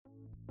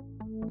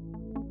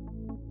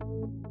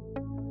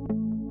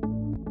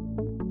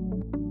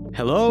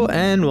Hello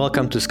and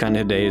welcome to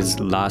Scandinav's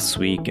Last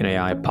Week in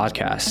AI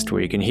podcast,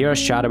 where you can hear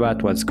us chat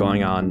about what's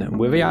going on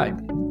with AI.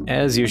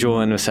 As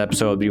usual in this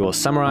episode, we will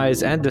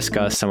summarize and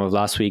discuss some of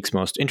last week's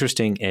most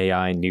interesting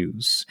AI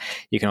news.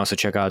 You can also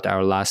check out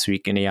our Last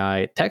Week in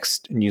AI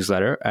text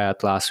newsletter at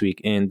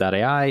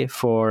lastweekin.ai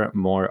for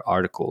more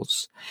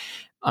articles.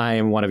 I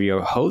am one of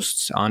your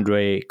hosts,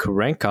 Andrei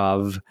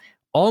Kurenkov,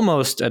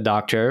 almost a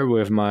doctor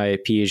with my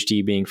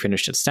PhD being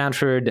finished at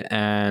Stanford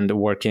and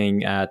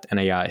working at an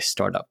AI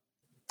startup.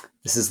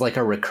 This is like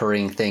a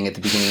recurring thing at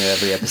the beginning of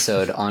every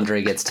episode.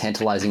 Andre gets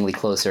tantalizingly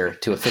closer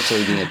to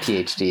officially being a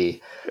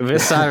PhD.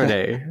 This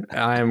Saturday,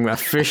 I'm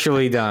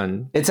officially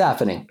done. It's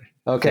happening.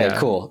 Okay, yeah.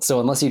 Cool. So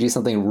unless you do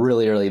something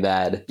really, really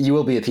bad, you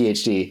will be a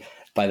PhD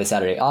by this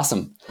Saturday.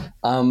 Awesome.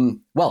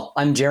 Well,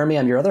 I'm Jeremy.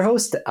 I'm your other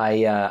host.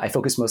 I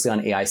focus mostly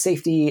on AI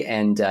safety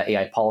and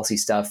AI policy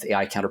stuff,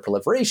 AI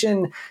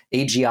counterproliferation,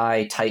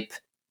 AGI type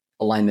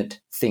alignment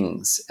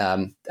things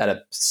at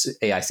a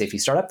AI safety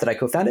startup that I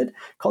co-founded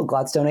called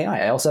Gladstone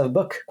AI. I also have a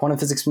book, Quantum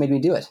Physics Made Me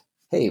Do It.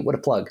 Hey, what a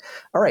plug.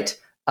 All right.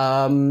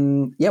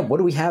 What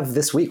do we have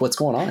this week? What's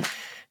going on?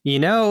 You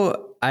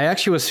know, I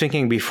actually was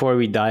thinking before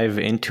we dive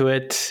into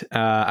it,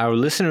 our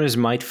listeners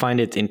might find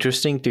it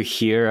interesting to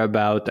hear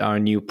about our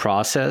new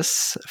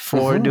process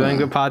for doing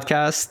the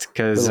podcast.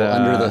 Because a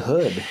little under the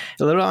hood.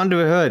 A little under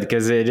the hood,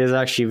 because it is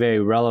actually very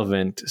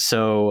relevant.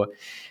 So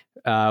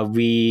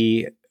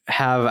we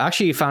have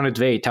actually found it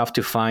very tough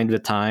to find the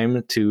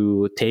time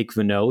to take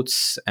the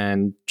notes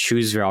and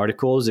choose the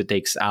articles. It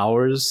takes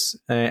hours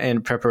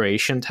in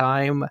preparation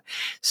time.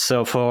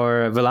 So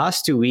for the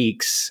last 2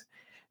 weeks,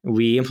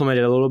 we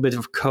implemented a little bit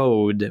of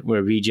code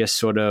where we just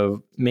sort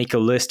of make a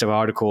list of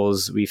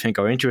articles we think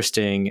are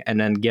interesting and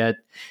then get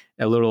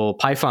a little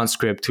Python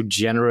script to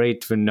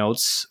generate the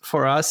notes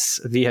for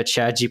us via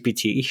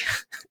ChatGPT.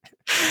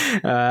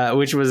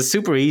 Which was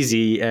super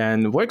easy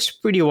and works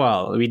pretty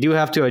well. We do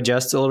have to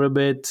adjust a little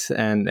bit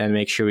and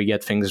make sure we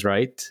get things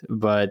right,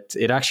 but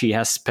it actually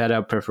has sped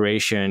up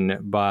preparation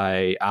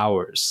by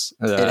hours.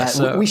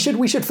 We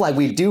should flag,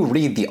 we do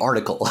read the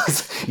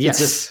articles. Yes.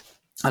 It's just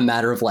a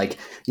matter of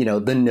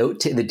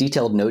the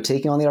detailed note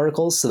taking on the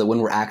articles, so that when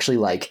we're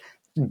actually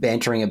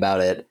bantering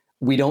about it,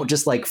 we don't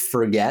just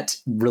forget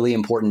really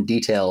important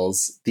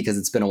details because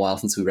it's been a while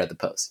since we read the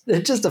post.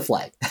 It's just a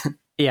flag.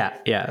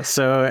 Yeah.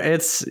 So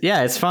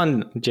it's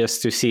fun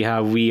just to see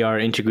how we are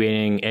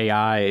integrating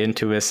AI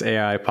into this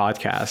AI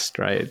podcast,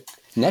 right?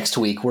 Next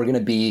week, we're going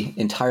to be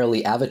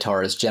entirely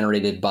avatars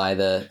generated by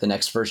the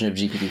next version of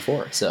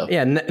GPT-4. So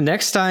yeah,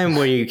 next time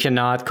where you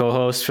cannot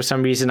co-host for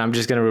some reason, I'm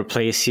just going to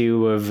replace you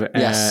with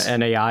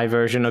an AI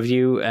version of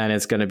you, and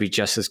it's going to be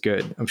just as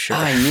good, I'm sure.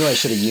 I knew I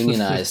should have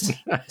unionized.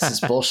 This is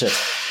bullshit.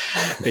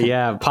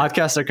 Yeah,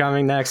 podcasts are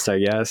coming next, I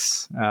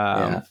guess.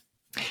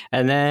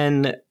 And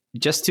then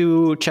just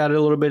to chat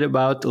a little bit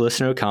about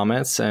listener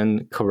comments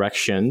and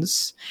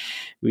corrections,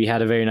 we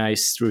had a very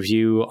nice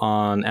review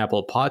on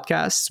Apple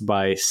Podcasts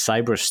by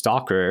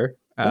Cyberstalker.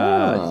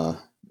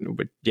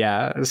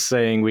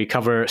 Saying we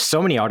cover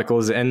so many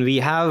articles, and we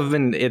have,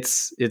 and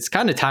it's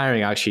kind of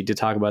tiring actually to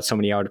talk about so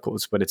many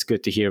articles, but it's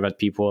good to hear that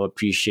people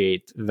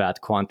appreciate that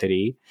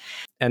quantity.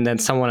 And then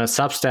someone on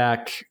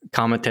Substack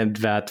commented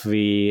that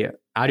the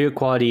audio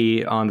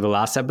quality on the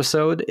last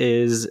episode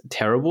is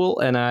terrible,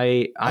 and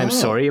I'm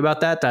sorry about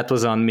that. That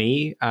was on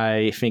me.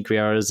 I think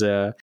there was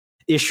a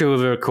issue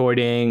with the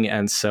recording,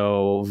 and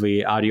so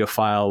the audio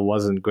file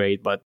wasn't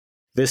great. But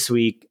this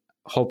week,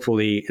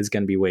 hopefully, it's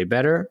going to be way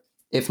better.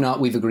 If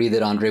not, we've agreed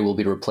that Andre will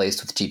be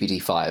replaced with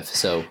GPT-5.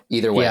 So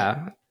either way.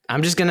 Yeah.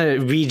 I'm just going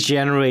to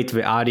regenerate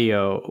the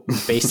audio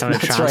based on a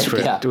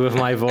transcript with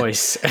my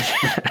voice.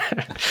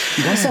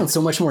 You guys sound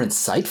so much more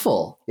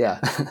insightful. Yeah.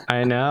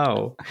 I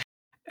know.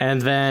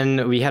 And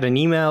then we had an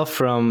email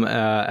from,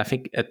 I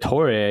think,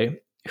 Ettore,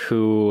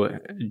 who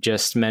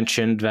just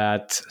mentioned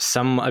that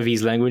some of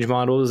these language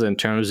models and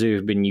terms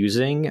we've been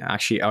using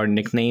actually are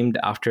nicknamed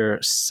after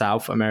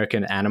South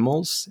American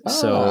animals.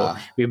 So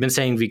we've been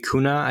saying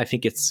vicuna. I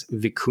think it's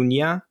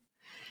vicuña.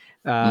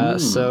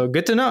 So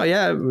good to know.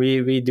 Yeah,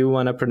 we do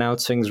want to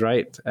pronounce things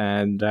right.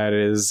 And that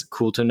is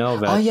cool to know.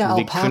 That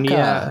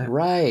alpaca.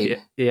 Right.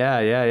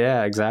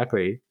 Yeah,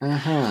 exactly.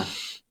 Uh-huh.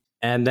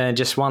 And then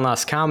just one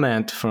last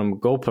comment from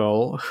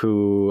Gopal,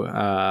 who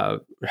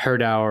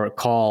heard our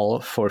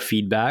call for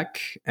feedback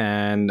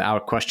and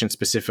our question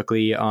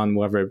specifically on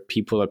whether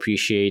people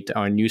appreciate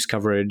our news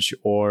coverage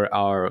or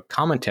our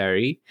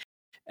commentary.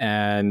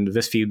 And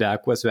this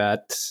feedback was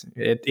that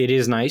it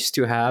is nice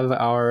to have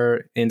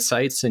our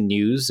insights and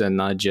news and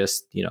not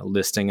just,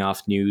 listing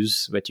off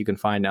news that you can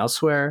find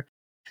elsewhere.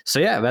 So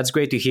yeah, that's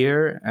great to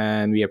hear,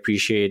 and we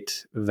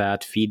appreciate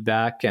that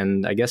feedback.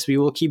 And I guess we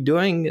will keep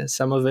doing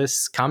some of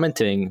this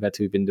commenting that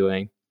we've been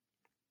doing.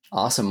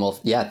 Awesome. Well,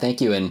 yeah, thank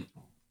you. And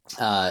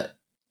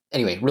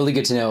anyway, really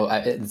good to know.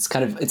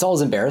 It's always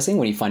embarrassing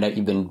when you find out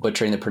you've been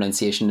butchering the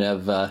pronunciation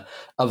of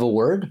a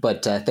word.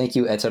 But thank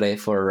you, Ettore,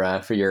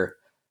 for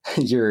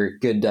your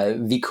good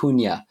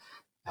vicuña.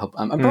 I hope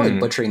I'm probably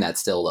butchering that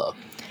still though.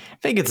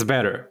 think it's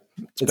better.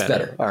 It's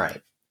better. All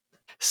right.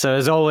 So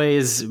as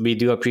always, we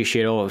do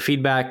appreciate all the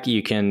feedback.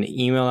 You can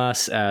email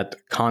us at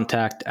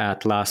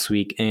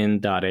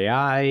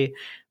contact@lastweekin.ai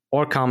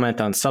or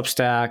comment on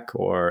Substack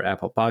or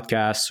Apple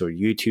Podcasts or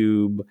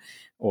YouTube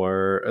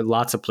or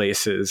lots of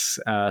places.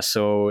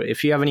 So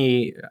if you have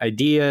any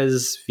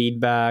ideas,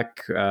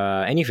 feedback,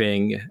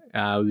 anything,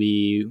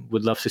 we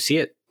would love to see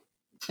it.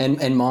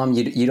 And Mom,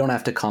 you don't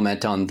have to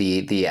comment on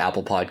the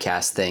Apple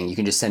Podcast thing. You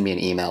can just send me an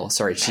email.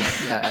 Sorry,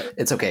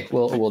 it's okay.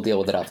 We'll deal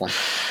with it offline.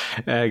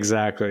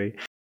 Exactly.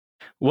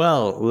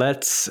 Well,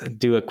 let's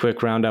do a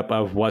quick roundup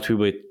of what we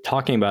were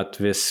talking about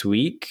this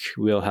week.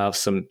 We'll have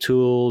some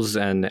tools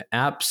and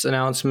apps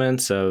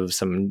announcements of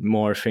some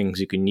more things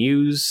you can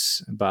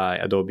use by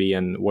Adobe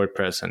and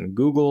WordPress and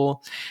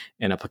Google.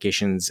 In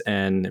applications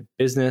and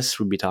business,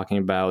 we'll be talking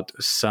about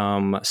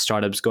some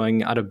startups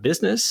going out of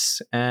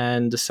business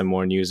and some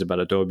more news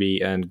about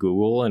Adobe and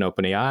Google and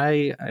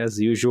OpenAI as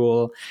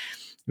usual.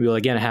 We'll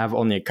again have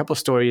only a couple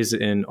stories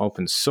in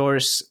open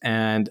source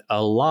and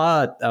a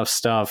lot of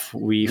stuff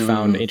we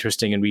found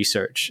interesting in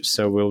research.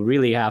 So we'll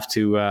really have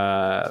to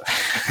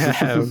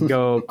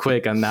go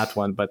quick on that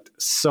one, but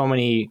so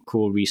many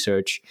cool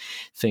research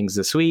things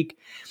this week.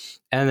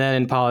 And then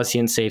in policy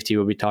and safety,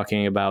 we'll be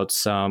talking about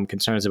some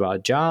concerns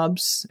about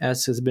jobs,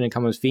 as has been a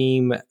common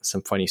theme,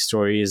 some funny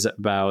stories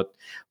about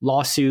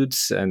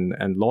lawsuits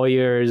and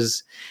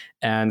lawyers,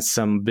 and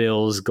some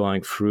bills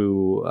going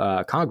through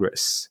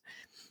Congress.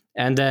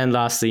 And then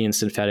lastly, in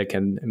synthetic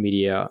and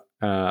media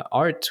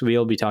art,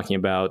 we'll be talking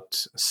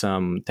about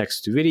some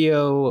text to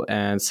video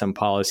and some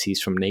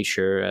policies from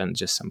nature and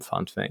just some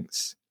fun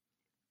things.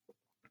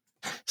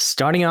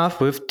 Starting off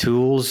with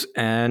tools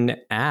and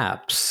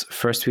apps.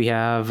 First, we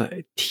have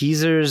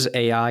Teaser's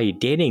AI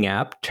dating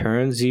app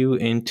turns you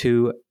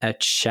into a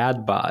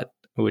chatbot,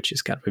 which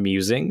is kind of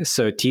amusing.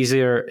 So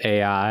Teaser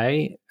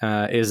AI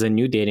is a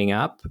new dating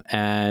app,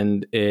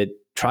 and it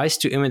tries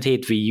to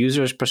imitate the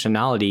user's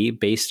personality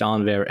based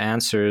on their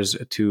answers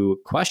to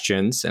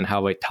questions and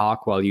how they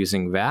talk while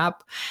using the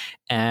app.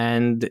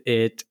 And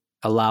it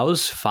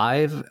allows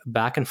 5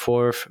 back and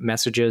forth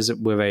messages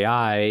with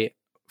AI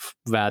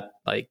that,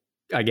 like,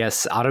 I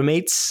guess,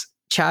 automates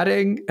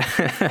chatting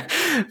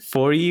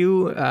for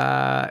you. It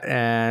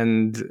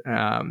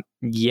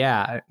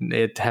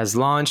has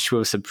launched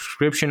with a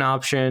subscription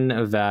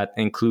option that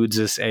includes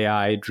this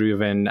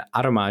AI-driven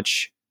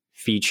auto-match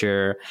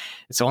feature.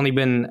 It's only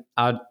been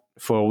out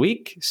for a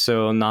week,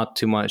 so not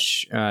too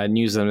much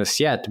news on this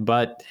yet,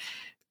 but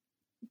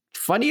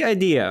funny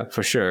idea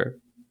for sure.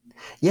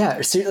 Yeah,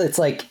 it's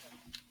like,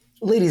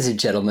 ladies and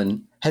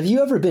gentlemen, have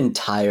you ever been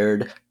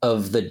tired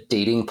of the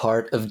dating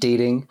part of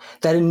dating?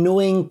 That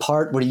annoying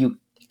part where you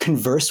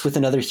converse with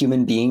another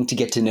human being to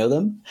get to know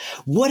them?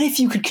 What if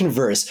you could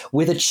converse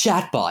with a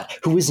chatbot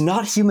who is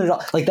not human at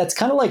all? Like, that's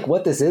kind of like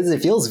what this is.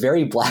 It feels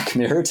very Black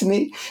Mirror to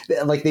me.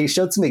 Like, they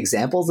showed some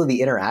examples of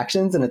the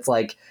interactions, and it's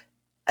like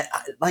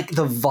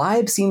the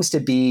vibe seems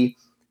to be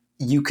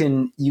you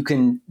can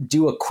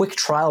do a quick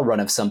trial run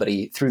of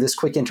somebody through this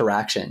quick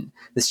interaction.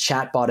 This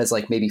chatbot is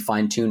like maybe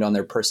fine-tuned on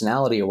their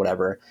personality or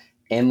whatever.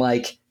 And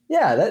like,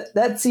 yeah,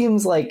 that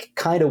seems like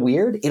kind of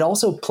weird. It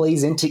also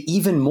plays into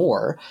even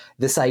more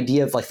this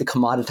idea of like the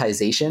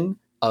commoditization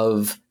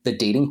of the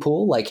dating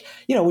pool. Like,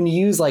 you know, when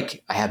you use,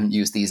 like, I haven't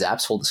used these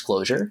apps, full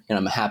disclosure, and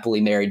I'm a happily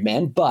married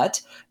man,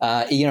 but,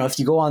 you know, if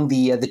you go on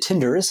the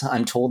Tinders,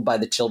 I'm told by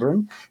the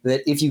children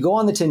that if you go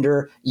on the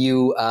Tinder,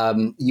 you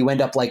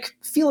end up like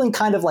feeling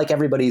kind of like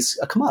everybody's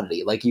a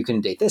commodity. Like, you can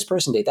date this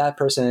person, date that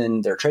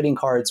person, their trading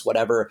cards,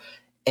 whatever.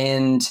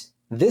 And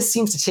this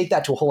seems to take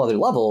that to a whole other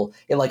level.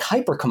 It like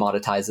hyper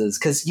commoditizes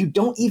because you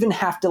don't even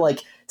have to like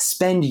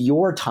spend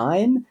your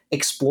time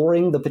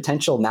exploring the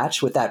potential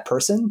match with that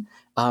person.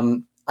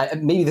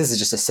 Maybe this is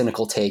just a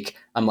cynical take.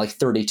 I'm like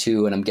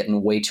 32 and I'm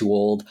getting way too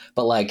old,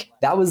 but like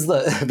that was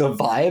the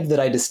vibe that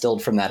I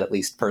distilled from that, at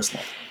least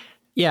personally.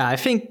 Yeah, I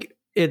think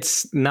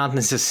it's not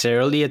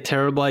necessarily a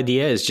terrible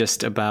idea. It's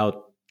just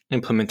about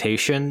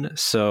implementation.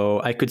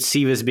 So I could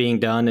see this being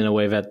done in a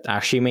way that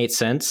actually made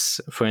sense.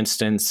 For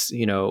instance,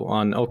 you know,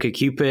 on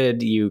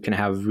OkCupid, you can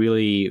have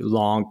really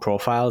long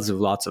profiles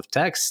with lots of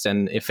text.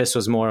 And if this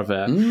was more of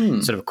a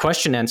sort of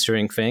question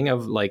answering thing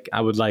of like, I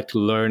would like to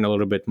learn a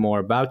little bit more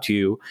about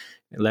you,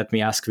 let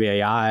me ask the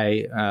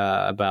AI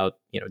about,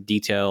 you know,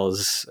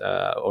 details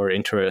or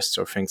interests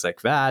or things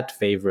like that,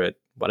 favorite,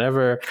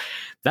 whatever,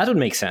 that would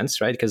make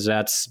sense, right? Because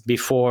that's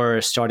before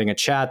starting a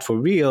chat for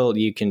real,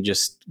 you can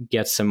just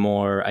get some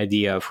more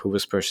idea of who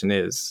this person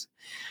is.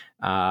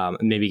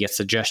 Maybe get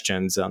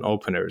suggestions on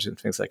openers and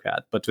things like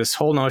that. But this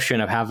whole notion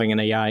of having an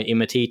AI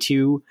imitate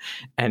you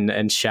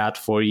and chat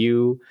for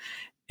you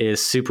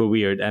is super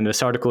weird. And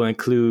this article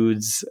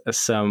includes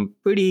some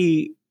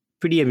pretty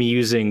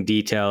amusing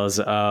details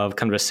of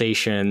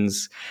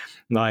conversations,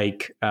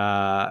 like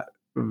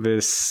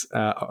this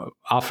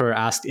author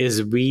asked,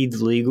 is weed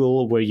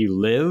legal where you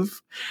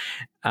live?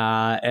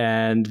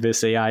 And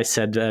this AI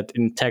said that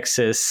in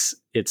Texas,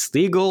 it's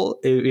legal,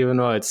 even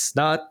though it's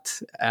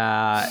not.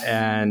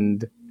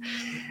 And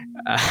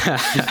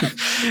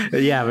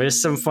Yeah,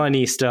 there's some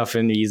funny stuff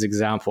in these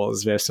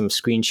examples. There's some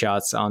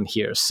screenshots on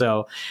here.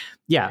 So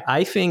yeah,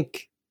 I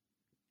think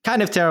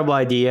kind of terrible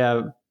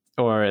idea,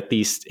 or at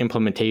least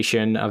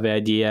implementation of the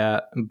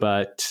idea.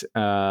 But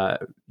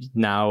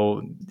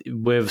now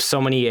with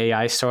so many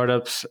AI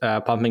startups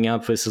pumping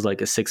up, this is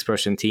like a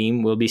 6-person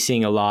team. We'll be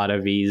seeing a lot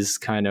of these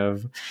kind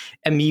of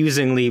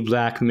amusingly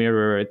Black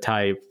Mirror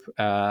type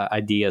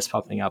ideas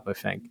popping up, I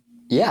think.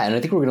 Yeah, and I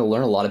think we're going to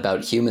learn a lot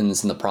about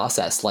humans in the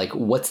process. Like,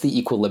 what's the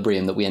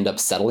equilibrium that we end up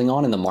settling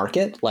on in the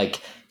market?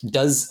 Like,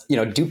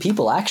 do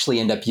people actually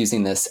end up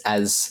using this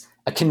as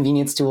a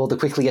convenience tool to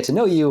quickly get to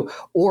know you?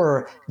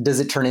 Or does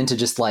it turn into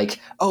just like,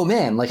 oh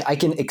man, like I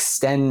can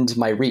extend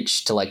my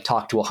reach to like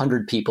talk to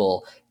 100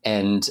 people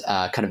and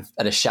kind of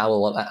at a shallow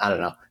level? I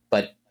don't know.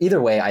 But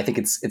either way, I think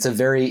it's a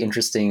very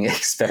interesting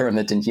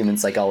experiment in human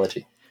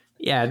psychology.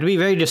 Yeah, it'd be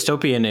very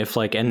dystopian if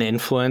like an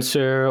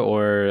influencer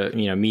or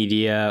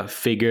media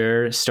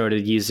figure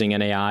started using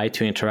an AI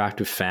to interact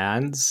with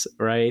fans,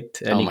 right?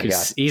 And you could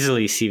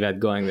easily see that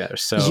going there.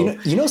 So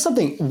you know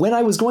something? When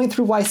I was going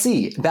through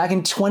YC back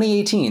in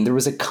 2018, there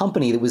was a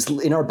company that was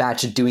in our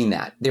batch doing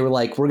that. They were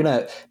like, we're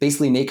gonna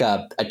basically make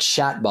a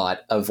chatbot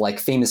of like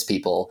famous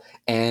people,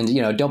 and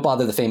don't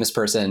bother the famous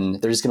person.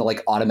 They're just gonna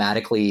like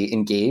automatically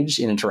engage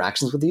in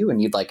interactions with you,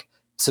 and you'd like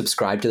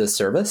subscribe to the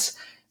service.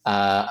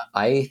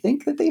 I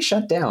think that they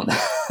shut down.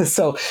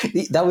 So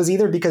that was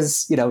either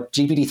because,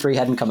 GPT-3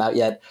 hadn't come out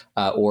yet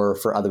or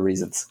for other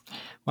reasons.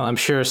 Well, I'm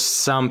sure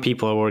some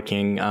people are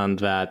working on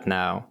that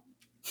now.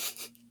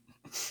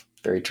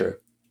 Very true.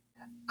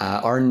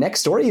 Our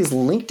next story is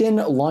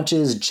LinkedIn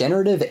launches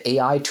generative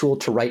AI tool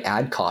to write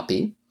ad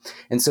copy.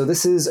 And so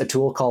this is a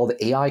tool called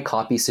AI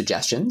Copy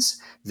Suggestions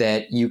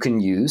that you can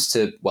use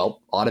to,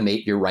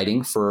 automate your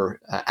writing for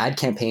ad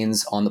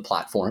campaigns on the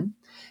platform.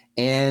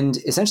 And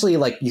essentially,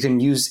 like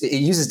it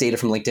uses data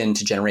from LinkedIn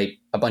to generate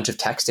a bunch of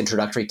text,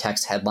 introductory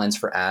text headlines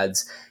for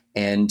ads,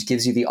 and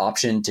gives you the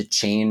option to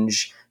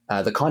change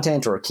the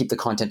content or keep the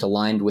content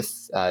aligned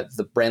with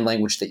the brand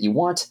language that you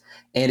want.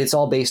 And it's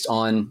all based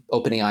on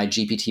OpenAI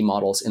GPT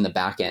models in the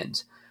back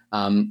end.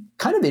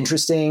 Kind of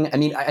interesting. I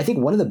mean, I think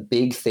one of the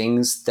big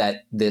things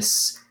that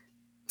this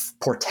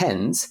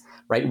portends,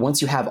 right?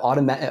 Once you have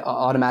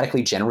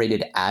automatically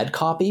generated ad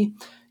copy,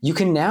 you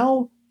can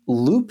now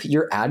loop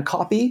your ad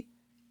copy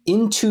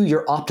into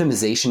your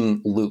optimization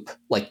loop,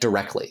 like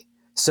directly.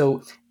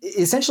 So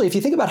essentially, if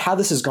you think about how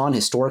this has gone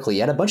historically,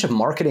 you had a bunch of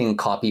marketing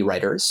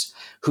copywriters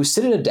who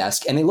sit at a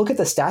desk and they look at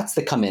the stats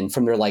that come in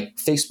from their like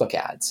Facebook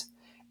ads.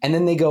 And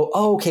then they go,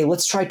 oh, okay,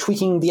 let's try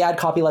tweaking the ad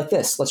copy like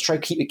this. Let's try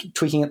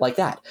tweaking it like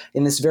that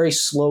in this very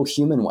slow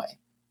human way.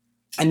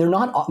 And they're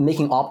not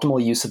making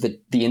optimal use of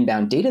the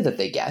inbound data that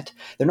they get.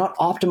 They're not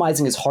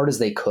optimizing as hard as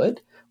they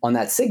could on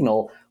that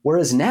signal.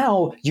 Whereas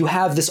now you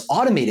have this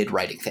automated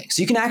writing thing.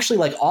 So you can actually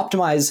like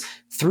optimize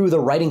through the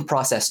writing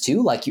process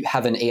too. Like you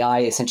have an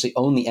AI essentially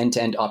own the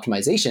end-to-end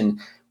optimization,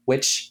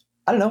 which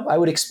I don't know, I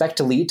would expect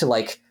to lead to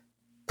like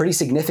pretty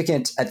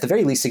significant, at the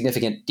very least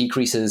significant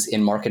decreases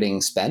in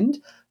marketing spend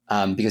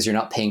because you're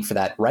not paying for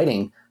that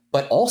writing,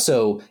 but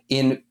also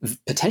in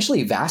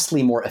potentially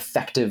vastly more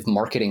effective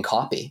marketing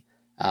copy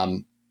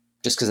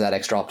just because of that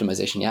extra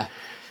optimization. Yeah.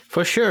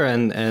 For sure.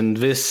 And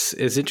this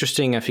is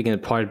interesting, I think, in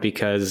part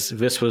because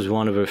this was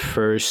one of the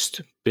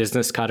first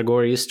business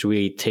categories to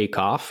really take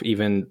off,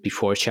 even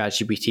before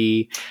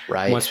ChatGPT.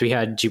 Right. Once we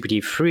had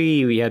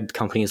GPT-3, we had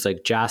companies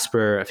like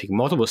Jasper, I think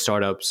multiple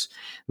startups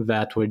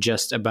that were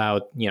just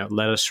about,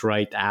 let us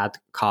write ad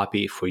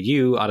copy for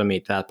you,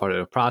 automate that part of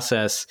the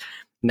process.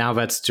 Now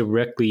that's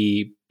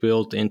directly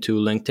built into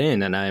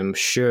LinkedIn, and I'm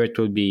sure it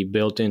will be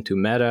built into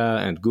Meta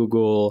and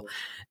Google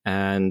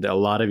and a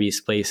lot of these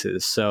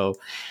places. So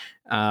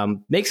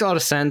makes a lot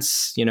of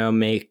sense,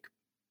 make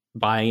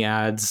buying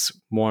ads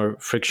more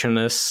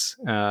frictionless.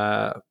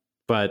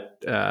 But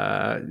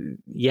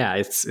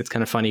it's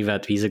kind of funny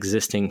that these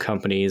existing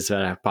companies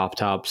that have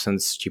popped up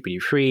since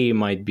GPT-3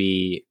 might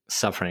be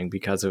suffering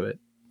because of it.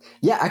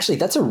 Yeah, actually,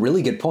 that's a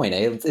really good point.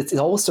 It's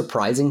always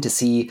surprising to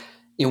see,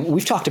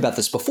 we've talked about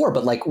this before,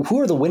 but like who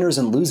are the winners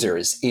and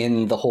losers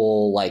in the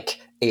whole like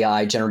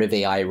generative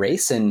AI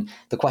race, and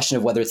the question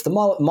of whether it's the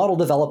model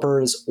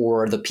developers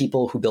or the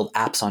people who build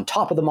apps on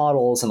top of the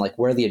models and like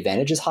where the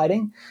advantage is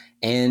hiding.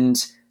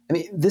 And I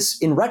mean, this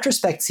in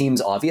retrospect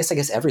seems obvious. I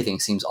guess everything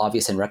seems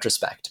obvious in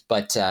retrospect,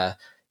 but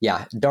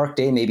dark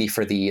day maybe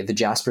for the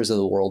Jaspers of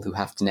the world who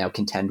have to now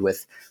contend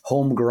with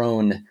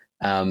homegrown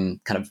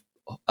kind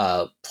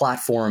of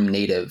platform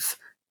native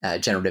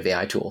generative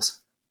AI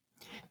tools.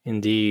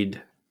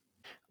 Indeed.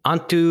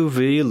 Onto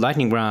the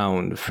lightning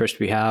round. First,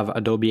 we have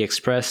Adobe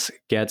Express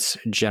gets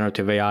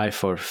generative AI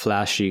for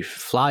flashy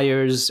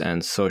flyers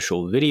and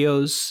social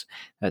videos.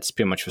 That's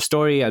pretty much the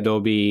story.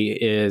 Adobe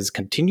is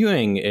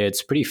continuing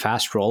its pretty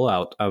fast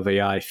rollout of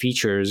AI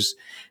features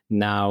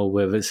now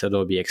with this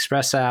Adobe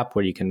Express app,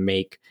 where you can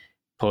make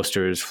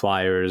posters,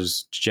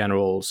 flyers,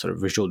 general sort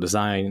of visual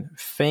design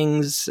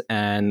things.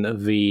 And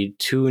the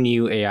 2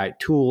 new AI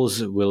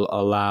tools will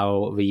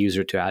allow the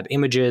user to add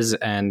images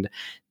and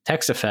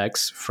text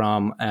effects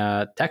from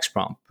a text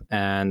prompt.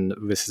 And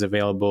this is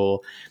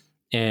available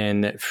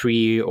in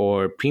free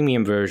or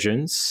premium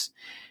versions.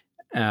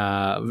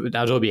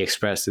 Adobe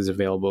Express is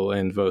available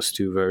in those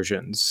two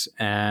versions,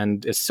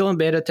 and it's still in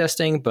beta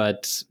testing,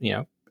 but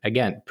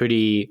again,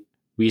 pretty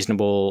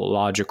reasonable,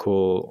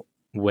 logical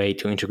way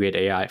to integrate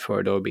AI for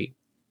Adobe.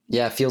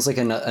 Yeah, it feels like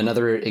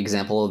another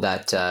example of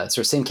that sort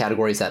of same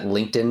category as that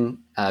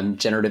LinkedIn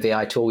generative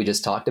AI tool we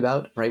just talked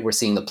about, right? We're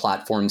seeing the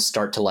platforms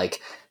start to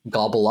like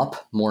gobble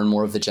up more and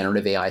more of the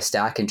generative AI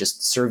stack and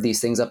just serve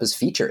these things up as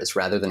features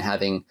rather than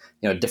having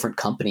a different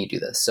company do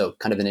this. So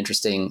kind of an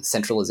interesting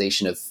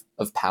centralization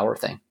of power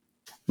thing.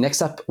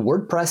 Next up,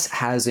 WordPress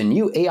has a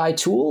new AI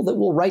tool that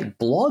will write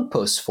blog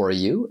posts for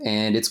you,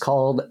 and it's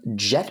called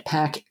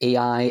Jetpack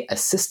AI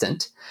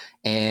Assistant.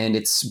 And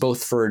it's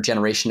both for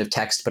generation of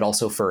text, but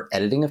also for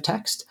editing of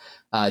text.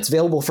 It's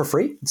available for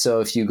free. So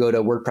if you go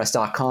to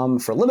WordPress.com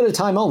for a limited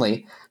time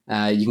only,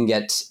 you can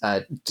get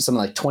something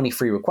like 20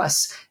 free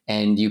requests,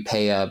 and you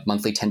pay a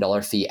monthly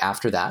 $10 fee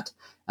after that.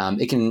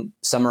 It can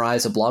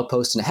summarize a blog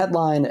post in a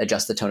headline,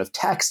 adjust the tone of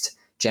text,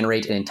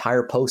 generate an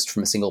entire post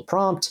from a single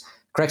prompt,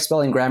 correct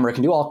spelling, grammar. It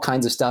can do all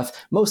kinds of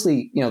stuff,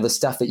 mostly the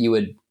stuff that you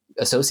would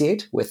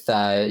associate with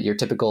your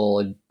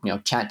typical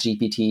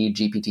ChatGPT,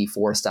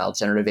 GPT-4 style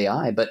generative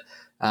AI. But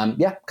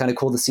yeah, kind of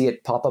cool to see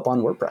it pop up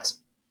on WordPress.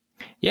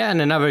 Yeah,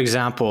 and another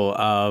example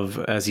of,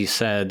 as you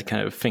said,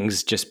 kind of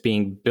things just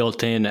being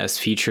built in as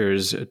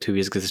features to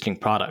existing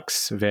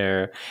products.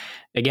 There,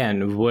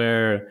 again,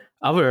 where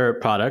other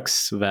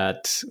products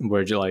that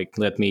were like,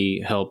 let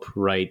me help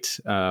write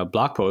a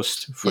blog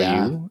post for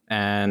you,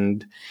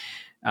 and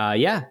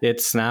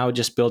it's now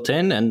just built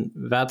in, and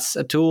that's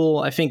a tool.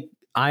 I think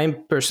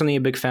I'm personally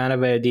a big fan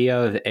of the idea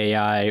of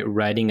AI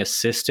writing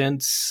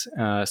assistants,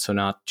 so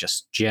not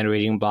just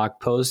generating blog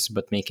posts,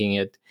 but making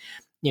it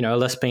a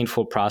less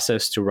painful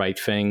process to write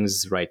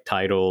things, write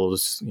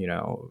titles,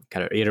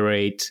 kind of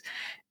iterate.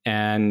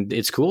 And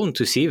it's cool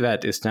to see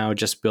that it's now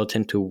just built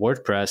into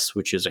WordPress,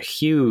 which is a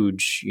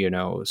huge,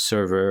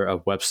 server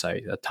of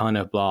website. A ton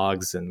of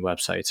blogs and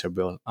websites are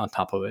built on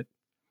top of it.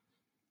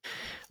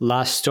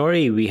 Last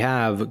story, we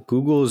have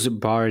Google's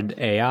Bard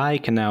AI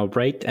can now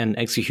write and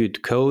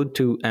execute code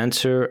to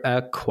answer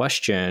a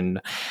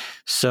question.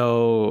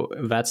 So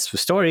that's the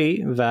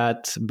story,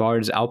 that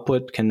Bard's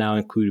output can now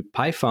include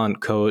Python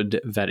code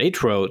that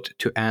it wrote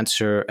to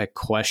answer a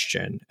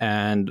question.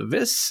 And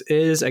this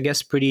is, I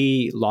guess,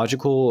 pretty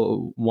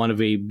logical. One of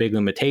the big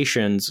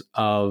limitations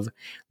of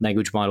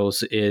language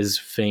models is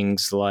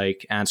things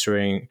like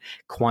answering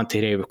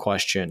quantitative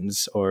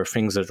questions or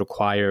things that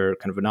require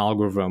kind of an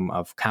algorithm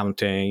of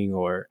counting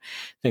or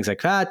things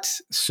like that.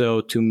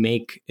 So to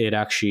make it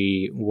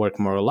actually work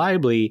more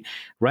reliably,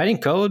 writing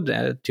code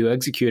to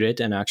execute it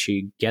and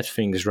actually get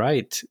things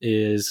right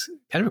is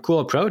kind of a cool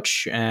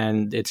approach.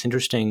 And it's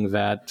interesting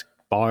that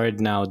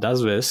Bard now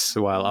does this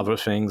while other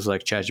things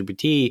like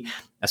ChatGPT,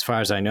 as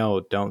far as I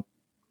know, don't.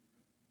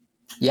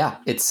 Yeah,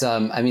 it's,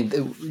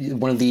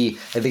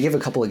 they give a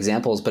couple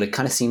examples, but it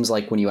kind of seems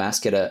like when you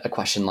ask it a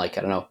question like,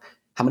 I don't know,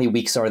 how many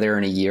weeks are there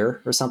in a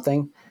year or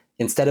something?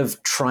 Instead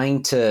of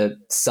trying to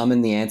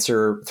summon the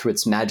answer through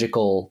its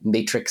magical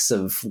matrix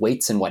of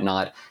weights and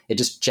whatnot, it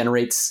just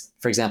generates,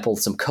 for example,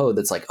 some code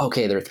that's like,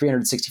 okay, there are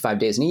 365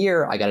 days in a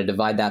year. I got to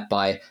divide that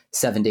by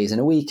 7 days in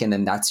a week. And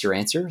then that's your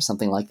answer,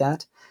 something like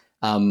that.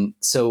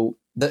 So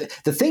the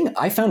thing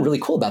I found really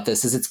cool about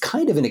this is it's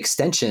kind of an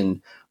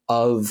extension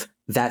of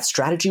that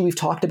strategy we've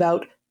talked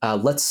about.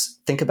 Let's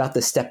think about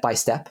this step by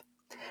step.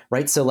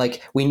 Right. So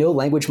like we know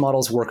language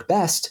models work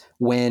best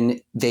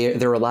when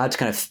they're allowed to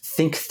kind of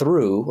think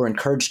through or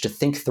encouraged to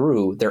think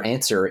through their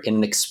answer in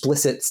an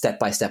explicit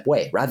step-by-step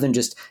way, rather than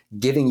just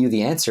giving you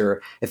the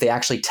answer. If they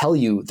actually tell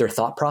you their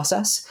thought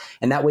process,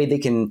 and that way they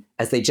can,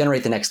 as they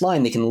generate the next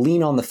line, they can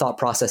lean on the thought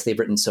process they've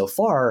written so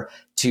far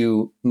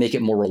to make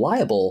it more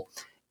reliable.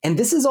 And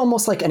this is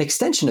almost like an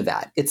extension of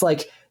that. It's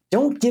like,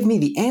 don't give me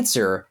the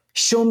answer,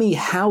 show me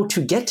how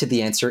to get to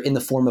the answer in the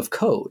form of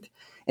code.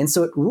 And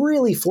so it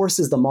really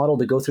forces the model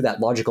to go through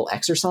that logical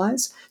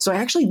exercise. So I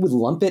actually would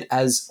lump it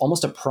as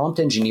almost a prompt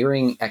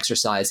engineering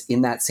exercise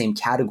in that same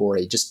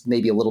category, just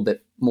maybe a little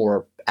bit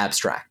more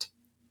abstract.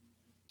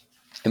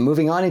 And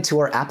moving on into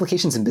our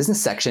applications and business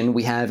section,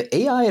 we have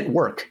AI at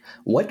work,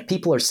 what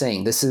people are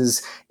saying. This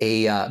is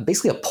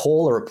basically a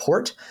poll or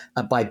report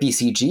by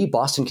BCG,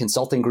 Boston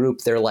Consulting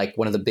Group. They're like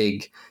one of the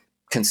big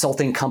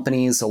consulting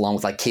companies, along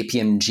with like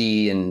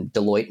KPMG and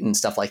Deloitte and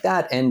stuff like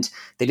that. And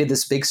they did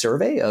this big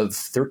survey of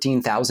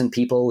 13,000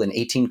 people in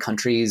 18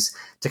 countries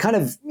to kind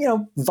of,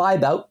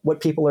 vibe out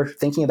what people are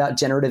thinking about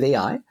generative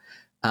AI.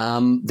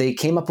 They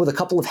came up with a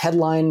couple of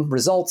headline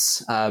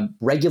results.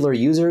 Regular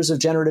users of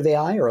generative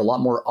AI are a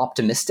lot more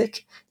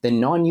optimistic than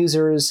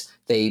non-users.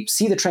 They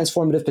see the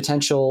transformative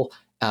potential,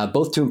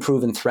 both to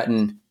improve and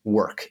threaten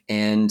work.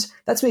 And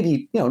that's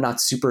maybe,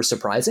 not super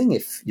surprising.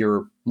 If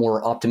you're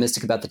more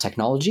optimistic about the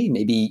technology,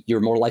 maybe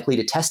you're more likely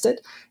to test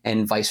it,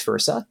 and vice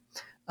versa.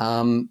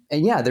 And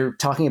yeah, they're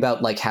talking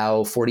about like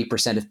how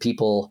 40% of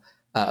people,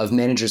 of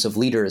managers, of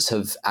leaders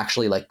have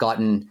actually like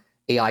gotten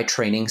AI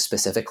training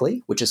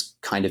specifically, which is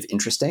kind of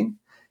interesting.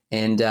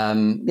 And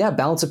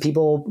balance of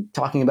people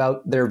talking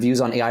about their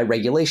views on AI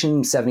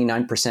regulation.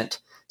 79%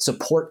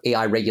 support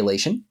AI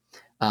regulation,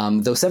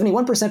 though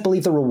 71%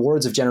 believe the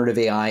rewards of generative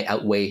AI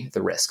outweigh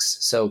the risks.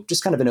 So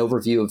just kind of an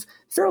overview of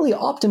fairly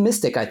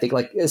optimistic, I think,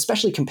 like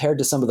especially compared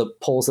to some of the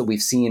polls that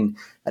we've seen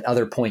at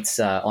other points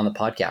on the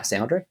podcast.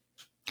 Andre?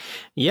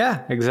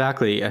 Yeah,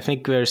 exactly. I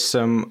think there's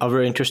some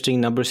other interesting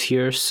numbers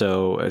here.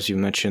 So as you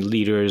mentioned,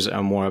 leaders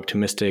are more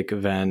optimistic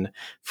than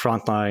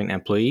frontline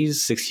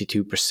employees.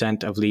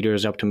 62% of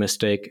leaders are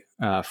optimistic.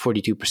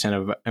 42%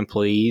 of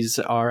employees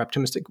are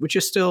optimistic, which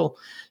is still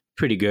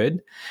pretty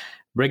good.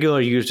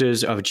 Regular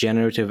users of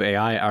generative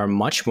AI are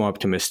much more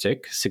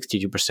optimistic.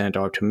 62%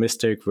 are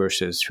optimistic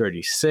versus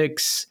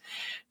 36%.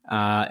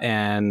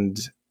 And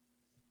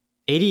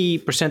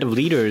 80% of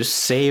leaders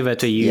say that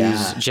they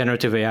use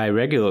generative AI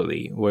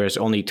regularly, whereas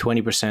only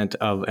 20%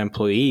 of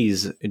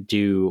employees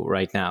do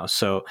right now.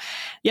 So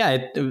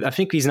I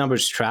think these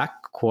numbers track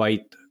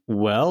quite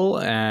well,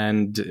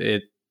 and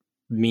it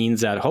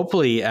means that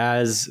hopefully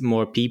as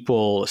more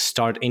people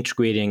start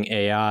integrating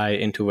AI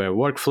into their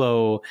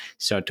workflow,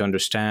 start to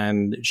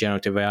understand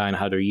generative AI and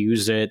how to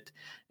use it,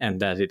 and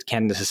that it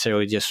can't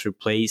necessarily just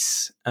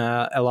replace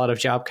a lot of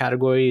job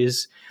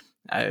categories,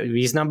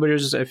 these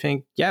numbers, I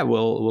think,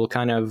 will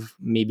kind of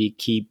maybe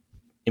keep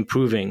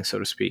improving, so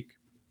to speak.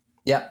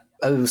 Yeah,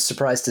 I was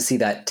surprised to see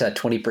that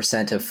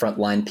 20% of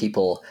frontline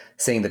people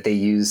saying that they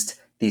used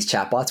these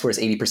chatbots, whereas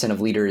 80%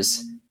 of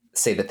leaders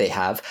say that they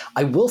have.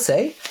 I will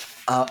say,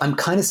 I'm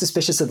kind of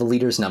suspicious of the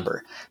leaders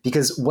number,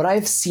 because what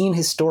I've seen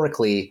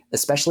historically,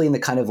 especially in the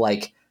kind of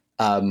like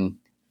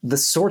the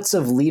sorts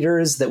of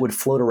leaders that would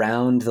float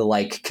around the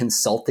like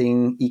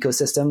consulting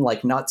ecosystem,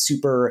 like not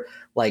super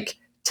like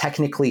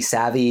technically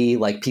savvy,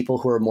 like people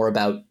who are more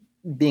about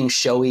being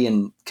showy,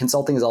 and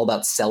consulting is all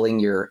about selling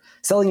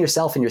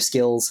yourself and your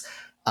skills,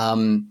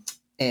 and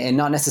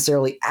not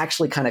necessarily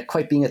actually kind of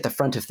quite being at the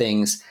front of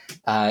things.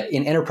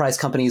 In enterprise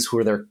companies who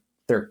are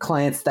their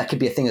clients, that could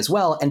be a thing as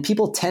well. And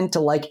people tend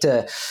to like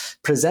to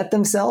present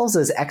themselves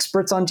as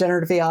experts on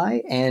generative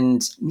AI.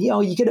 And,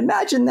 you could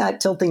imagine that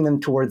tilting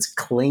them towards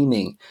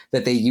claiming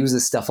that they use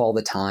this stuff all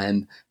the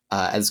time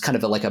as kind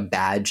of like a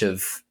badge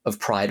of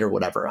pride or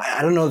whatever.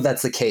 I don't know if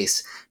that's the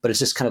case, but it's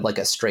just kind of like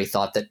a stray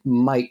thought that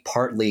might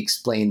partly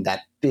explain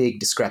that big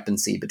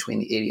discrepancy between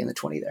the 80 and the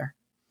 20 there.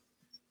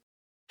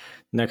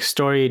 Next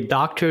story,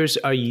 doctors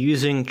are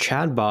using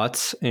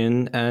chatbots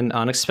in an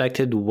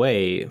unexpected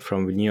way,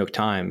 from the New York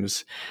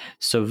Times.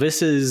 So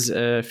this is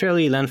a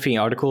fairly lengthy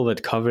article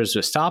that covers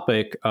this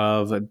topic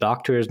of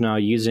doctors now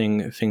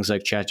using things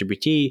like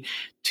ChatGPT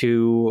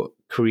to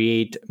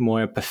create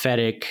more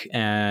empathetic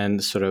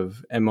and sort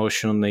of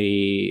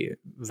emotionally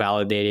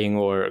validating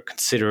or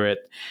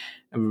considerate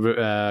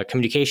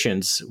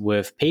communications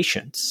with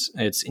patients.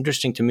 It's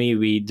interesting to me.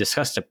 We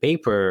discussed a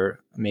paper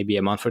maybe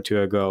a month or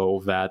two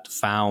ago that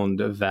found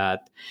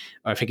that,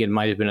 I think it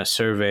might have been a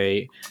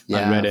survey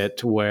on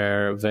Reddit,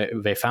 where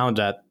they found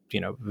that,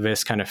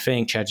 this kind of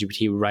thing,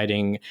 ChatGPT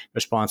writing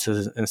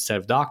responses instead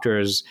of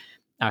doctors,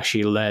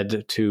 actually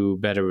led to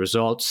better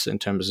results in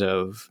terms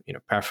of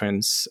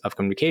preference of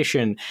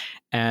communication.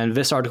 And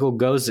this article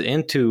goes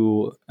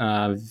into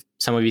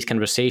some of these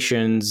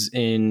conversations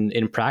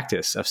in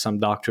practice of some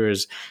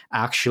doctors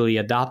actually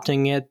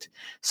adopting it,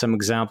 some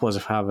examples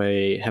of how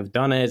they have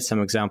done it,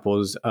 some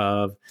examples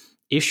of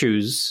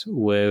issues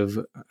with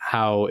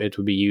how it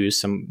would be used.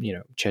 Some,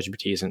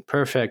 ChatGPT isn't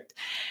perfect.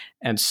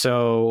 And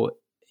so,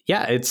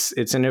 it's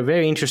in a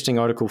very interesting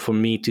article for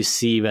me to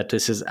see that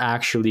this is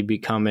actually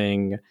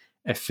becoming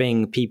a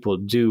thing people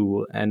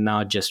do and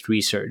not just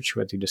research,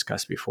 what you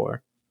discussed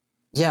before.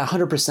 Yeah,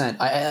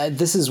 100%.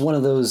 This is one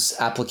of those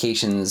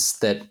applications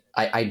that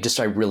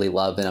I really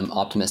love and I'm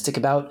optimistic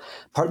about,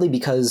 partly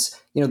because,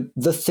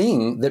 the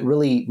thing that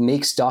really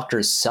makes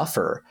doctors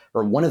suffer,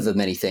 or one of the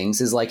many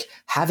things, is like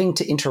having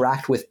to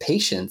interact with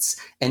patients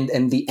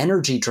and the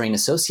energy drain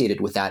associated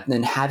with that, and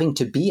then having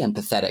to be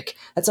empathetic.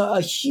 That's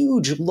a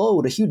huge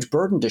load, a huge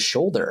burden to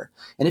shoulder.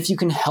 And if you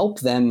can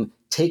help them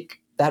take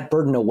that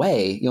burden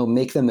away,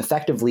 make them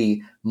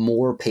effectively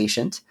more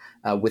patient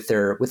with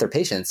their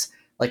patients,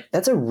 like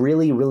that's a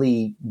really,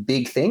 really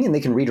big thing. And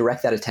they can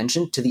redirect that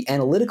attention to the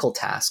analytical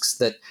tasks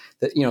that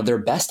they're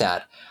best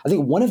at. I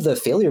think one of the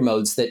failure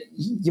modes that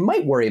you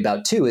might worry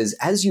about too is,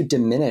 as you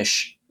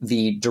diminish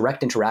the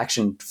direct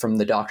interaction from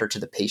the doctor to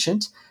the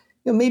patient,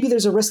 maybe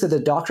there's a risk that the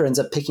doctor ends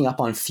up picking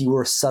up on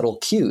fewer subtle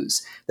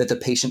cues that the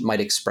patient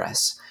might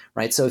express.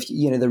 Right. So if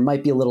there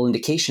might be a little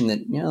indication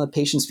that the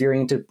patient's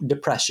veering into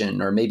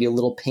depression, or maybe a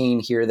little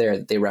pain here or there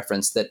that they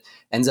reference, that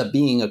ends up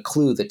being a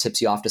clue that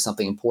tips you off to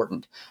something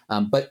important.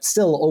 But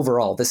still,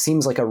 overall, this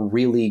seems like a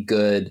really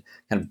good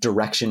kind of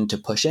direction to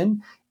push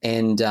in,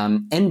 and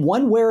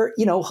one where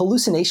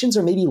hallucinations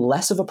are maybe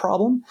less of a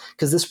problem,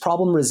 because this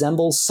problem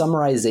resembles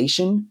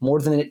summarization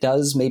more than it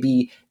does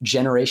maybe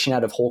generation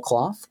out of whole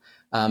cloth.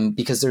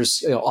 because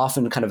there's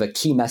often kind of a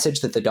key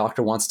message that the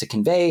doctor wants to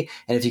convey.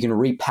 And if you can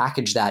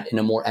repackage that in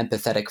a more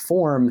empathetic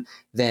form,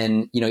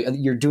 then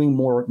you're doing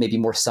maybe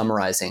more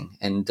summarizing.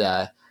 And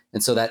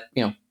so that,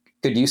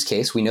 good use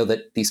case. We know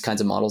that these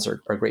kinds of models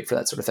are great for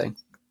that sort of thing.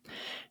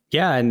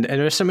 Yeah, and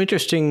there's some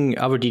interesting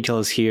other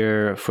details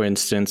here. For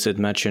instance, it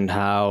mentioned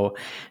how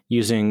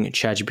using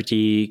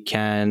ChatGPT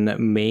can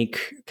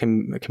make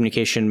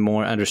communication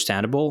more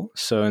understandable.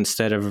 So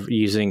instead of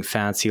using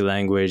fancy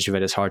language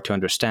that is hard to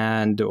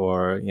understand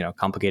or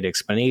complicated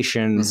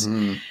explanations,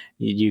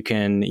 you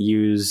can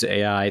use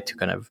AI to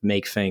kind of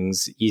make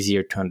things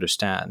easier to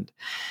understand.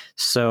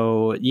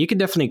 So you can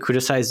definitely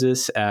criticize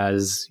this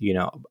as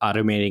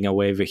automating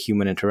away the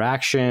human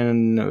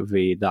interaction,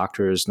 the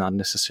doctors not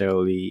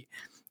necessarily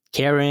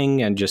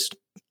caring and just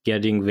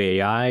getting the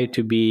AI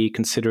to be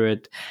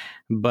considerate.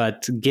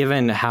 But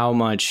given how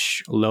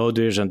much load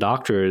there's on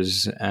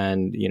doctors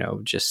and,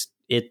 just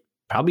it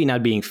probably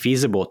not being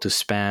feasible to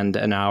spend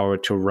an hour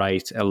to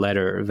write a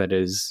letter that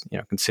is,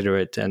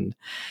 considerate and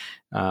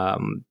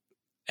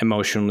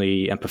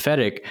emotionally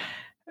empathetic,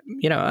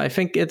 I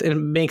think it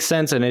makes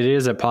sense, and it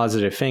is a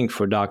positive thing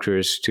for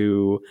doctors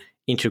to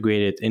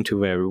integrate it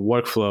into their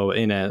workflow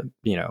in a,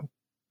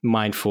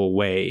 mindful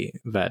way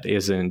that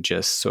isn't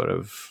just sort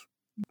of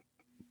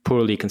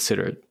poorly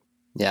considered.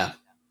 Yeah,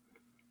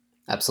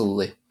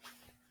 absolutely.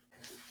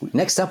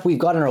 Next up, we've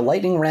got in our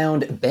lightning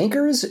round,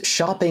 bankers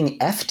shopping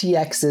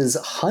FTX's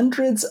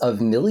hundreds of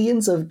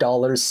millions of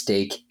dollars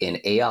stake in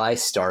AI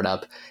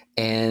startup.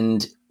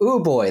 And oh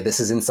boy,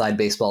 this is inside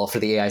baseball for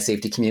the AI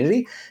safety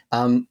community.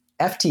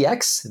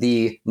 FTX,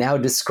 the now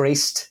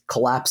disgraced,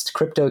 collapsed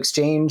crypto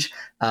exchange,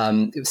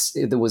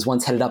 it was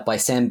once headed up by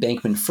Sam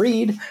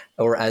Bankman-Fried,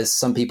 or as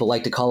some people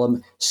like to call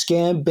him,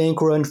 Scam,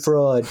 Bank Run,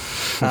 Fraud.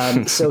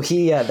 So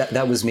he,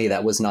 that was me.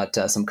 That was not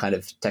some kind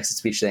of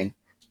text-to-speech thing.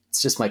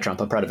 It's just my Trump.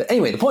 I'm proud of it.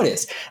 Anyway, the point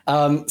is,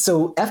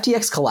 so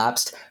FTX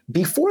collapsed.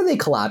 Before they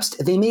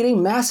collapsed, they made a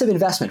massive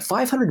investment,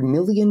 $500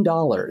 million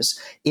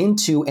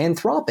into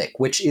Anthropic,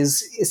 which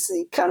is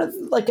kind of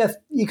like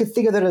you could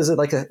think of it as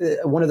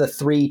one of the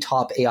three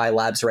top AI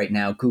labs right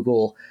now,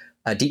 Google,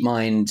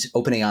 DeepMind,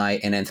 OpenAI,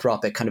 and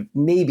Anthropic, kind of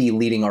maybe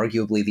leading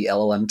arguably the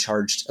LLM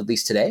charged, at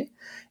least today.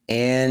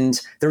 And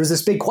there was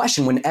this big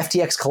question when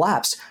FTX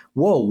collapsed.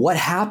 Whoa, what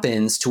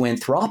happens to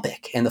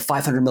Anthropic and the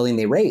 $500 million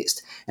they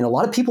raised? And a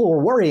lot of people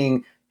were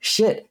worrying,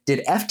 shit,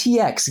 did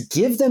FTX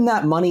give them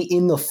that money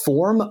in the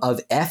form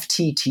of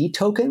FTT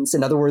tokens?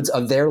 In other words,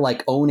 of their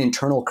own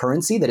internal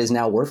currency that is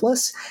now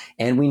worthless?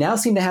 And we now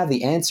seem to have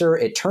the answer.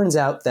 It turns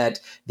out that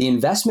the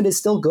investment is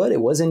still good.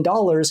 It was in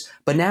dollars,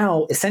 but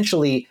now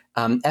essentially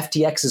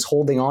FTX is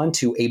holding on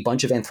to a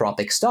bunch of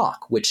Anthropic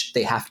stock, which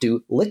they have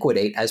to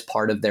liquidate as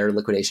part of their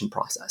liquidation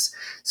process.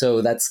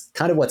 So that's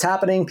kind of what's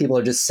happening. People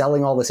are just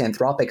selling all this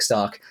Anthropic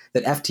stock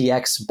that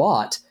FTX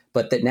bought,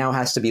 but that now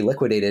has to be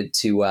liquidated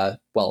to,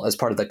 as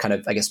part of the kind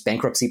of, I guess,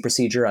 bankruptcy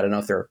procedure. I don't know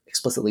if they're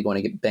explicitly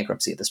going to get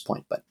bankruptcy at this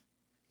point, but.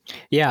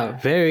 Yeah,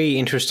 very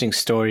interesting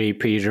story,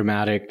 pretty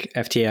dramatic.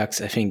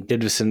 FTX, I think,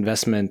 did this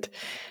investment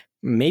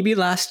maybe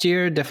last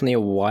year, definitely a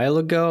while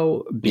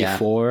ago,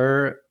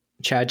 before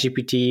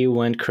ChatGPT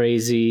went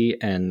crazy,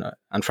 and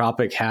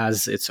Anthropic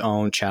has its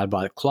own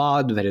chatbot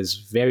Claude that is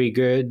very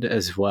good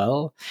as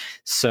well.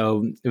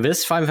 So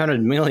this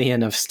 500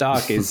 million of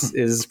stock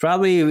is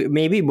probably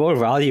maybe more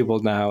valuable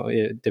now,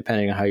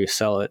 depending on how you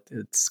sell it.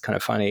 It's kind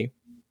of funny.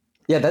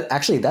 Yeah,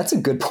 that's a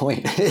good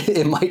point.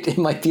 It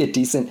might be a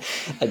decent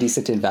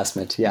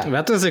investment. Yeah,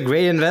 that was a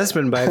great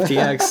investment by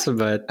FTX,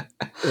 but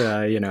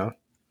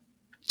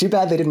too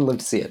bad they didn't live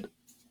to see it.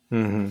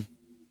 Mm-hmm.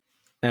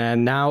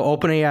 And now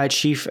OpenAI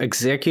chief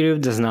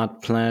executive does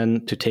not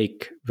plan to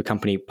take the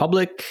company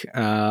public.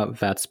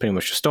 That's pretty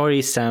much the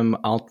story. Sam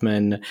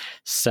Altman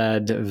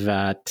said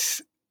that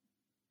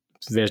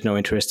there's no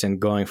interest in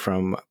going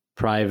from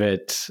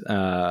private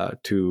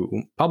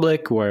to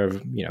public, where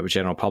the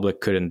general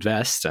public could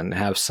invest and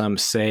have some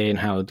say in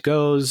how it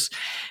goes.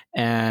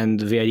 And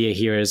the idea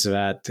here is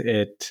that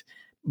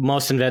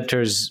most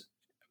investors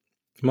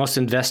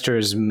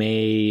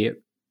may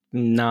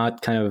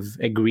not kind of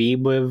agree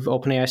with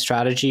OpenAI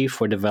strategy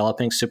for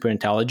developing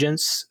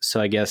superintelligence.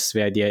 So I guess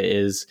the idea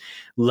is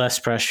less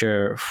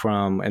pressure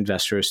from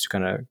investors to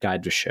kind of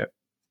guide the ship.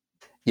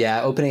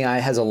 Yeah, OpenAI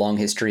has a long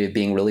history of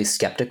being really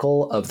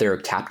skeptical of their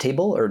cap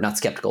table, or not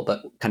skeptical,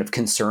 but kind of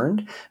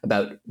concerned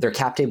about their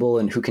cap table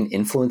and who can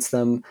influence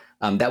them.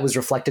 That was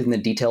reflected in the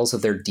details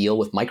of their deal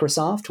with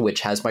Microsoft,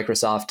 which has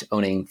Microsoft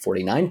owning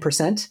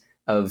 49%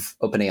 of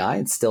OpenAI.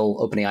 And still,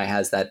 OpenAI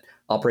has that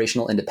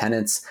operational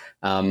independence.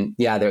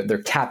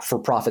 Their cap for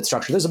profit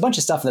structure. There's a bunch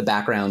of stuff in the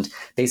background.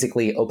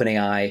 Basically,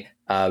 OpenAI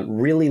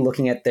really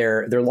looking at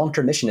their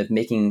long-term mission of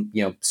making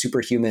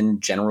superhuman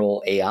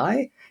general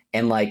AI.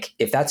 And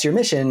if that's your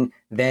mission,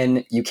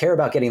 then you care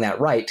about getting that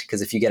right,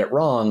 because if you get it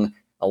wrong,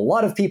 a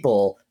lot of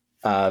people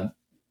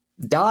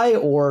die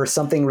or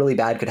something really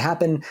bad could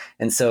happen.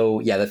 And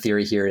so, the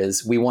theory here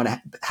is we want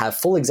to have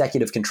full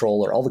executive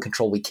control, or all the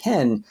control we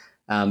can,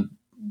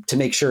 to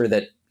make sure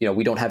that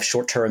we don't have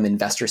short-term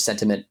investor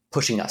sentiment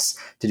pushing us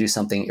to do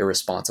something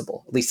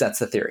irresponsible. At least that's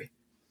the theory.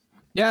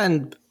 Yeah,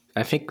 and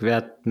I think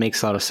that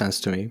makes a lot of sense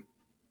to me.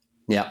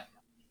 Yeah.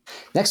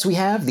 Next, we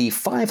have the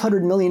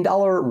 $500 million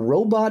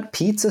robot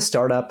pizza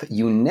startup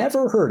you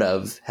never heard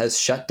of has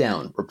shut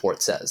down,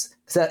 report says.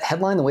 That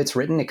headline, the way it's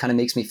written, it kind of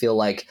makes me feel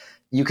like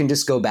you can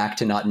just go back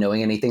to not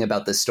knowing anything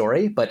about this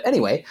story. But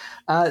anyway,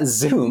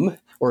 Zoom,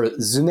 or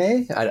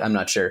Zume, I'm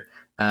not sure,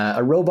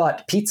 a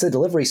robot pizza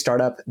delivery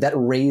startup that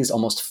raised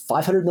almost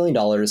 $500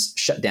 million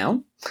shut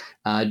down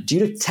due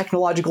to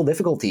technological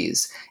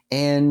difficulties.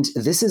 And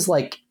this is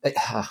like,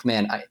 oh,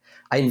 man,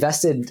 I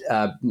invested,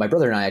 my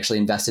brother and I actually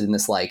invested in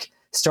this like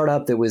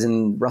startup that was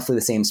in roughly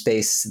the same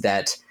space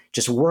that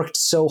just worked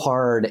so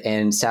hard,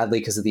 and sadly,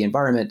 because of the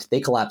environment,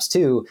 they collapsed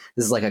too.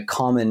 This is like a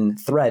common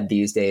thread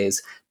these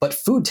days. But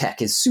food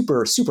tech is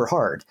super, super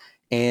hard.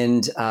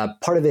 And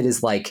part of it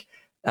is like,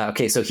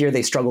 okay, so here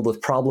they struggled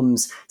with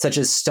problems such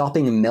as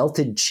stopping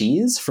melted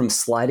cheese from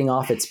sliding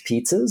off its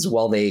pizzas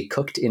while they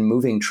cooked in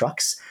moving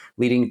trucks,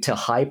 leading to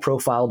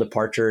high-profile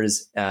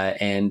departures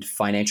and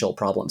financial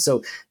problems.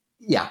 So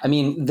yeah, I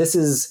mean, this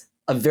is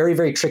a very,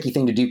 very tricky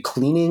thing to do.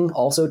 Cleaning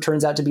also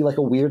turns out to be like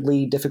a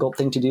weirdly difficult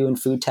thing to do in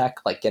food tech,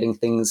 like getting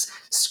things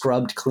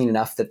scrubbed clean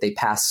enough that they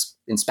pass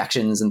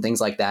inspections and things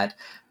like that.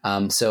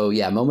 So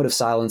yeah, moment of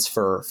silence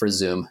for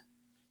Zoom.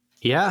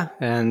 Yeah,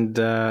 and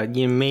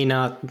you may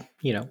not,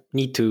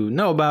 need to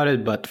know about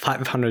it, but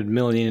 500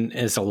 million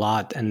is a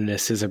lot, and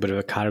this is a bit of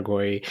a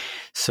category,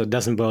 so it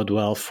doesn't bode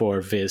well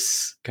for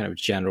this kind of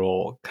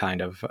general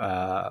kind of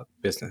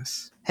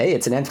business. Hey,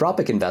 it's an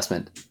Anthropic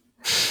investment.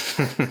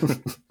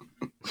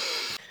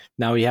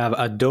 Now we have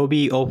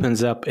Adobe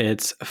opens up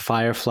its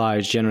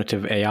Firefly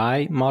generative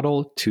AI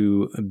model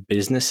to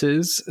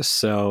businesses.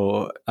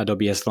 So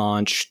Adobe has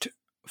launched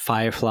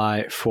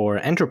Firefly for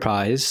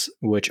Enterprise,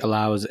 which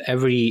allows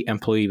every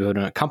employee within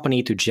a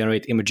company to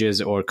generate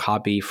images or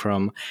copy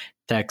from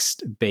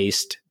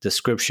text-based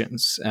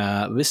descriptions.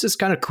 This is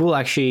kind of cool.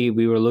 Actually,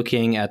 we were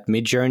looking at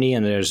Midjourney,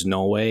 and there's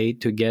no way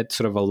to get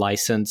sort of a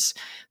license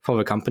for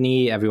the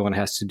company. Everyone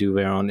has to do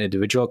their own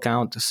individual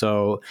account.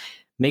 So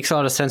makes a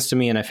lot of sense to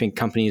me, and I think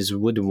companies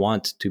would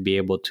want to be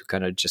able to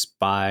kind of just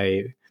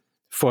buy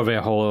for their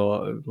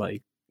whole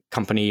like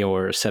company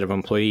or set of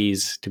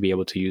employees to be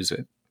able to use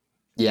it.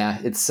 Yeah,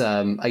 it's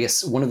I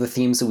guess one of the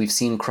themes that we've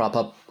seen crop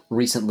up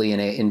recently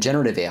in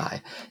generative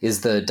AI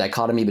is the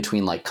dichotomy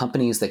between like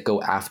companies that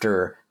go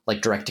after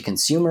like direct to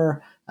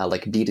consumer,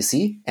 like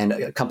B2C,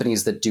 and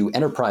companies that do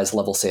enterprise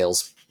level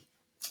sales.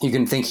 You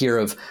can think here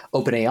of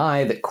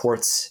OpenAI that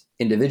courts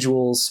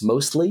individuals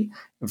mostly,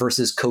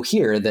 versus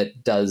Cohere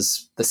that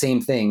does the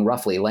same thing,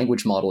 roughly,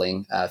 language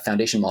modeling,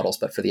 foundation models,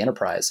 but for the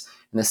enterprise.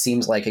 And this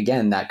seems like,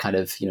 again, that kind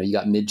of, you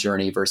got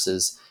Midjourney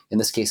versus, in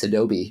this case,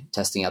 Adobe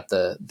testing out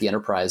the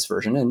enterprise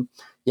version. And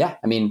yeah,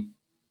 I mean,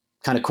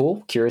 kind of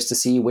cool. Curious to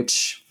see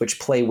which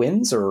play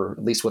wins, or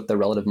at least what the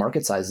relative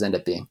market sizes end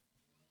up being.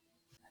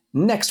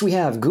 Next, we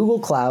have Google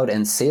Cloud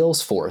and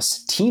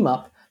Salesforce team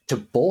up to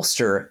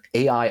bolster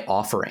AI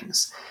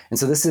offerings. And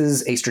so this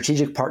is a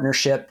strategic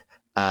partnership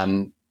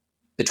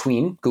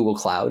between Google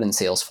Cloud and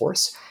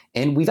Salesforce.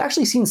 And we've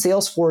actually seen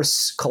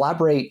Salesforce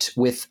collaborate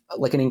with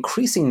like an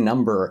increasing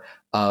number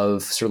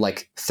of sort of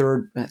like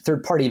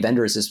third-party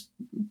vendors is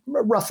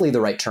roughly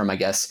the right term, I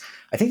guess.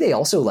 I think they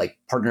also like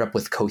partnered up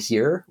with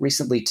Cohere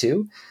recently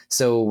too.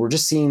 So we're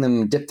just seeing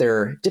them dip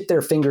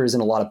their fingers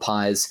in a lot of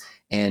pies.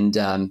 And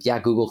yeah,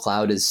 Google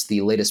Cloud is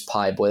the latest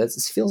pie. Boy,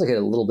 this feels like a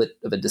little bit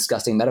of a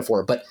disgusting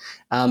metaphor, but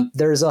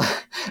there's a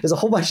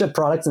whole bunch of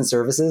products and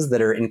services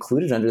that are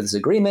included under this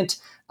agreement.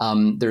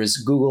 There's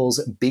Google's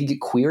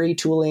BigQuery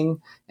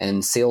tooling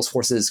and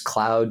Salesforce's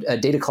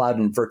Data Cloud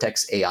and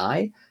Vertex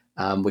AI,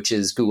 which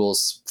is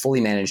Google's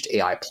fully managed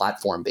AI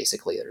platform,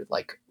 basically. They're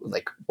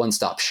like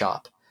one-stop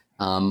shop.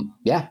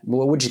 Yeah,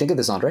 what would you think of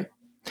this, Andre?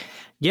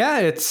 Yeah,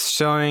 it's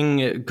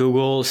showing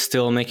Google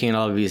still making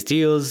all of these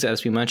deals.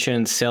 As we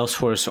mentioned,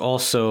 Salesforce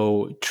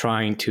also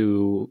trying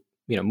to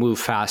move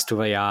fast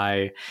with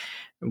AI,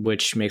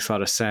 which makes a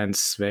lot of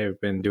sense. They've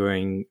been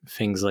doing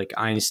things like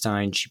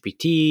Einstein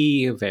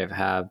GPT, they've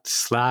had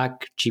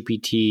Slack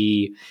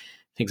GPT,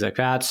 things like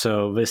that.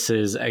 So this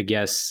is, I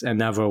guess,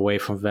 another way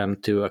for them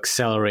to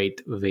accelerate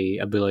the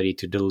ability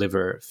to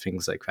deliver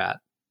things like that.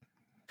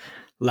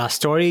 Last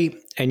story,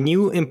 a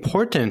new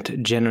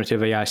important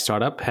generative AI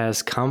startup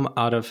has come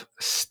out of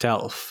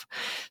stealth.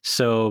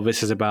 So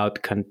this is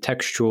about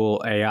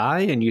contextual AI,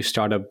 a new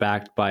startup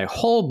backed by a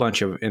whole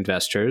bunch of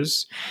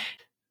investors.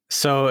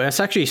 So it's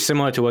actually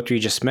similar to what we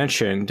just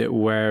mentioned,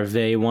 where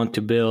they want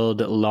to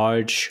build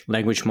large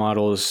language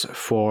models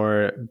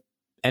for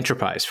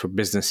enterprise, for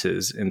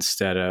businesses,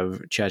 instead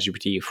of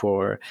ChatGPT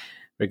for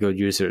regular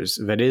users.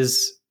 That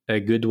is a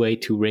good way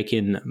to rake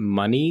in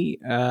money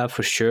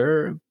for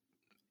sure.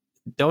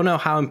 Don't know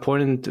how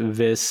important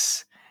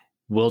this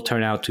will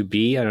turn out to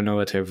be. I don't know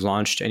if they've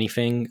launched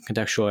anything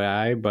contextual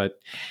AI, but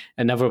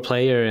another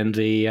player in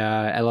the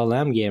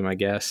LLM game, I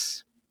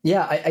guess.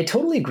 Yeah, I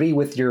totally agree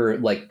with your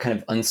like kind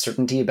of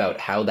uncertainty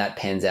about how that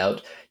pans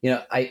out.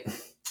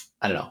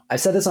 I don't know. I've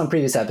said this on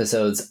previous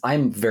episodes.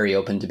 I'm very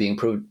open to being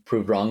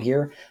proved wrong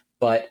here,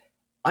 but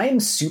I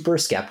am super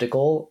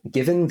skeptical,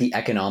 given the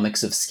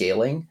economics of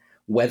scaling,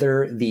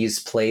 whether these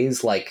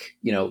plays like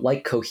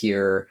like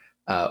Cohere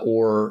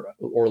or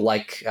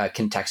like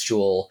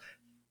Contextual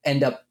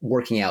end up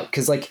working out.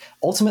 Because like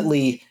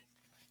ultimately,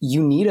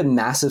 you need a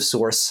massive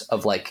source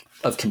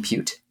of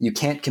compute. You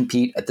can't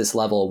compete at this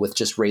level with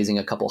just raising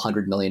a couple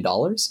 $100 million.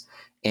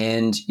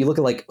 And you look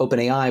at like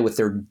OpenAI with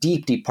their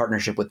deep, deep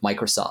partnership with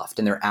Microsoft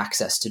and their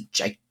access to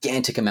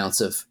gigantic amounts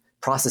of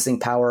processing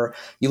power.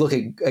 You look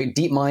at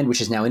DeepMind,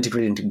 which is now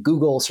integrated into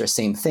Google, sort of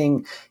same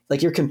thing.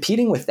 Like you're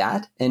competing with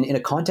that, and in a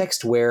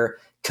context where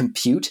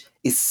compute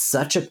is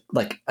such an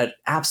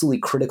absolutely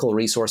critical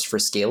resource for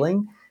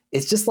scaling,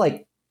 it's just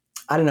like,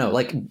 I don't know,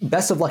 like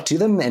best of luck to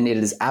them. And it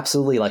is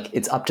absolutely like,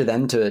 it's up to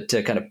them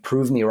to kind of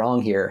prove me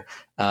wrong here.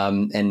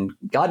 And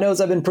God knows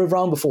I've been proved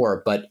wrong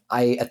before, but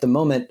at the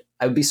moment,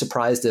 I would be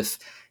surprised if,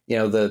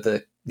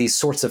 these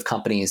sorts of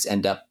companies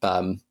end up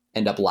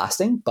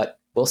lasting, but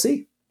we'll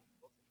see.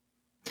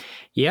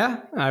 Yeah,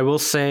 I will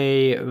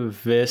say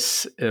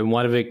this.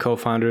 One of the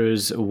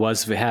co-founders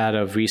was the head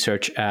of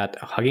research at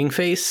Hugging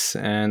Face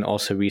and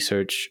also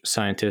research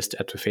scientist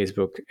at the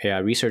Facebook AI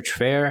Research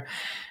Fair.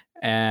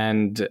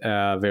 And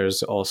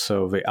there's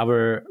also the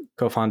other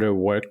co-founder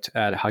worked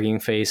at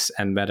Hugging Face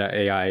and Meta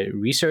AI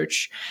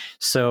Research.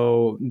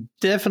 So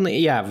definitely,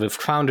 yeah, the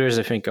founders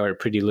I think are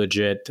pretty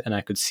legit, and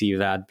I could see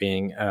that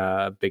being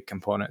a big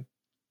component.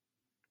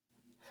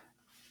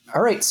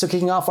 All right, so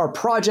kicking off our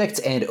project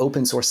and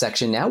open source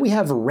section now, we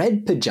have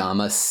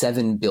RedPajama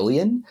 7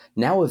 billion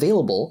now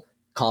available,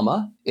 I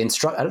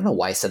don't know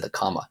why I said the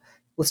comma.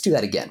 Let's do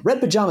that again.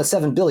 RedPajama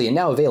 7 billion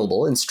now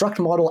available. Instruct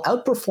model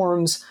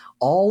outperforms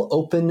all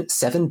open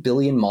 7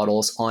 billion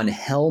models on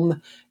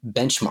Helm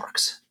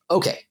benchmarks.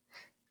 Okay,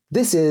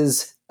 this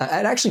is,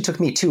 it actually took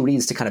me 2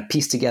 reads to kind of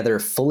piece together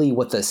fully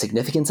what the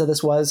significance of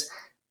this was.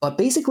 But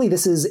basically,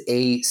 this is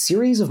a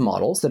series of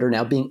models that are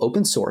now being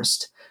open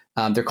sourced.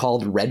 They're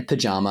called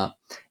RedPajama,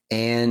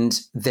 and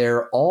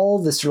they're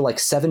all this sort of like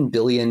 7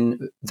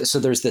 billion. So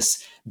there's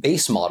this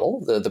base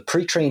model, the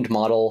pre-trained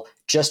model,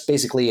 just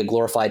basically a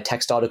glorified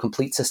text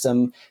autocomplete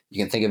system.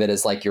 You can think of it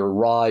as like your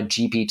raw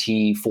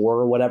GPT-4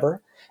 or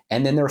whatever.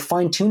 And then there are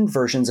fine-tuned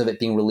versions of it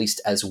being released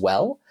as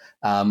well,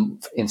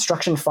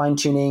 instruction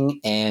fine-tuning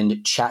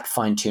and chat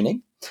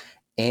fine-tuning.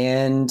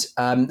 And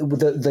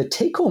the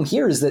take-home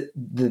here is that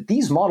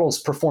these models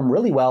perform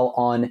really well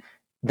on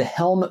the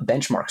Helm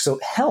benchmark. So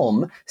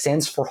Helm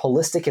stands for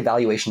Holistic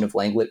Evaluation of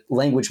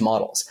Language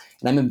Models.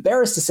 And I'm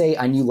embarrassed to say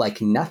I knew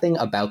like nothing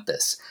about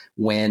this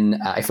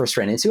when I first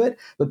ran into it.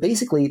 But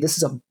basically, this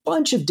is a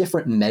bunch of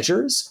different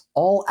measures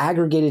all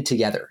aggregated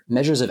together.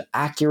 Measures of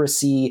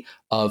accuracy,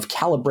 of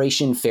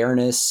calibration,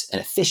 fairness, and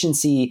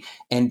efficiency.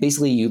 And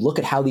basically, you look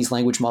at how these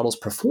language models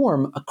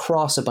perform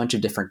across a bunch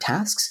of different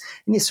tasks,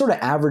 and you sort of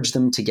average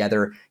them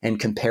together and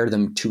compare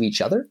them to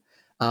each other.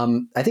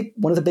 I think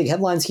one of the big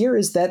headlines here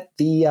is that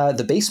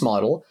the base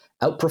model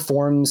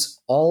outperforms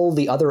all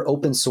the other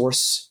open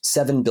source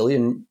 7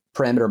 billion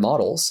parameter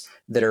models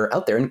that are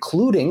out there,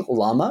 including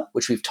Llama,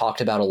 which we've talked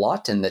about a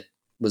lot and that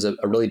was a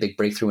really big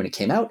breakthrough when it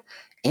came out,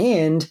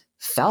 and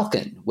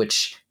Falcon,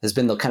 which has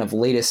been the kind of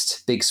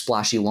latest big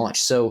splashy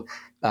launch. So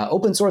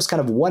open source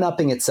kind of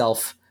one-upping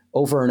itself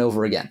over and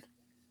over again.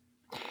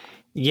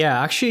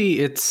 Yeah, actually,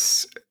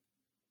 it's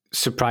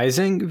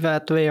surprising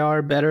that they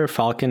are better.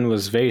 Falcon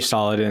was very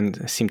solid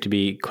and seemed to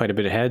be quite a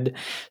bit ahead.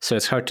 So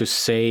it's hard to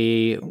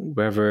say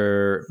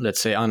whether, let's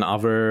say, on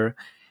other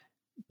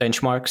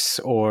benchmarks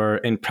or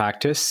in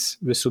practice,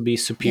 this will be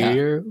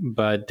superior,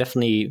 but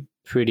definitely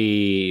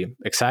pretty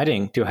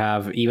exciting to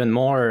have even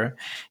more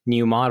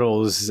new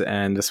models.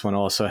 And this one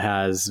also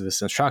has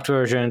this instruct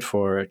version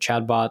for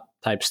chatbot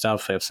type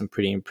stuff. They have some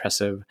pretty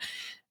impressive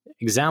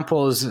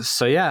examples.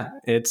 So yeah,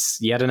 it's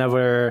yet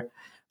another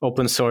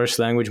open source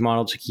language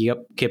model to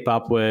keep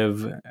up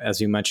with.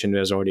 As you mentioned,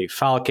 there's already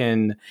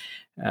Falcon.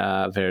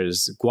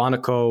 There's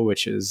Guanaco,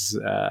 which is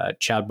a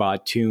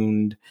chatbot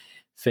tuned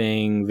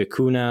thing.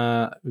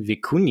 Vicuña.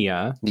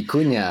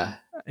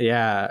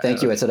 Yeah.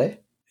 Thank you, today.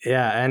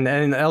 Yeah, and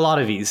a lot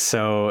of these.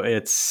 So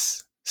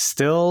it's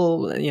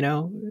still,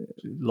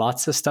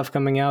 lots of stuff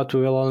coming out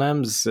with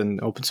LLMs and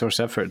open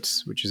source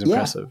efforts, which is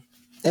impressive.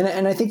 Yeah.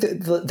 And I think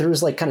that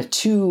there's like kind of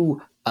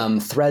two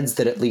threads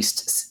that at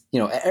least,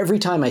 every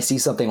time I see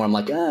something where I'm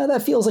like,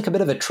 that feels like a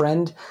bit of a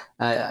trend,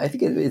 I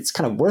think it's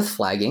kind of worth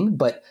flagging.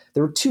 But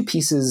there were two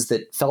pieces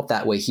that felt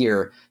that way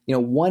here.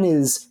 One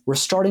is we're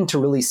starting to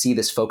really see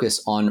this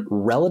focus on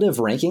relative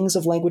rankings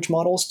of language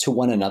models to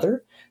one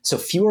another. So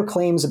fewer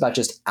claims about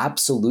just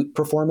absolute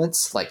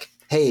performance, like,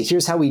 hey,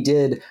 here's how we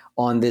did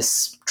on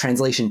this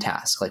translation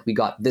task. Like we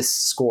got this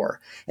score.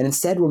 And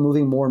instead, we're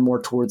moving more and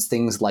more towards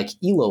things like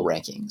ELO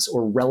rankings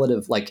or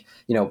relative, like,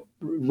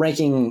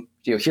 ranking,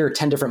 here are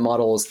 10 different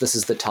models. This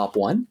is the top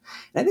one.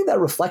 And I think that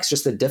reflects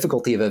just the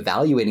difficulty of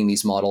evaluating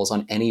these models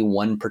on any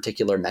one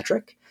particular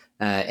metric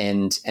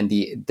and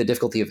the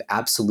difficulty of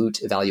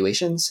absolute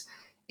evaluations.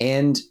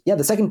 And yeah,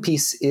 the second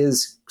piece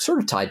is sort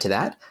of tied to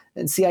that.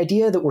 It's the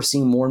idea that we're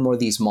seeing more and more of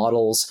these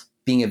models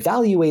being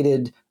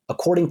evaluated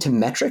according to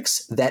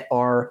metrics that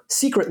are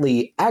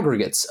secretly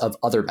aggregates of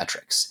other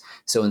metrics.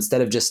 So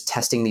instead of just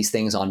testing these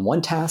things on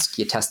one task,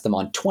 you test them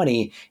on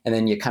 20, and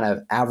then you kind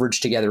of average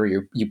together,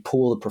 you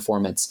pool the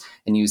performance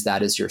and use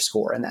that as your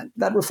score. And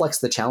that reflects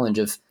the challenge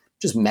of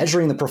just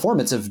measuring the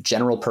performance of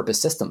general purpose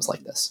systems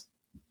like this.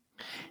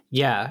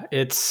 Yeah,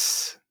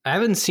 I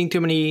haven't seen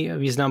too many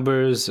of these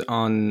numbers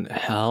on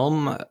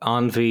Helm,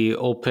 on the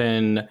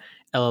open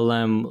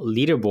LLM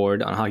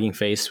leaderboard on Hugging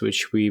Face,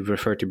 which we've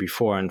referred to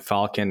before, and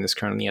Falcon is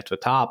currently at the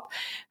top.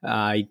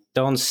 I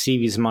don't see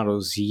these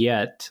models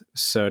yet,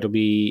 so it'll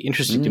be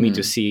interesting to me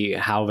to see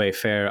how they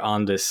fare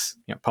on this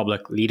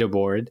public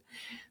leaderboard.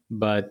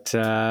 But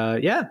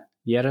yet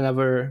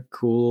another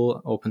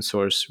cool open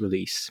source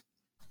release.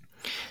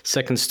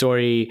 Second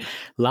story,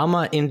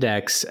 Llama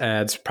Index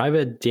adds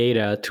private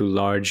data to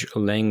large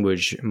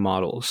language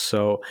models.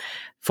 So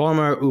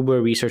former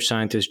Uber research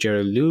scientist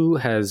Jerry Liu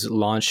has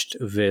launched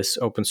this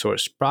open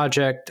source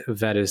project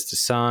that is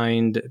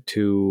designed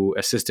to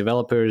assist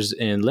developers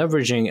in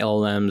leveraging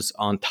LLMs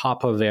on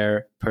top of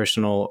their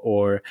personal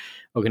or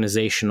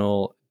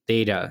organizational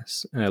data,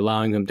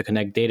 allowing them to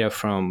connect data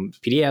from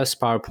PDFs,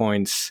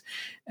 PowerPoints,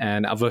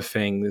 and other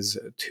things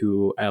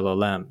to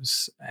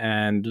LLMs.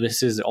 And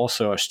this is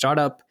also a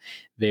startup.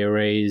 They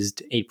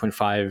raised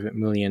 $8.5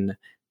 million,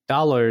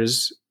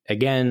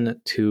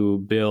 again, to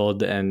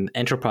build an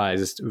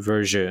enterprise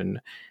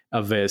version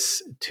of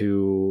this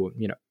to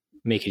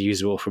make it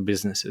usable for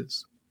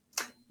businesses.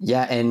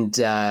 Yeah, and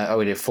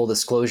full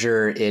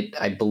disclosure,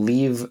 I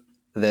believe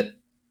that,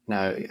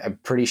 now I'm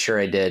pretty sure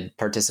I did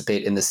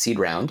participate in the seed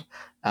round.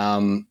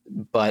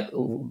 But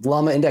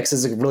Llama Index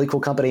is a really cool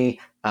company.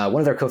 One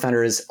of their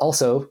co-founders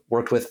also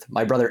worked with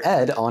my brother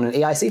Ed on an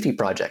AI safety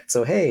project.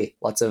 So hey,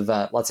 lots of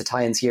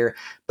tie-ins here.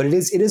 But it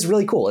is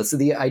really cool.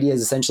 The idea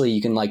is essentially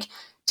you can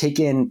take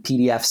in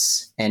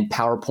PDFs and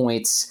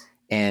PowerPoints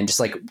and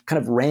just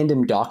kind of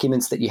random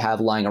documents that you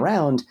have lying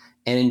around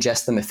and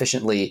ingest them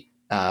efficiently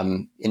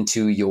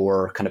into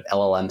your kind of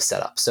LLM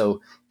setup.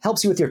 So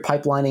helps you with your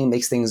pipelining,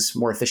 makes things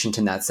more efficient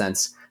in that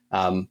sense.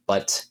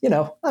 But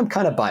I'm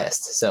kind of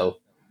biased. So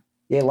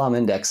yay, Llama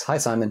Index. Hi,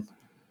 Simon.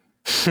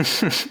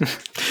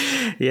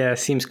 Yeah,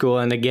 seems cool.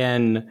 And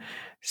again,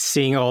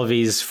 seeing all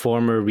these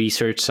former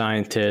research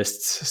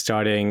scientists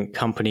starting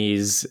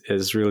companies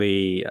is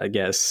really, I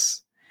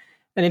guess,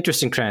 an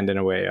interesting trend in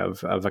a way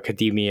of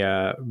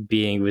academia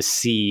being the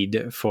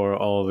seed for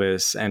all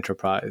this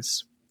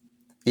enterprise.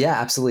 Yeah,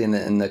 absolutely.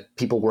 And the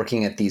people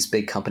working at these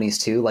big companies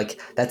too,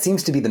 that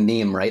seems to be the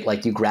meme, right?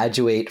 You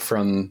graduate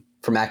from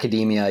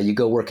academia, you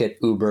go work at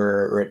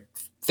Uber or at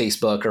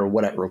Facebook or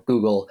whatever,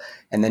 Google,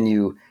 and then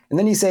you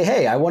say,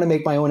 hey, I want to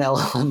make my own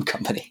LLM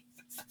company.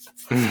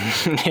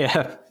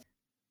 Yeah.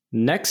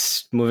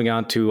 Next, moving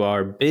on to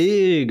our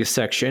big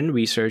section,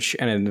 research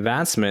and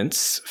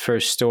advancements.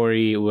 First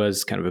story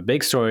was kind of a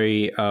big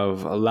story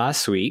of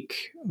last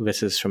week.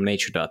 This is from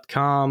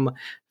nature.com.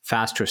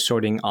 Faster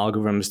sorting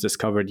algorithms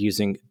discovered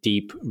using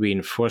deep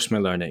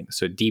reinforcement learning.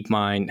 So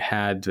DeepMind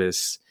had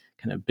this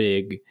kind of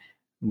big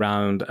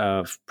round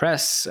of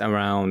press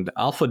around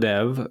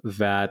AlphaDev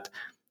that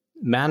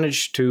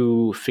managed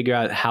to figure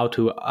out how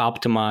to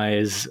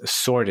optimize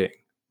sorting.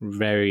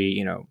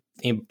 Very,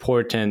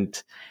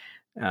 important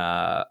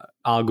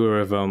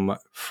algorithm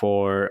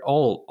for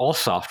all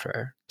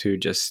software to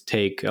just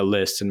take a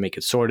list and make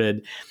it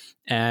sorted.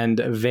 And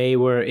they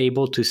were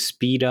able to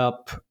speed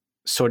up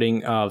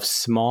sorting of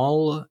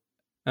small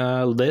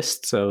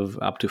lists of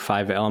up to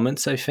 5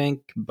 elements, I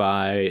think,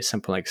 by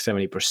something like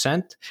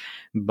 70%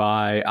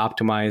 by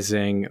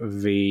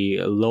optimizing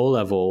the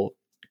low-level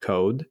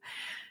code.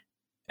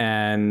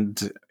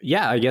 And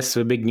yeah, I guess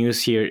the big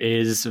news here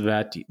is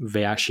that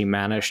they actually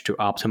managed to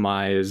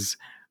optimize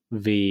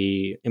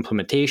the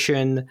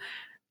implementation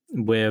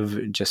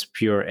with just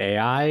pure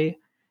AI.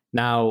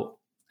 Now,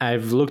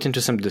 I've looked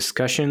into some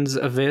discussions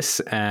of this,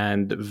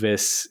 and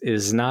this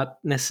is not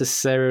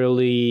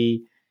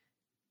necessarily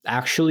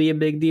actually a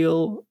big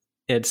deal.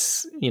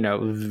 It's,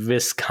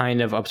 this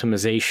kind of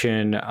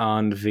optimization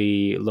on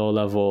the low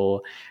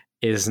level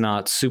is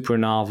not super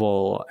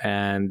novel,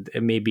 and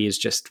maybe it's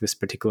just this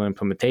particular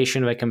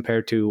implementation that I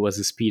compared to was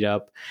a speed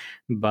up.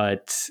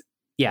 But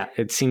yeah,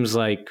 it seems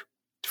like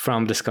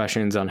from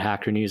discussions on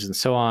Hacker News and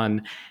so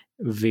on,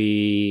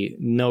 the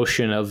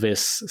notion of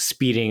this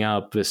speeding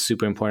up this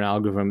super important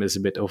algorithm is a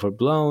bit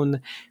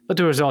overblown, but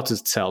the result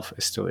itself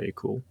is still very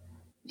cool.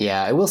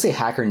 Yeah, I will say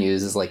Hacker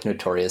News is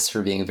notorious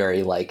for being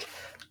very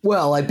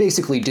well, I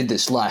basically did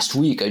this last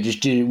week. I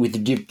just did it with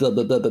the blah,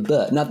 blah, blah, blah,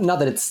 blah. Not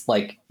that it's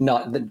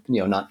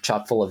not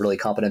chock full of really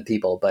competent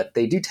people, but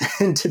they do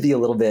tend to be a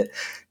little bit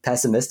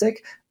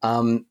pessimistic.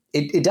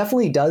 It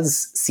definitely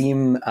does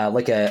seem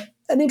like an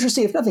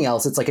interesting, if nothing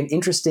else, it's an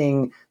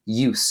interesting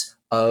use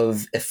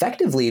of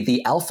effectively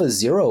the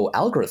AlphaZero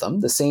algorithm,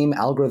 the same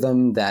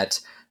algorithm that,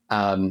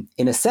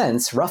 in a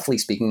sense, roughly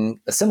speaking,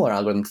 a similar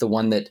algorithm to the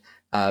one that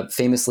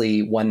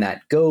famously won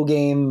that Go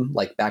game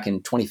back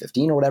in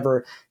 2015 or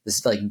whatever,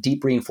 this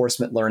deep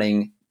reinforcement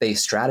learning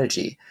based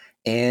strategy.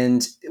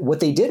 And what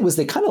they did was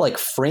they kind of like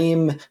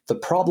frame the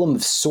problem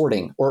of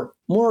sorting, or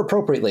more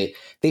appropriately,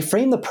 they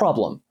frame the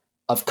problem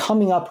of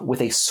coming up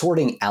with a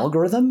sorting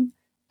algorithm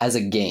as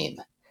a game.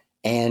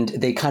 And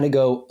they kind of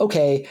go,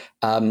 okay,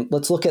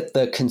 let's look at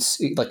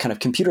the like kind of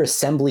computer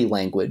assembly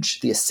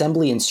language, the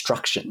assembly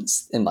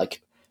instructions, and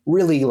like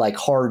really like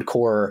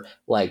hardcore,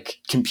 like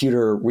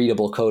computer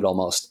readable code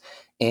almost.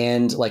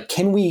 And like,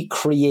 can we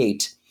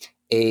create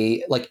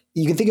like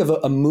you can think of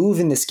a move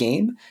in this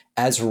game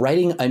as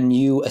writing a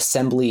new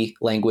assembly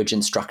language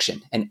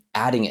instruction and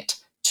adding it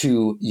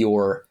to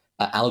your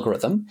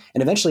algorithm.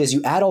 And eventually, as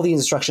you add all these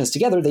instructions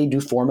together, they do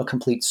form a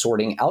complete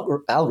sorting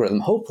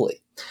algorithm,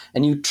 hopefully.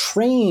 And you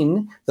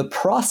train the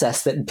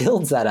process that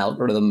builds that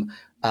algorithm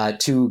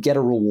to get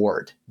a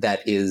reward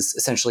that is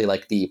essentially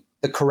like the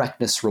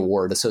correctness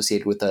reward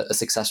associated with a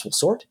successful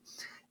sort.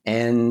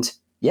 And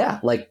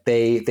yeah, like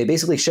they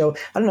basically show,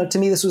 I don't know, to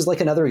me, this was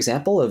like another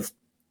example of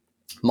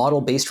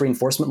model-based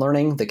reinforcement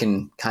learning that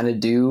can kind of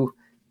do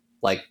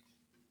like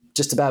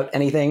just about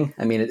anything.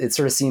 I mean, it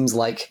sort of seems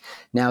like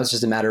now it's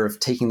just a matter of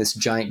taking this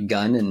giant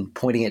gun and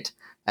pointing it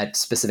at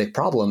specific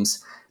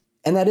problems.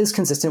 And that is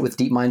consistent with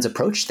DeepMind's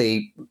approach.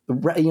 They,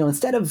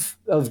 instead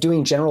of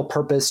doing general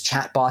purpose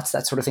chatbots,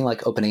 that sort of thing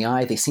like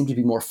OpenAI, they seem to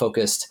be more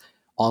focused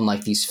on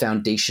like these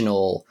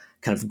foundational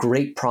kind of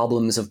great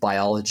problems of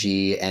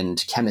biology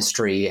and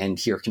chemistry and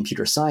here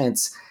computer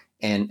science,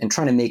 and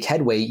trying to make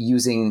headway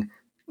using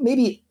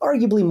maybe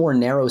arguably more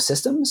narrow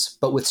systems,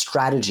 but with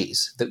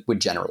strategies that would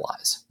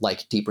generalize,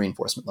 like deep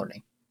reinforcement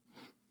learning.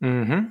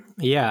 Mm-hmm.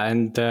 Yeah,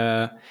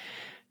 and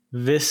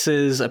this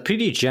is a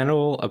pretty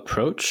general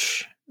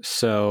approach.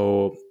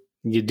 So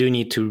you do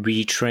need to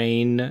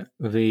retrain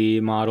the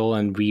model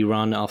and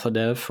rerun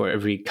AlphaDev for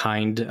every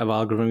kind of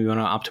algorithm you want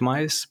to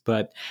optimize.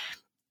 But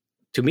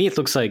to me, it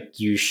looks like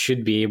you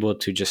should be able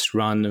to just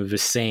run the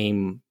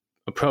same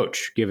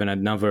approach given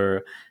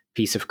another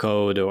piece of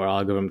code or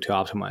algorithm to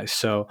optimize.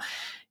 So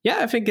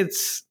yeah, I think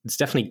it's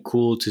definitely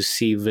cool to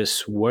see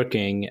this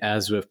working,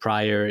 as with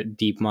prior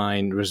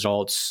DeepMind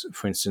results,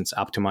 for instance,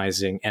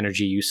 optimizing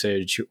energy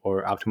usage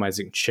or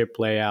optimizing chip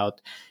layout.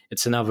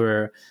 It's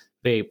another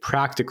very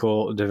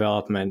practical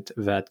development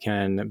that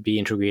can be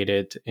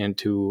integrated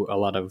into a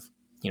lot of,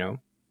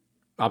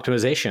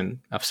 optimization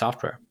of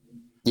software.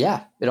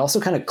 Yeah, it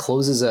also kind of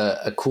closes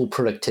a cool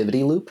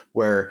productivity loop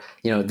where,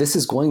 this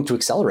is going to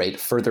accelerate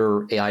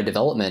further AI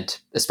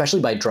development,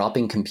 especially by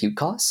dropping compute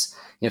costs.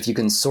 If you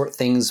can sort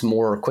things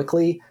more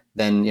quickly,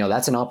 then,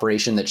 that's an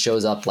operation that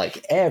shows up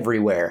like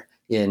everywhere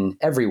in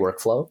every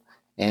workflow.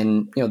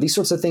 And, these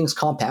sorts of things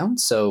compound.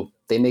 So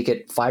they make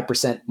it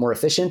 5% more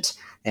efficient,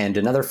 and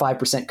another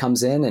 5%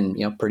 comes in,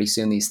 and, pretty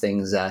soon these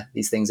things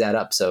add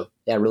up. So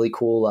yeah, really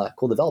cool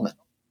development.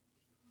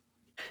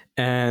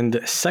 And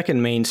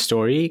second main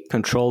story,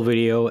 control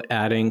video,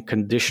 adding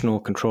conditional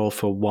control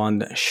for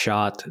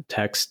one-shot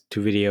text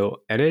to video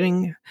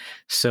editing.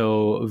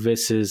 So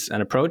this is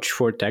an approach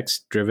for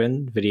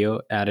text-driven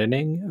video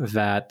editing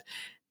that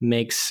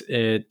makes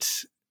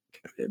it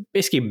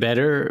basically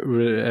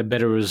a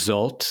better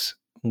result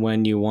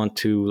when you want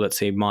to, let's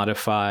say,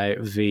 modify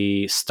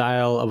the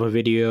style of a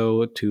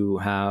video to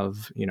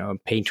have,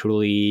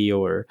 painterly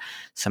or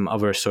some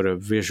other sort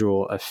of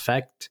visual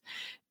effect.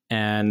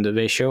 And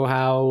they show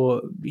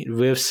how,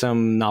 with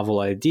some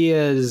novel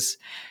ideas,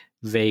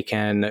 they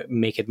can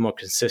make it more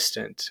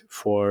consistent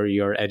for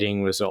your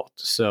editing result.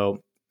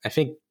 So I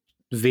think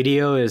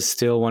video is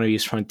still one of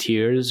these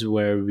frontiers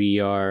where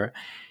we are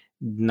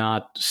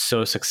not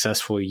so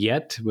successful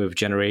yet with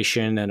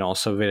generation and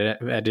also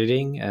with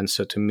editing. And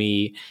so to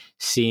me,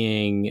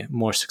 seeing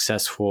more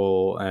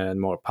successful and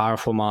more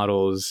powerful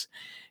models,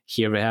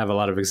 here we have a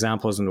lot of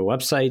examples on the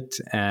website,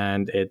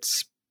 and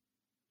it's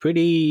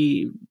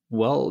pretty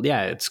well,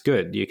 yeah, it's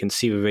good. You can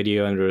see the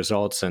video and the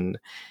results, and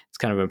it's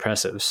kind of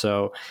impressive.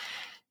 So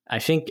I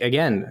think,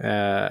 again,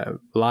 a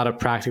lot of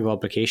practical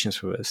applications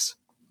for this.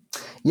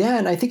 Yeah,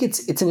 and I think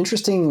it's an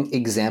interesting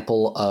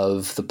example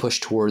of the push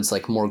towards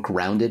like more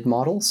grounded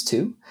models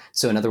too.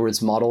 So in other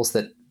words, models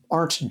that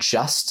aren't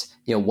just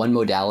one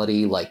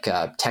modality like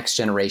text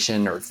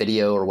generation or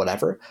video or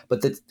whatever,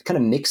 but that kind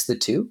of mix the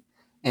two.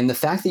 And the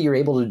fact that you're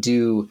able to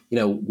do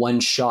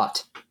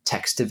one-shot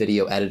text to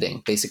video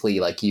editing, basically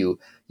like you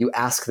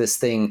ask this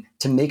thing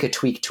to make a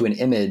tweak to an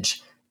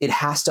image, it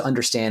has to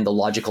understand the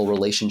logical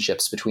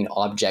relationships between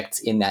objects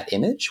in that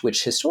image,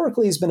 which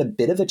historically has been a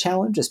bit of a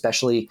challenge,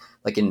 especially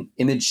like in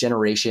image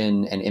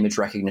generation and image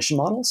recognition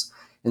models.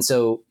 And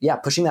so, yeah,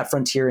 pushing that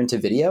frontier into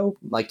video,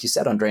 like you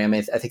said, Andre,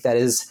 I think that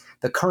is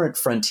the current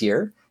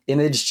frontier.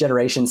 Image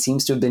generation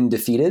seems to have been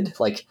defeated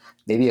like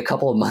maybe a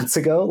couple of months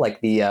ago. Like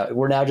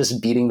we're now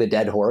just beating the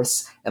dead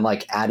horse and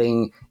like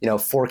adding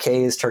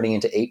 4K is turning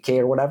into 8K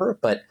or whatever.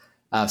 But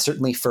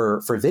certainly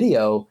for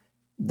video,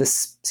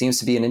 this seems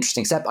to be an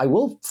interesting step. I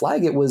will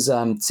flag it was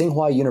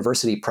Tsinghua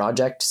University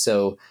project.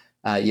 So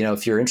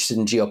if you're interested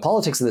in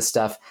geopolitics of this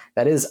stuff,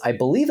 that is, I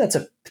believe that's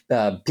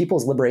a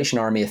People's Liberation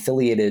Army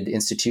affiliated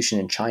institution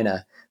in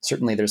China.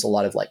 Certainly, there's a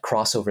lot of like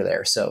crossover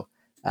there. So.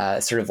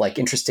 Sort of like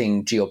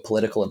interesting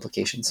geopolitical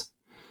implications.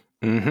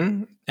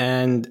 Mm-hmm.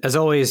 And as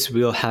always,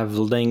 we'll have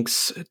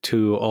links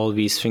to all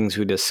these things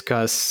we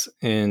discuss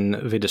in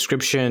the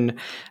description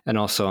and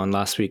also on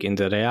Last Week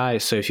in AI.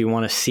 So if you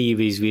want to see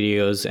these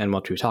videos and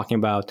what we're talking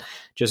about,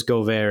 just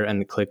go there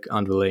and click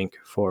on the link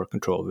for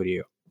control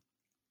video.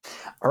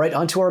 All right,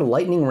 on to our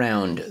lightning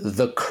round,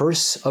 the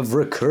curse of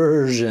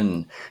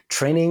recursion.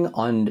 Training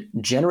on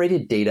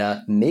generated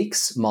data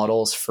makes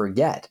models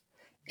forget.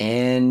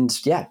 And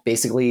yeah,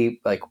 basically,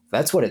 like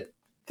that's what it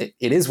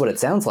is what it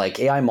sounds like.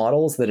 AI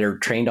models that are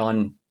trained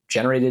on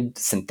generated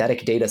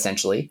synthetic data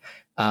essentially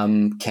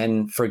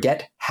can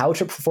forget how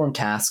to perform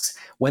tasks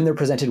when they're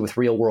presented with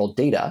real world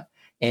data.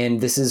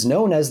 And this is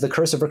known as the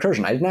curse of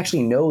recursion. I didn't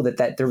actually know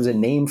that there was a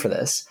name for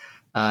this.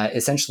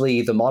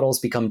 Essentially, the models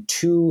become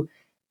too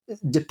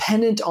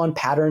dependent on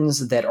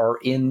patterns that are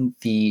in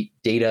the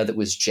data that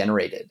was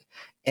generated.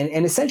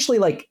 And essentially,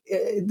 like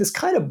this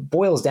kind of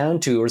boils down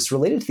to, or it's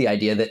related to the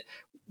idea that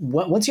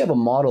once you have a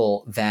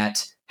model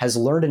that has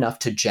learned enough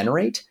to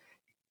generate,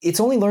 it's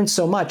only learned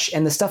so much,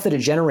 and the stuff that it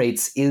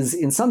generates is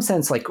in some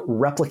sense like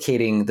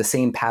replicating the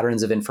same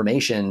patterns of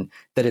information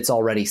that it's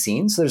already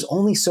seen. So there's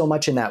only so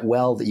much in that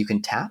well that you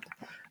can tap.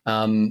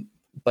 Yeah,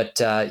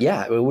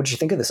 what did you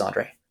think of this,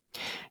 Andre?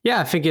 Yeah,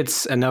 I think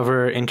it's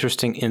another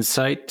interesting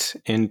insight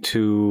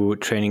into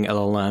training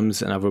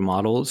LLMs and other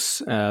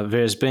models.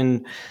 There's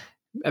been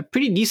a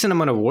pretty decent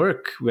amount of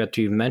work that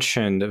you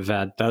mentioned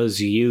that does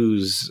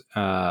use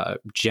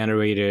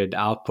generated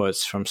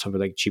outputs from something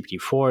like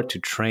GPT-4 to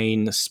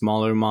train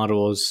smaller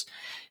models.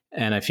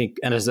 And I think,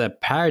 and as a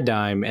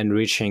paradigm,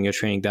 enriching a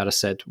training data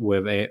set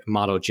with a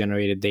model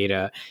generated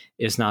data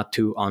is not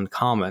too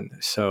uncommon.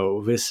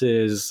 So this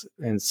is,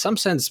 in some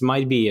sense,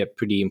 might be a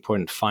pretty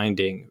important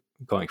finding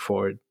going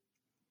forward.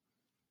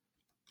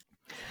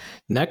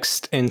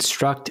 Next,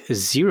 instruct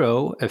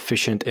 0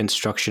 efficient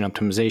instruction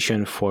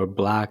optimization for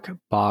black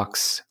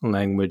box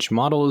language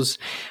models.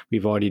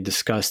 We've already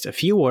discussed a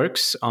few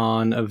works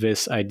on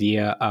this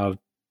idea of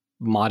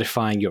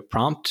modifying your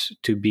prompt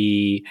to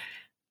be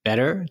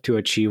better, to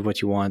achieve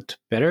what you want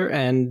better.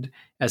 And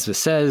as it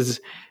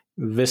says,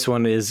 this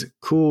one is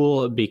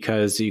cool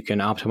because you can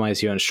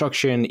optimize your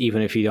instruction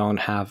even if you don't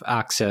have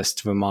access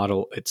to the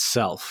model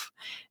itself,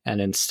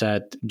 and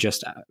instead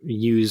just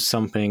use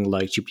something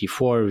like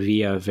GPT-4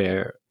 via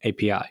their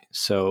API.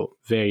 So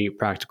very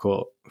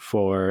practical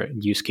for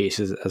use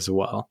cases as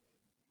well.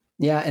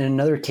 Yeah, and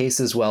another case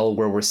as well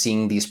where we're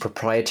seeing these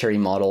proprietary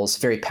models,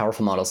 very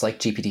powerful models like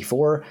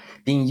GPT-4,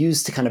 being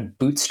used to kind of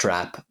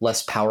bootstrap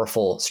less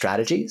powerful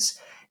strategies.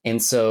 And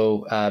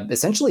so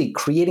essentially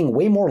creating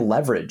way more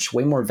leverage,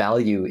 way more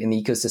value in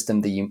the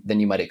ecosystem than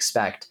you might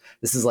expect.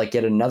 This is like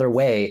yet another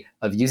way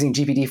of using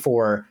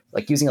GPT-4,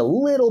 like using a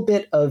little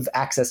bit of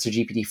access to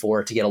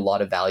GPT-4 to get a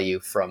lot of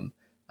value from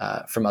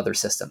other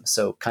systems.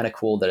 So kind of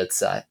cool that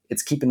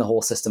it's keeping the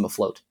whole system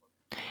afloat.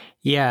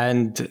 Yeah,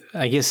 and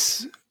I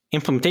guess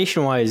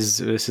implementation-wise,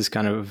 this is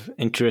kind of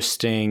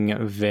interesting.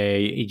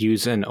 They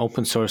use an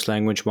open source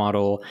language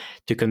model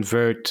to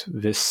convert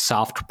this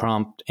soft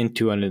prompt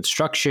into an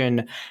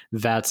instruction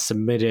that's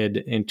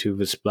submitted into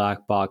this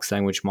black box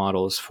language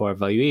models for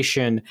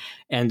evaluation.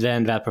 And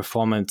then that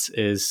performance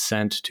is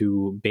sent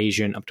to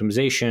Bayesian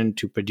optimization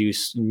to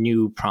produce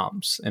new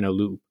prompts in a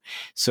loop.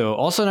 So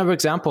also another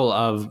example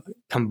of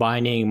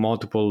combining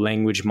multiple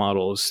language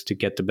models to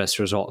get the best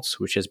results,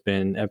 which has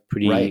been a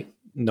pretty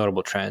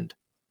notable trend.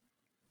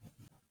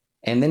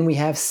 And then we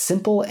have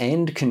simple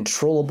and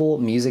controllable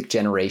music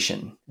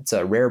generation. It's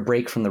a rare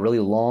break from the really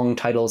long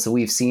titles that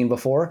we've seen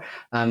before.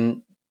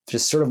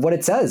 Just sort of what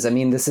it says. I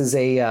mean, this is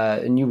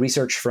a new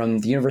research from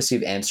the University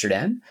of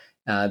Amsterdam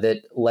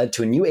that led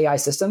to a new AI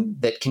system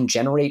that can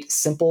generate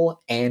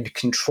simple and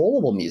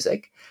controllable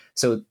music.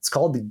 So it's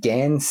called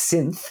GAN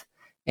Synth,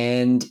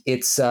 and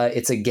it's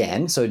a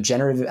GAN, so a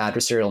generative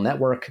adversarial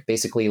network.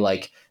 Basically,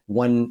 like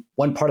one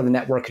part of the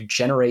network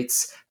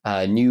generates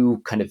a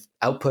new kind of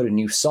output, a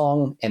new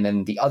song, and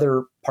then the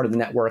other part of the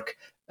network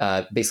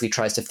basically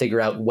tries to figure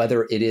out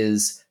whether it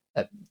is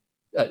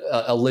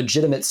a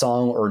legitimate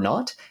song or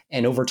not.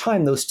 And over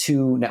time, those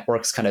two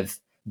networks kind of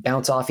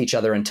bounce off each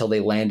other until they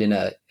land in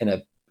a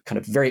kind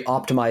of very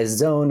optimized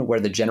zone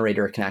where the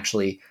generator can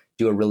actually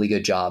do a really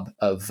good job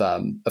of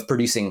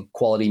producing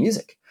quality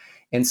music.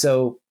 And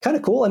so kind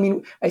of cool. I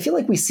mean, I feel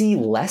like we see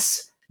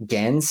less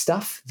GAN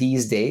stuff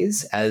these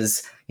days,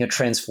 as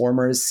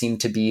transformers seem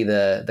to be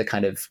the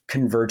kind of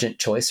convergent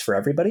choice for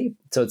everybody.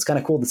 So it's kind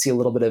of cool to see a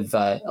little bit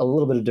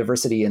of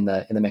diversity in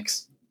the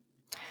mix.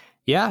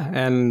 Yeah,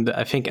 and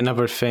I think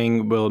another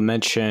thing we'll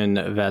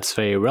mention that's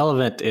very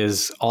relevant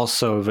is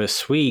also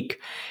this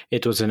week,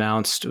 it was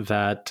announced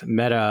that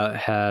Meta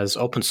has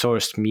open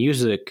sourced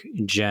Music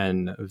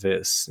Gen,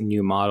 this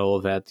new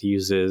model that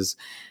uses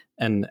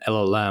an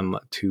LLM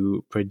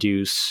to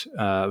produce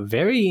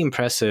very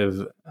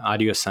impressive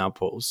audio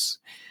samples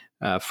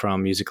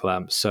from Music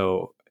Lab.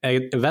 So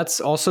that's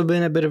also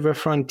been a bit of a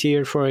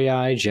frontier for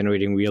AI,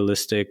 generating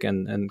realistic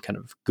and kind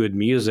of good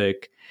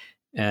music.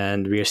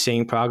 And we are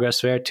seeing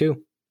progress there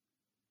too.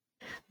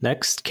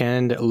 Next,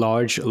 can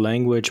large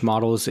language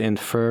models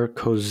infer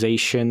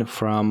causation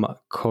from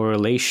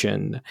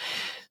correlation?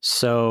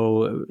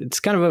 So it's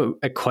kind of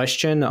a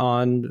question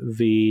on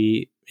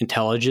the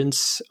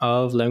intelligence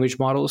of language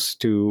models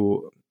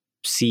to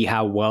see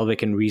how well they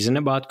can reason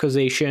about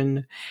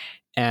causation.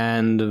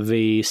 And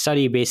the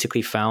study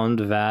basically found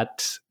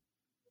that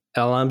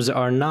LLMs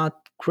are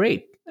not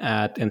great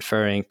at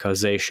inferring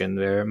causation.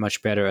 They're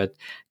much better at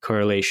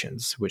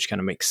correlations, which kind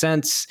of makes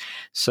sense.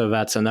 So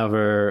that's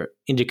another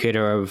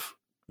indicator of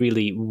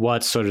really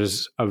what sort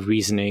of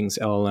reasonings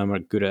LLM are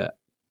good at.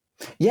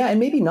 Yeah, and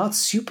maybe not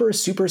super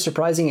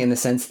surprising in the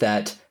sense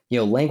that,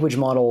 language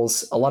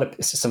models,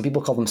 some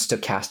people call them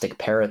stochastic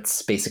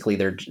parrots. Basically,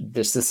 they're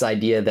just this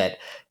idea that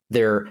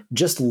they're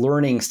just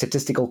learning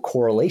statistical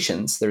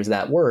correlations, there's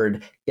that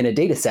word, in a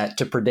data set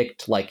to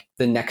predict like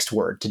the next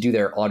word, to do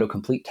their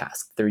autocomplete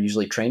task they're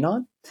usually trained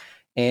on.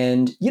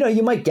 And,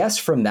 you might guess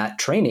from that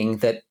training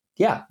that,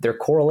 yeah, they're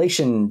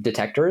correlation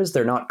detectors.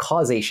 They're not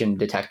causation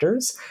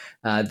detectors.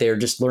 They're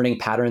just learning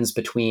patterns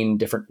between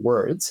different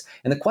words.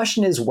 And the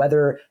question is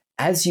whether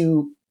as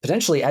you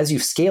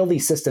scale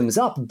these systems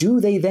up, do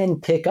they then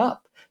pick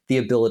up the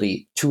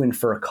ability to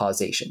infer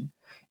causation?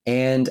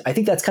 And I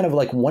think that's kind of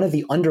like one of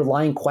the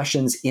underlying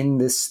questions in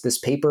this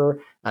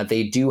paper.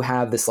 They do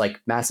have this like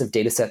massive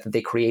data set that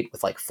they create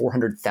with like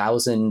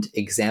 400,000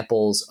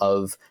 examples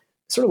of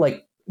sort of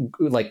like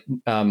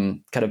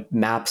kind of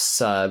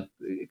maps. What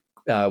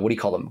do you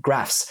call them?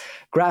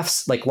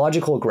 Graphs, like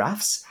logical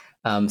graphs.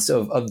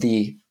 So of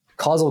the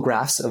causal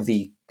graphs of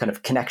the kind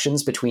of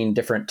connections between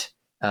different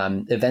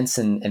events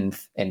and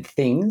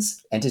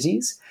things,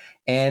 entities.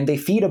 And they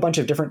feed a bunch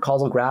of different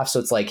causal graphs. So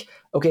it's like,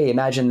 okay,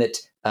 imagine that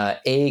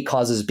A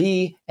causes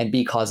B and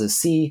B causes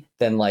C.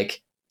 Then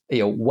like,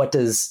 what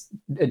does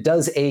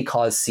A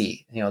cause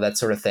C? That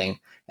sort of thing.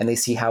 And they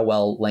see how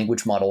well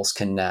language models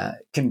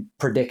can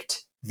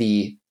predict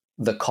the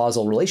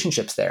causal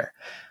relationships there.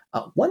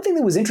 One thing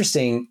that was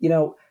interesting,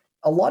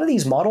 a lot of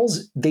these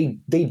models, they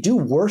do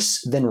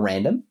worse than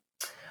random.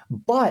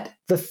 But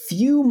the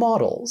few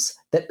models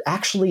that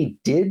actually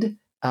did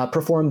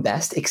perform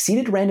best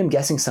exceeded random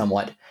guessing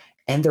somewhat,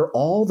 and they're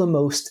all the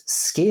most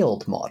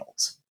scaled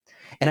models.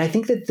 And I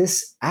think that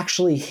this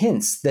actually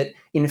hints that,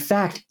 in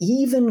fact,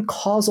 even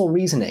causal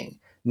reasoning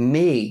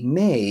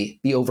may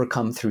be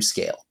overcome through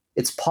scale.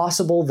 It's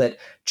possible that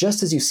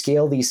just as you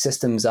scale these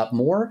systems up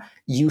more,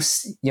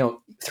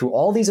 through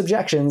all these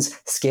objections,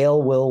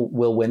 scale will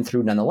win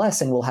through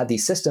nonetheless, and we'll have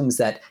these systems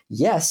that,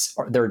 yes,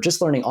 they're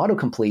just learning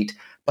autocomplete,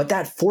 but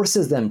that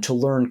forces them to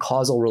learn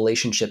causal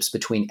relationships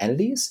between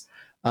entities.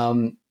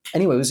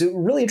 Anyway, it was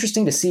really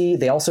interesting to see.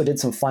 They also did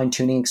some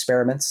fine-tuning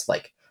experiments,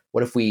 like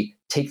what if we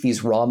take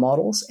these raw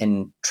models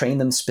and train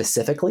them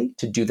specifically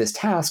to do this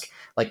task?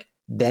 Like,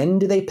 then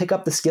do they pick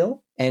up the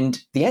skill?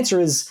 And the answer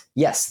is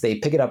yes, they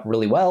pick it up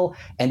really well.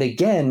 And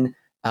again,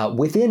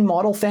 within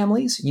model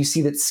families, you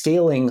see that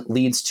scaling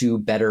leads to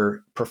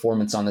better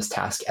performance on this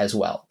task as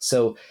well.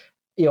 So,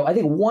 I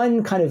think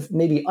one kind of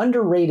maybe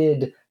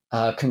underrated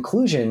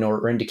conclusion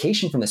or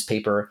indication from this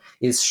paper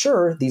is,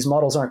 sure, these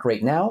models aren't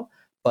great now,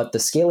 but the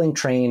scaling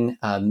train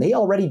may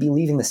already be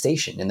leaving the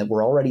station, and that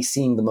we're already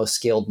seeing the most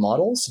scaled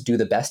models do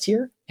the best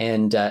here.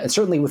 And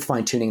certainly with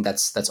fine tuning,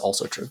 that's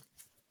also true.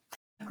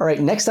 All right,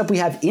 next up we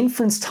have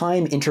inference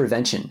time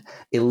intervention,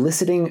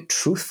 eliciting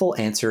truthful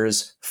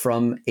answers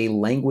from a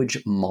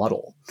language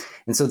model.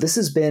 And so this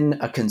has been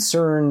a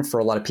concern for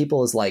a lot of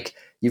people, is like,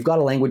 you've got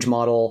a language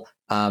model,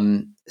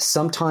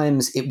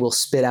 sometimes it will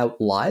spit out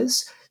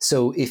lies.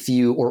 So if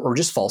you, or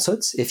just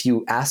falsehoods, if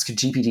you ask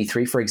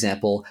GPT-3, for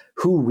example,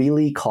 who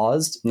really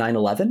caused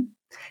 9/11,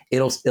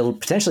 it'll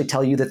potentially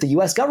tell you that the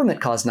US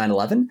government caused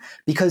 9/11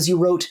 because you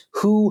wrote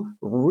who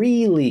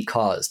really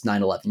caused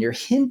 9/11. You're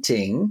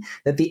hinting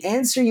that the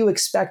answer you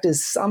expect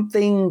is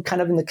something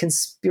kind of in the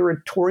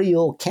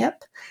conspiratorial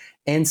camp.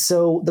 And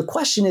so the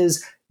question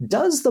is,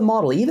 does the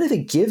model, even if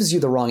it gives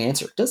you the wrong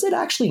answer, does it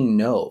actually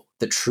know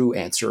the true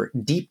answer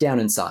deep down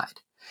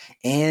inside?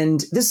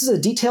 And this is a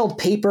detailed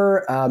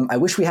paper. I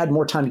wish we had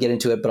more time to get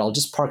into it, but I'll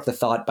just park the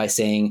thought by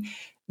saying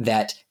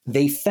that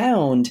they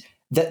found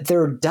that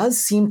there do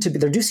seem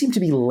to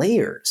be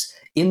layers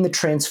in the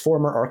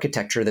transformer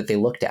architecture that they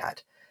looked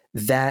at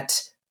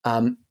that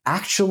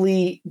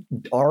actually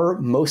are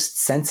most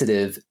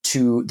sensitive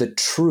to the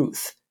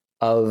truth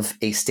of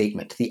a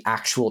statement, the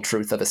actual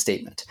truth of a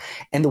statement.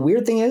 And the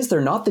weird thing is,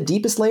 they're not the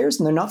deepest layers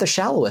and they're not the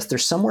shallowest. They're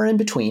somewhere in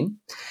between.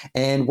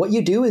 And what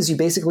you do is you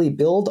basically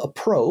build a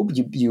probe.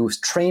 You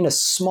train a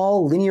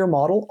small linear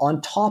model on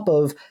top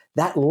of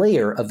that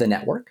layer of the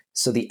network.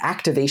 So the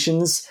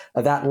activations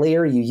of that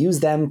layer, you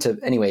use them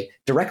to,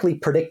 directly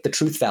predict the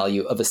truth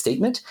value of a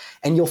statement.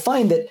 And you'll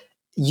find that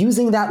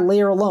using that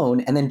layer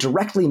alone and then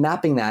directly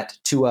mapping that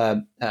to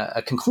a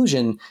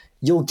conclusion,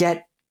 you'll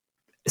get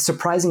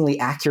surprisingly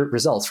accurate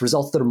results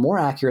that are more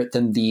accurate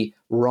than the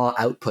raw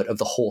output of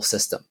the whole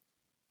system.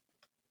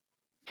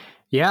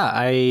 Yeah,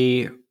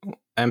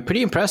 I'm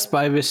pretty impressed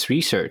by this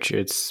research.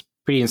 It's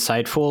pretty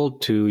insightful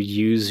to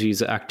use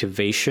these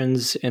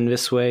activations in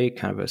this way,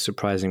 kind of a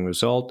surprising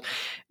result.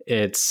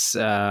 It's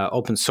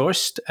open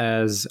sourced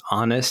as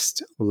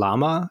Honest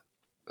Llama.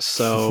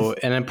 So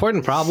an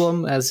important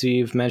problem, as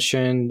we've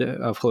mentioned,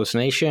 of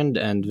hallucination,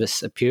 and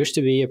this appears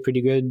to be a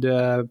pretty good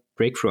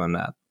breakthrough on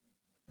that.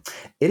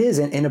 It is,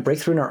 and a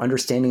breakthrough in our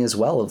understanding as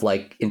well of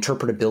like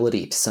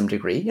interpretability to some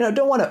degree.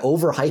 Don't want to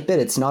overhype it.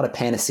 It's not a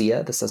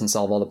panacea. This doesn't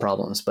solve all the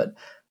problems, but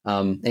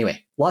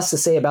anyway, lots to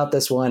say about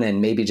this one,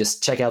 and maybe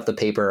just check out the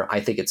paper. I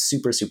think it's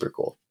super, super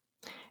cool.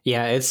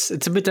 Yeah, it's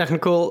a bit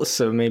technical,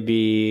 so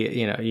maybe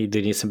you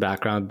do need some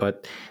background,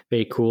 but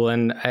very cool.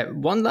 And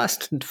one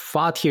last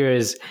thought here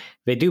is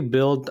they do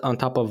build on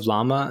top of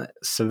Llama,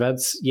 so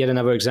that's yet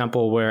another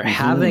example where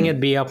having it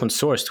be open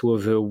sourced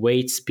with the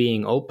weights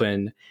being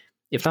open,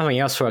 if nothing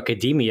else for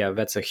academia,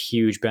 that's a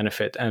huge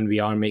benefit, and we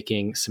are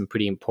making some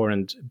pretty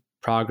important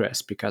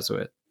progress because of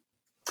it.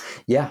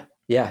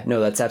 Yeah,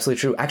 no, that's absolutely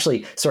true.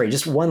 Actually, sorry,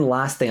 just one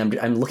last thing.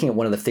 I'm looking at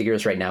one of the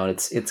figures right now, and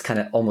it's kind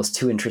of almost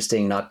too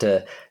interesting not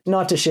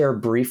to share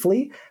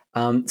briefly.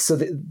 So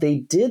they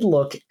did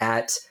look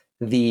at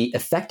the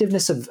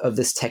effectiveness of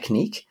this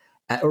technique.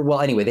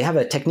 They have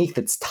a technique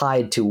that's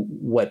tied to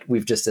what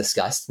we've just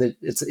discussed. It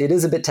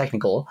is a bit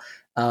technical,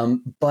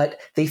 but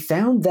they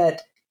found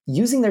that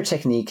using their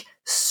technique,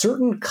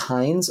 certain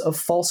kinds of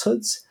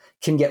falsehoods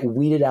can get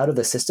weeded out of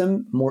the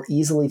system more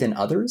easily than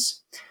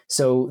others.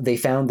 So they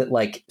found that,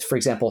 like, for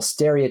example,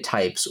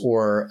 stereotypes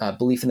or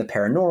belief in the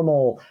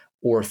paranormal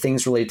or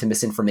things related to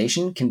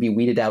misinformation can be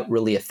weeded out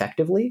really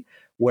effectively,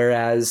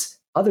 whereas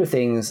other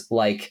things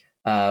like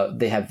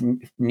they have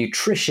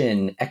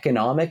nutrition,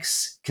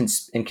 economics,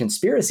 and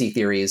conspiracy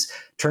theories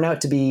turn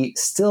out to be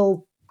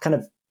still kind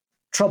of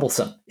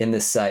troublesome in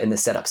this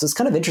setup. So it's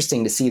kind of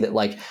interesting to see that,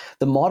 like,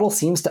 the model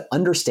seems to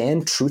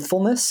understand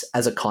truthfulness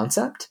as a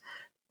concept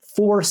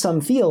for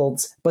some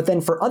fields, but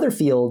then for other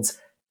fields,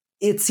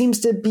 it seems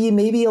to be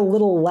maybe a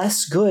little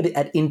less good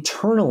at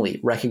internally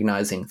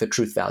recognizing the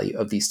truth value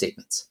of these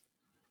statements.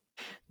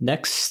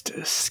 Next,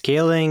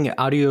 scaling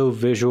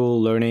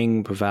audio-visual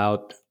learning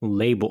without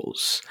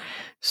labels.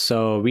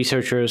 So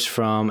researchers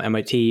from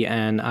MIT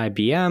and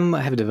IBM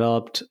have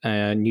developed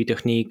a new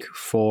technique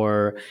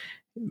for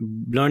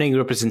learning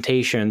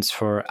representations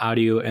for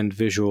audio and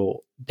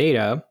visual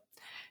data.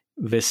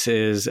 This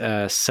is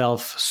a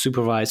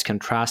self-supervised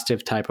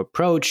contrastive type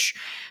approach.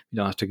 You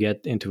don't have to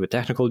get into the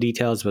technical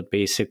details, but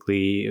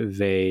basically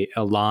they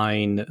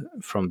align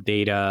from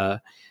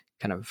data,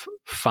 kind of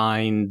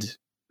find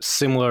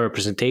similar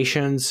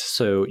representations.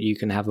 So you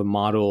can have a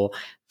model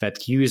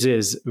that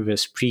uses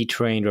this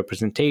pre-trained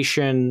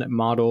representation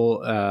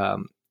model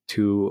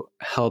to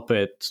help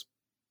it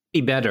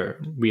be better,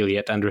 really,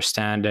 at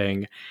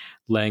understanding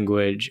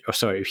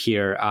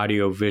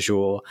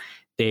audio-visual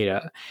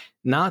data.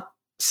 Not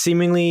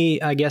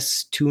seemingly, I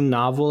guess, too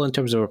novel in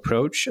terms of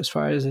approach as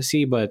far as I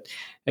see, but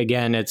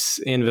again, it's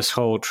in this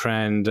whole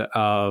trend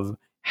of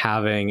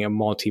having a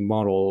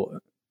multimodal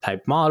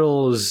type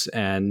models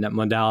and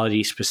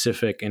modality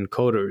specific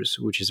encoders,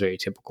 which is very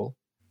typical.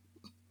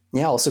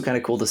 Yeah, also kind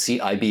of cool to see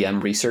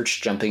IBM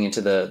research jumping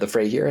into the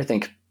fray here. I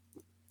think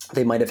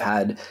they might have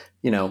had,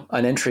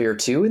 an entry or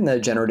two in the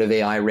generative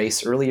AI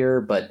race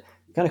earlier, but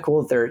kind of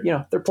cool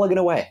that they're plugging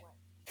away.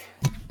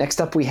 Next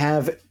up, we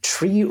have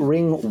tree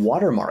ring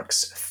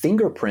watermarks,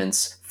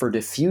 fingerprints for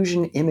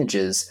diffusion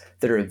images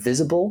that are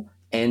invisible,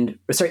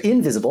 that's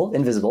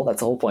the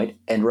whole point,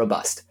 and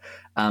robust.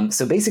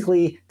 So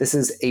basically, this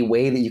is a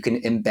way that you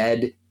can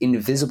embed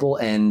invisible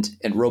and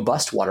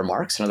robust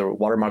watermarks, in other words,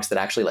 watermarks that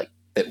actually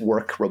that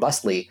work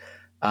robustly,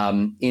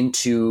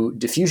 into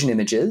diffusion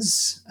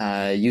images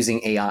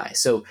using AI.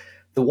 So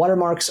the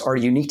watermarks are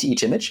unique to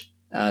each image,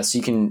 so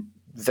you can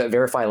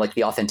verify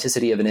the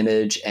authenticity of an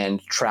image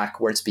and track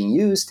where it's being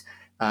used,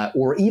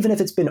 or even if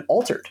it's been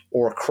altered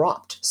or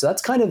cropped. So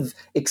that's kind of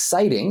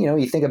exciting.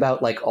 You think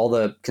about all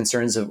the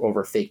concerns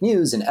over fake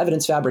news and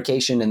evidence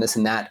fabrication and this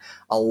and that.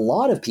 A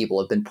lot of people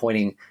have been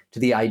pointing to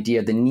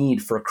the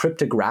need for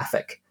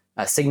cryptographic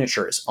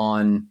signatures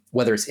on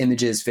whether it's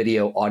images,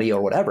 video, audio,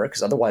 or whatever,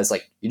 because otherwise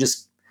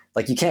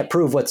you can't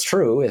prove what's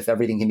true if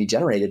everything can be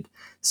generated.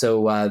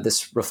 So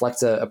this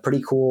reflects a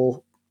pretty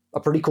cool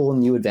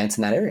new advance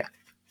in that area.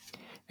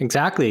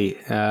 Exactly.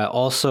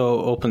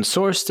 Also open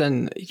sourced.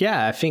 And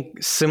yeah, I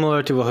think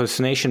similar to the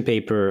hallucination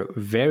paper,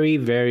 very,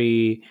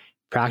 very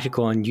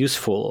practical and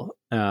useful.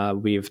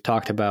 We've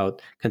talked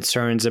about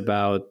concerns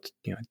about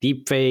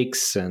deep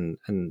fakes and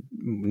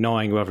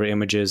knowing whether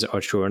images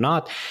are true or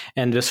not.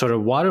 And this sort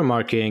of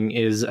watermarking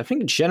is, I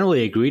think,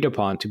 generally agreed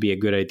upon to be a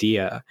good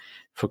idea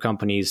for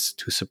companies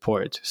to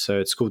support.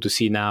 So it's cool to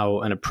see now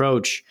an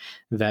approach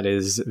that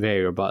is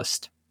very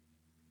robust.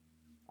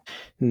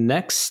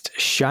 Next,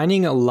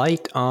 shining a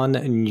light on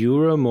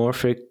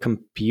neuromorphic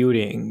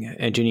computing.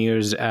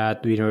 Engineers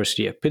at the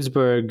University of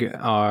Pittsburgh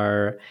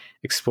are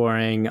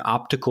exploring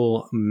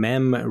optical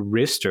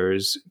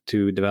memristors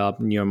to develop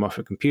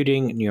neuromorphic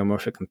computing.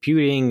 Neuromorphic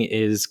computing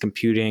is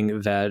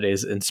computing that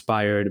is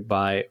inspired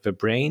by the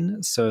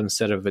brain. So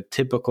instead of a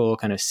typical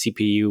kind of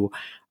CPU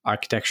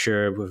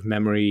architecture with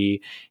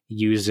memory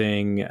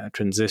using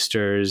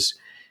transistors,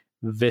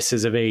 this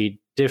is a very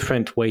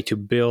different way to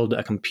build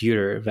a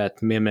computer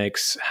that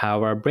mimics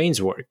how our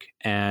brains work.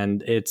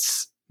 And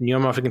it's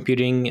neuromorphic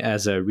computing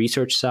as a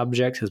research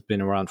subject has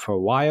been around for a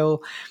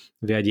while.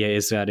 The idea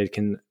is that it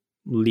can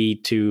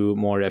lead to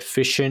more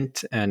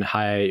efficient and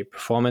high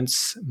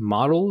performance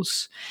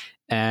models.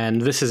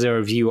 And this is a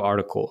review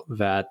article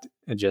that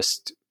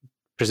just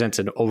presents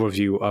an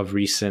overview of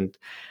recent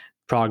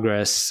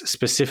progress,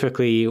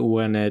 specifically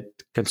when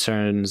it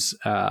concerns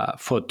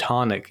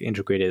photonic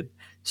integrated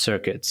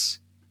circuits.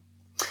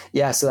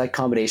 Yeah, so that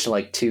combination of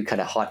like two kind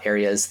of hot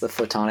areas, the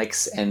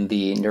photonics and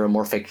the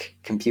neuromorphic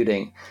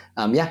computing.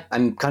 Yeah,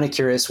 I'm kind of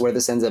curious where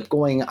this ends up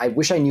going. I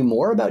wish I knew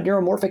more about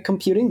neuromorphic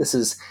computing. This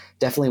is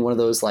definitely one of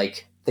those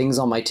like things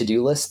on my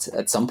to-do list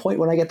at some point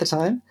when I get the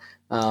time.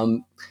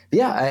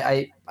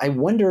 Yeah, I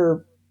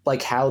wonder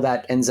like how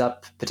that ends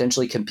up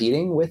potentially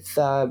competing with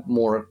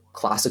more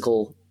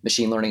classical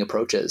machine learning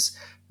approaches.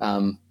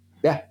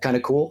 Yeah, kind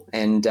of cool.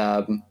 And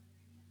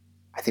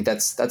I think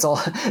that's all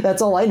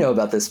that's all I know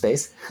about this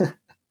space.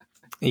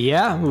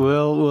 Yeah,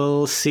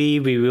 we'll see.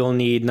 We will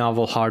need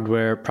novel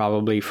hardware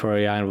probably for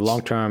AI in the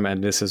long term,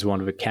 and this is one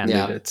of the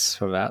candidates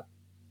for that.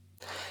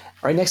 All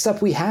right, next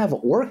up we have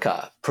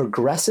Orca,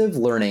 progressive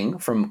learning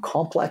from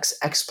complex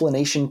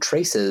explanation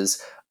traces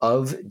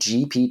of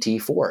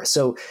GPT-4.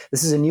 So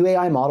this is a new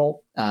AI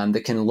model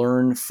that can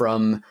learn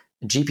from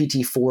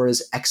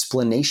GPT-4's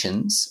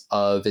explanations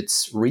of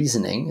its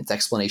reasoning, its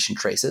explanation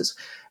traces.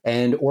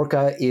 And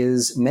Orca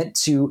is meant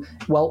to,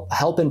 well,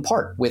 help in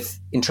part with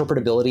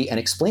interpretability and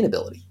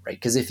explainability, right?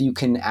 Because if you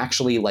can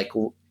actually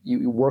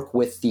you work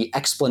with the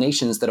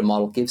explanations that a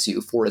model gives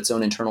you for its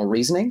own internal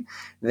reasoning,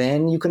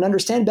 then you can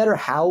understand better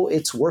how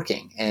it's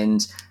working.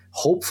 And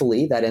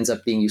hopefully that ends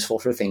up being useful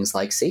for things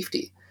like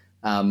safety.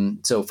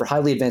 So for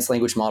highly advanced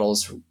language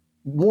models,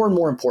 more and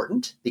more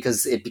important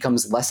because it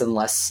becomes less and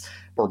less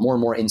or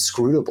more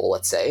inscrutable,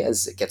 let's say,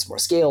 as it gets more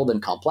scaled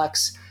and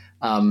complex.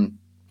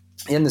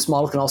 And this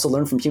model can also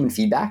learn from human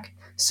feedback.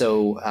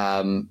 So,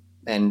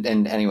 and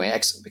anyway,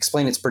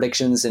 explain its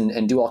predictions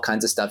and do all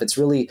kinds of stuff. It's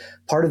really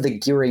part of the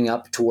gearing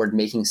up toward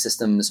making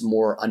systems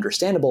more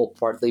understandable,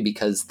 partly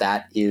because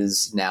that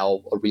is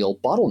now a real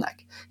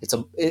bottleneck. It's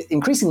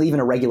increasingly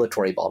even a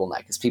regulatory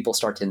bottleneck as people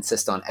start to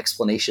insist on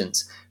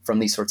explanations from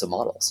these sorts of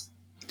models.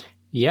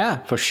 Yeah,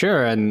 for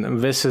sure.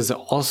 And this is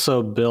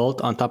also built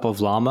on top of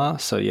Llama.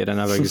 So yet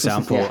another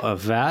example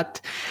of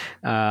that.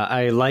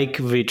 I like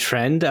the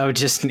trend of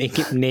just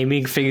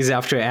naming things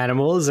after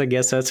animals. I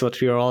guess that's what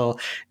we're all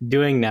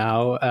doing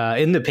now.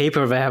 In the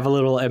paper, they have a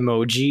little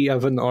emoji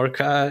of an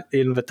orca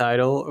in the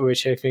title,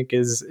 which I think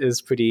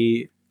is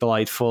pretty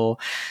delightful.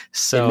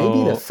 So it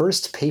may be the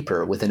first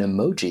paper with an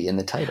emoji in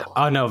the title.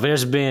 Oh no,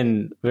 there's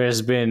been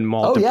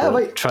multiple. Oh,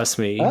 yeah, trust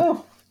me.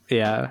 Oh,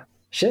 yeah.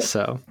 Shit.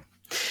 So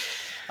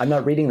I'm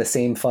not reading the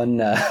same fun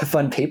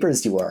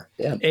papers you are.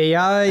 Yeah.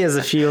 AI as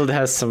a field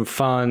has some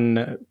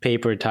fun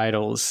paper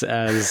titles,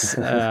 as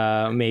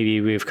maybe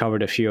we've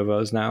covered a few of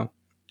those now.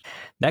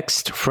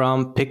 Next,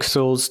 from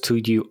pixels to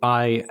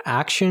UI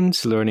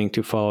actions, learning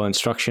to follow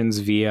instructions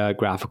via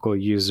graphical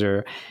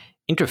user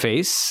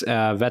interface.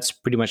 That's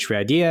pretty much the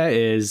idea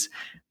is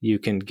you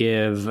can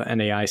give an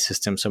AI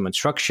system some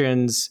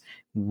instructions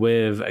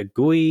with a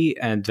GUI,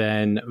 and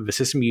then the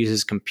system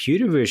uses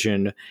computer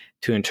vision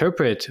to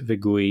interpret the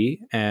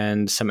GUI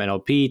and some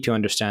NLP to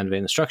understand the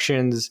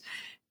instructions.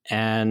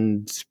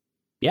 And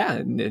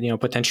yeah,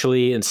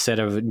 potentially instead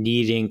of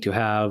needing to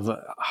have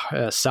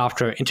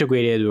software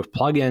integrated with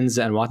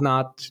plugins and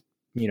whatnot,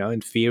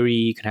 in theory,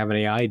 you can have an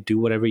AI do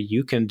whatever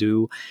you can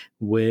do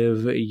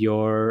with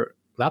your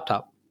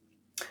laptop.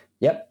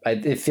 Yep.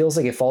 It feels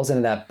like it falls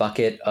into that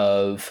bucket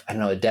of, I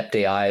don't know, Adept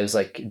AI was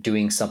like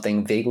doing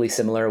something vaguely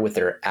similar with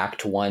their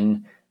Act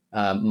 1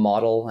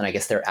 model, and I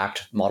guess their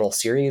Act model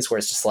series, where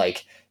it's just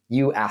like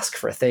you ask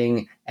for a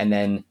thing, and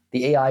then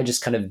the AI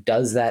just kind of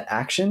does that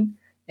action.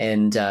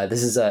 And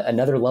this is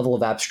another level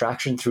of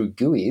abstraction through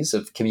GUIs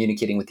of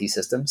communicating with these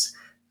systems.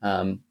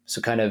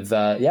 So kind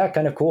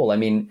of cool. I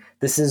mean,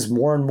 this is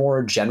more and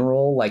more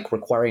general, like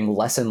requiring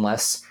less and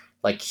less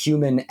like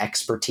human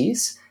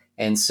expertise.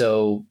 And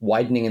so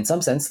widening, in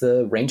some sense,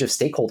 the range of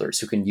stakeholders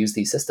who can use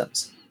these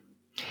systems.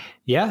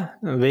 Yeah,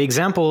 the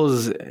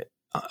examples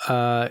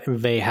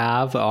they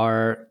have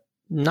are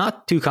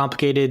not too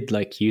complicated,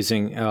 like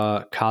using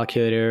a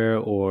calculator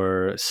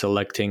or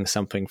selecting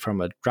something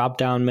from a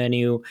drop-down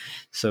menu.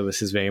 So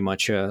this is very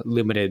much a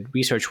limited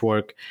research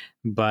work.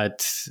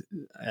 But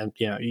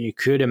you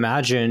could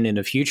imagine in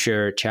the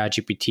future,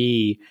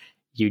 ChatGPT,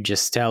 you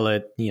just tell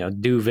it,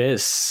 do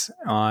this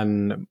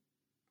on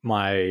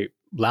my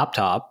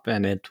laptop,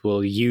 and it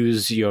will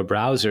use your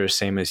browser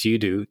same as you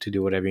do to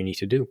do whatever you need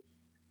to do.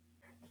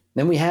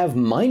 Then we have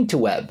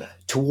Mind2Web,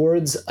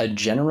 towards a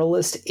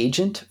generalist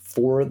agent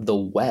for the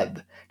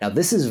web. Now,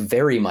 this is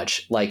very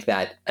much like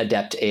that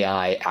Adept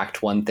AI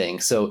Act 1 thing.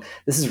 So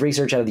this is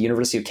research out of the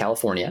University of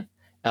California.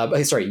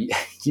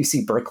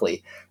 UC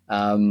Berkeley.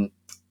 And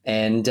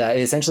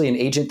essentially an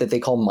agent that they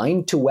call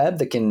Mind2Web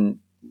that can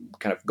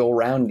kind of go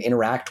around and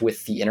interact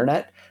with the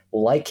internet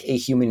like a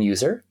human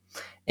user.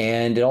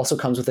 And it also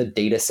comes with a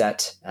data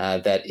set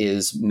that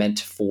is meant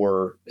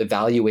for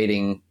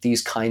evaluating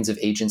these kinds of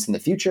agents in the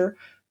future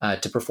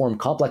to perform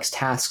complex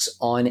tasks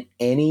on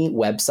any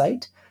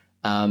website.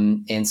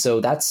 And so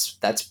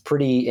that's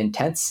pretty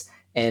intense.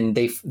 And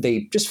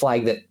they just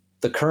flag that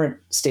the current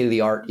state of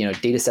the art,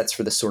 data sets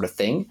for this sort of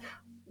thing,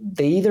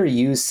 they either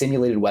use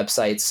simulated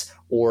websites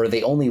or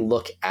they only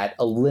look at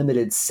a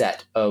limited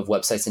set of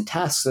websites and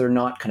tasks that are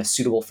not kind of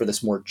suitable for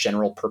this more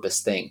general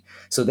purpose thing.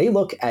 So they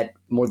look at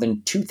more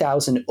than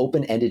 2,000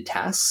 open-ended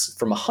tasks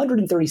from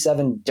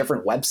 137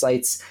 different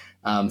websites,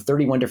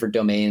 31 different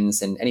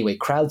domains, and anyway,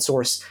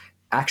 crowdsource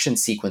action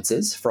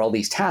sequences for all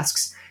these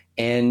tasks.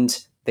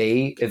 And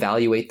they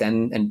evaluate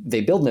then, and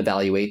they build and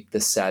evaluate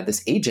this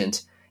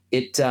agent.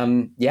 It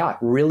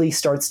really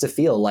starts to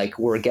feel like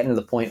we're getting to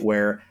the point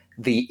where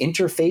the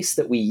interface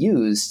that we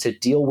use to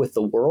deal with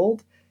the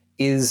world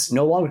is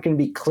no longer going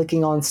to be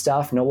clicking on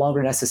stuff, no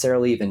longer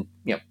necessarily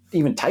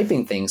even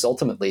typing things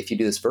ultimately if you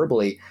do this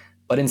verbally,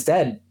 but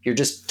instead you're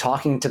just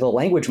talking to the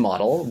language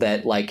model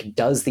that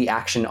does the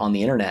action on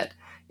the internet.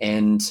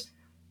 And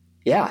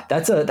yeah,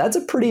 that's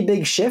a pretty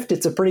big shift.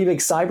 It's a pretty big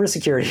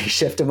cybersecurity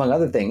shift, among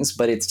other things,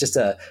 but it's just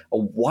a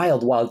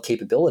wild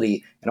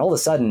capability. And all of a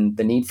sudden,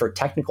 the need for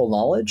technical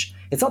knowledge,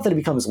 it's not that it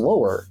becomes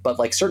lower, but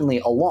certainly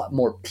a lot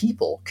more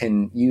people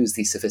can use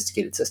these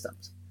sophisticated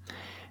systems.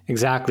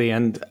 Exactly.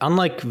 And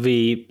unlike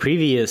the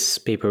previous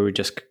paper we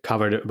just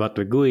covered about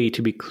the GUI,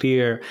 to be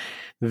clear,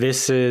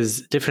 this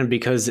is different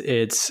because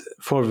it's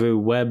for the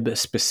web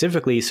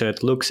specifically. So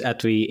it looks at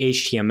the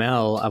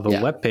HTML of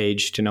a web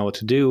page to know what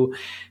to do.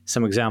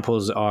 Some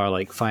examples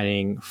are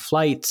finding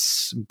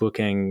flights,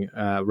 booking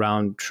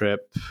round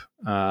trip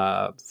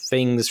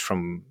things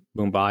from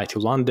Mumbai to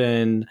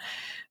London,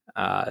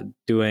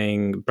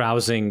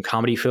 browsing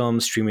comedy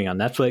films, streaming on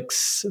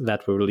Netflix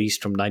that were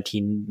released from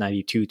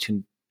 1992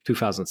 to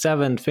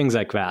 2007, things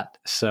like that.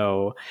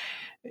 So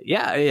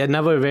yeah,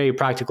 another very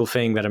practical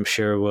thing that I'm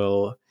sure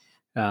will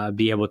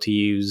be able to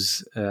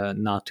use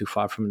not too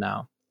far from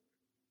now.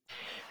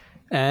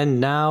 And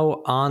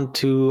now on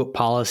to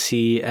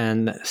policy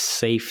and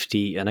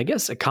safety, and I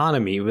guess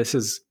economy. This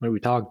is where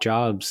we talk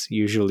jobs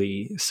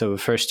usually. So the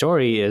first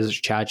story is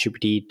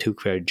ChatGPT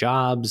took their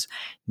jobs.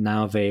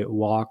 Now they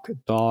walk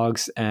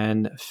dogs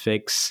and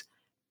fix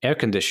air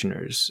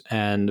conditioners.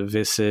 And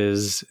this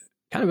is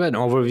kind of an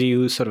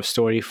overview sort of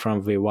story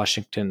from the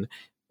Washington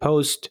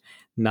Post.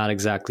 Not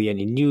exactly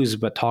any news,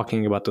 but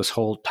talking about this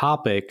whole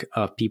topic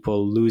of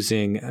people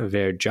losing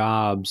their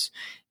jobs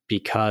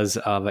because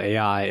of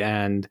AI.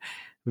 And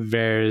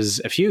there's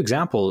a few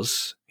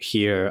examples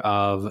here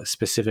of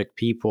specific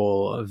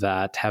people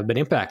that have been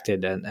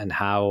impacted and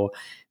how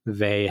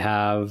they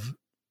have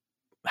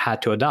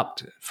had to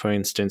adapt. For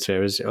instance,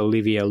 there's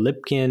Olivia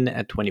Lipkin,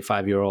 a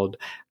 25-year-old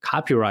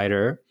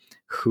copywriter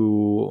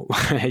who,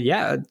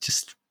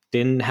 just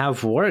didn't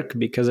have work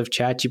because of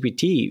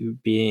ChatGPT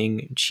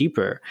being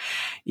cheaper,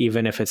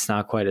 even if it's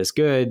not quite as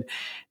good.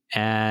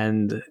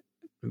 And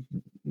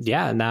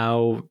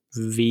now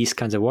these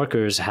kinds of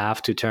workers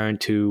have to turn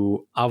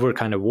to other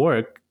kind of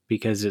work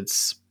because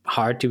it's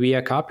hard to be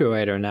a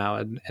copywriter now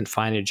and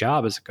find a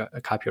job as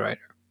a copywriter.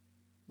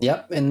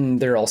 Yep. And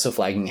they're also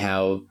flagging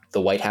how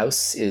the White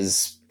House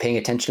is paying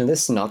attention to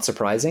this. Not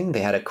surprising. They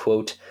had a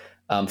quote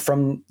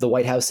from the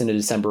White House in a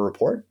December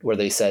report where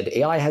they said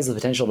AI has the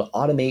potential to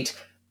automate,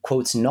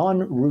 quotes,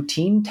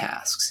 non-routine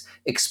tasks,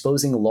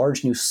 exposing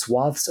large new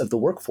swaths of the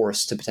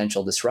workforce to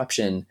potential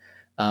disruption.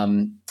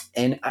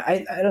 And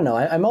I don't know,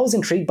 I'm always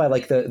intrigued by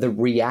the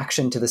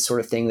reaction to this sort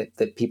of thing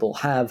that people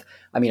have.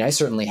 I mean, I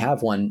certainly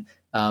have one.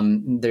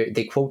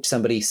 They quote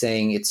somebody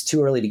saying it's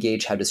too early to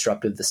gauge how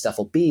disruptive this stuff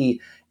will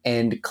be,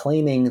 and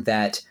claiming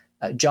that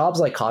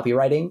jobs like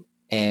copywriting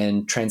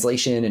and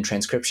translation and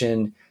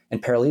transcription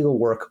and paralegal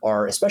work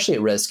are especially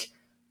at risk.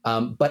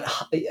 But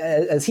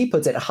as he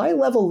puts it,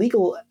 high-level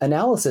legal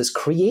analysis,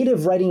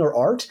 creative writing, or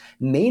art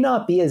may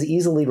not be as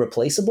easily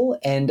replaceable.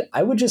 And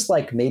I would just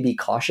maybe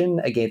caution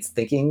against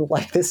thinking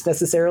like this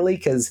necessarily,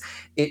 because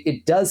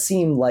it does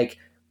seem like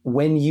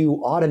when you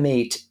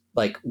automate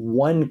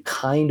one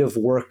kind of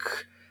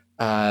work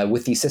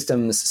with these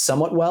systems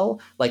somewhat well,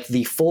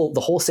 the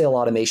wholesale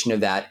automation of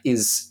that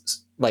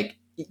is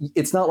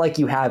it's not like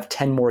you have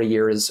 10 more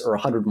years or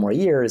 100 more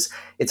years.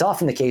 It's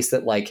often the case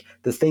that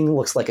the thing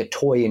looks like a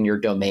toy in your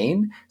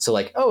domain. So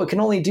it can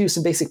only do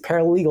some basic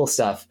paralegal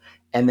stuff.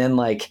 And then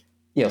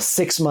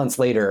 6 months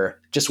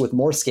later, just with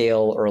more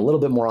scale or a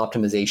little bit more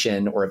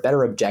optimization or a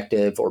better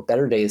objective or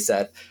better data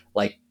set,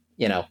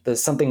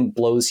 there's something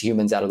blows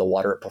humans out of the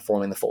water at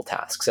performing the full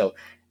task. So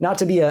not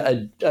to be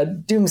a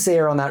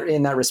doomsayer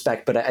in that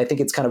respect, but I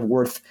think it's kind of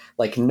worth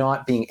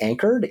not being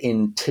anchored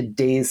in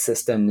today's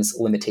system's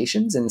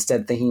limitations and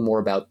instead thinking more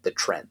about the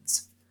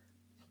trends.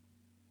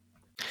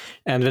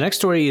 And the next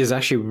story is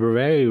actually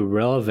very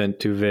relevant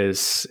to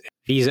this.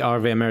 These are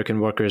the American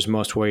workers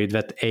most worried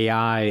that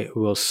AI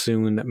will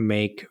soon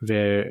make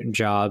their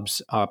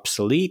jobs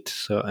obsolete.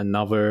 So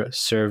another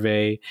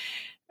survey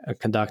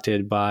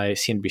conducted by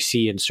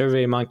CNBC and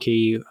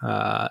SurveyMonkey,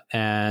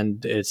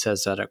 and it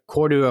says that a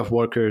quarter of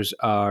workers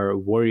are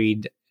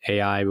worried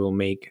AI will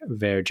make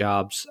their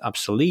jobs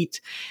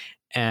obsolete,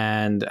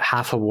 and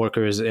half of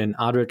workers in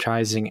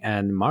advertising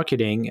and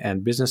marketing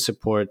and business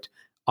support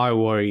are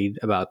worried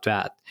about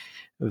that.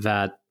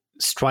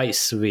 That's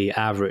twice the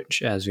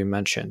average, as we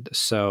mentioned.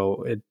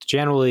 So it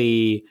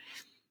generally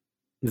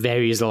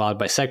varies a lot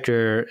by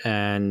sector,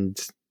 and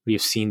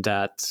we've seen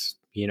that,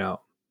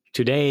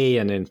 today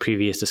and in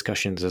previous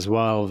discussions as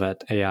well,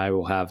 that AI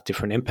will have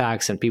different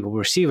impacts and people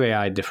perceive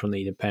AI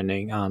differently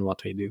depending on what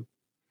they do.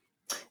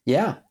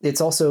 Yeah,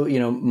 it's also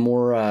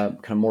more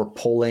kind of more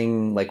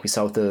polling, like we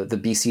saw with the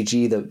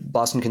BCG, the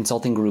Boston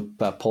Consulting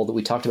Group poll that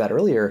we talked about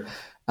earlier.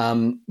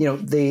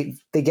 They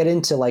get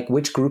into like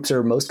which groups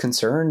are most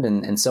concerned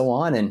and so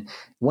on. And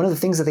one of the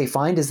things that they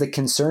find is that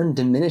concern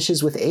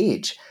diminishes with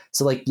age.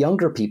 So like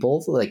younger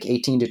people, like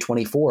 18 to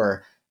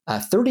 24,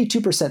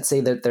 32%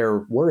 say that they're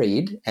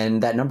worried,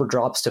 and that number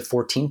drops to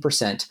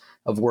 14%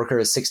 of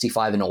workers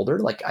 65 and older.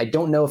 Like, I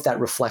don't know if that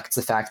reflects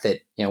the fact that,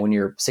 when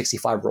you're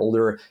 65 or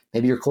older,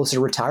 maybe you're closer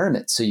to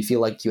retirement, so you feel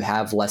like you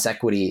have less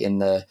equity in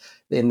the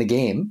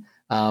game.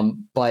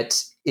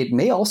 But it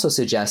may also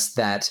suggest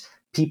that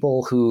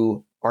people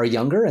who are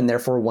younger, and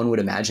therefore one would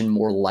imagine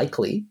more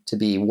likely to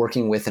be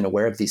working with and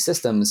aware of these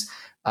systems,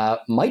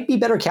 might be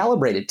better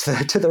calibrated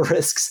to the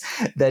risks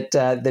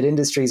that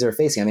industries are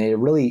facing. I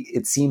mean,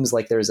 it seems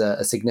like there's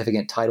a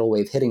significant tidal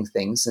wave hitting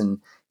things,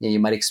 and you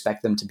might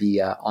expect them to be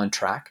on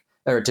track,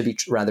 or to be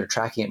rather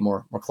tracking it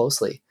more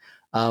closely.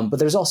 But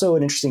there's also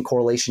an interesting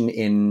correlation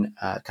in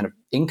kind of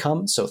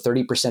income. So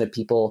 30% of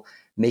people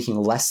making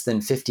less than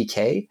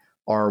 50K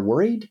are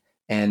worried,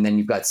 and then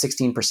you've got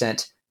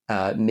 16%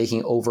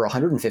 making over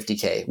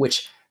 150K,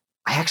 which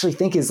I actually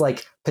think is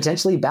like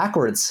potentially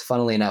backwards,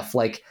 funnily enough.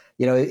 Like,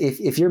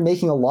 if you're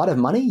making a lot of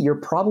money, you're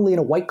probably in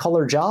a white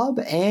collar job,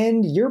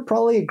 and you're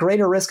probably at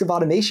greater risk of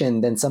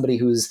automation than somebody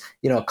who's,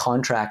 a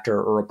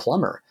contractor or a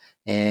plumber.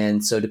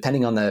 And so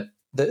depending on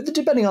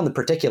the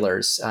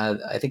particulars,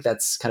 I think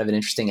that's kind of an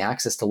interesting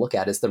axis to look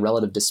at, is the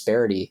relative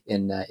disparity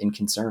in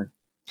concern.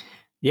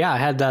 Yeah, I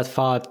had that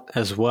thought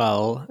as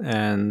well.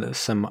 And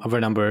some other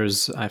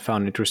numbers I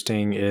found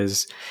interesting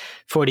is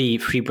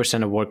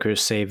 43% of workers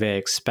say they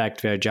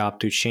expect their job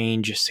to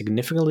change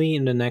significantly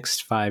in the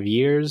next 5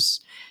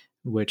 years,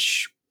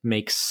 which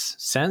makes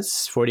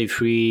sense.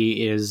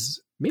 43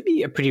 is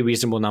maybe a pretty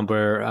reasonable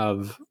number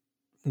of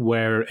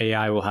where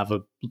AI will have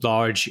a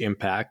large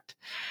impact.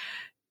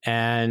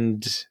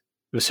 And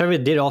the survey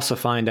did also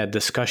find that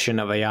discussion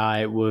of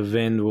AI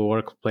within the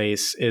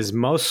workplace is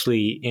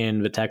mostly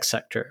in the tech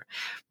sector,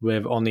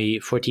 with only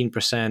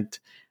 14%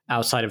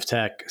 outside of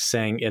tech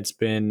saying it's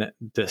been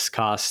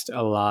discussed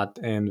a lot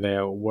in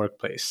their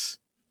workplace.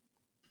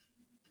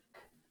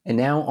 And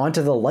now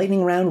onto the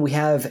lightning round. We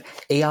have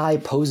AI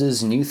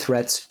poses new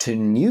threats to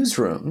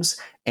newsrooms,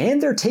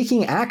 and they're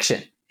taking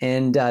action.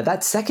 And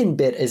that second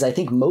bit is, I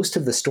think, most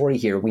of the story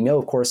here. We know,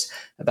 of course,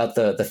 about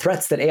the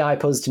threats that AI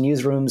poses to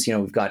newsrooms.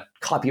 We've got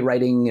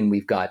copywriting, and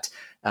we've got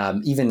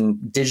even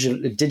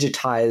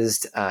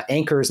digitized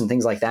anchors and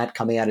things like that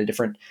coming out of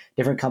different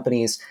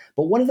companies.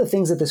 But one of the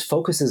things that this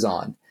focuses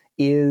on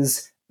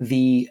is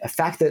the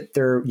fact that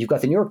you've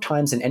got the New York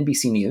Times and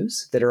NBC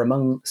News that are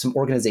among some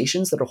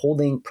organizations that are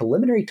holding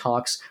preliminary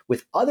talks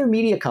with other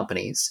media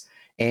companies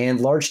and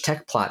large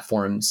tech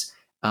platforms.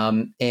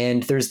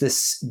 And there's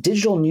this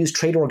digital news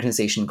trade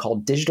organization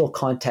called Digital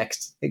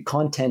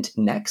Content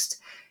Next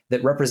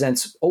that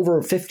represents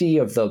over 50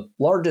 of the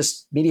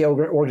largest media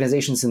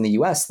organizations in the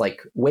US,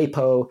 like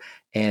WAPO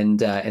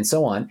and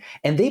so on.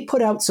 And they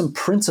put out some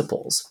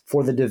principles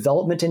for the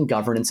development and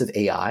governance of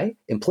AI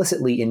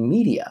implicitly in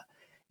media.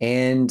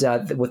 And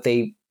a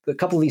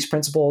couple of these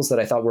principles that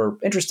I thought were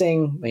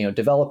interesting,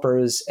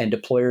 developers and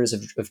deployers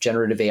of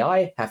generative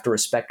AI have to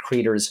respect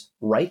creators'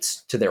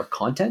 rights to their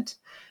content.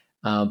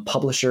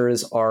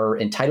 Publishers are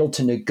entitled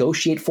to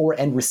negotiate for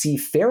and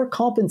receive fair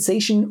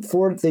compensation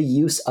for the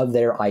use of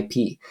their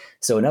IP.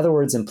 So in other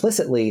words,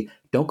 implicitly,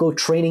 don't go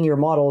training your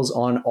models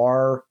on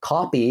our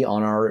copy,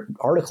 on our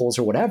articles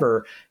or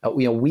whatever.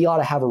 We ought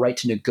to have a right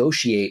to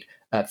negotiate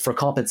for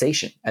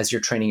compensation as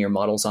you're training your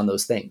models on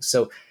those things.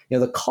 So,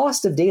 the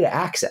cost of data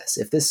access,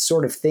 if this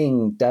sort of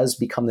thing does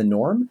become the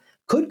norm,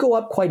 could go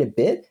up quite a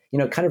bit.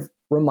 It kind of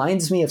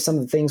reminds me of some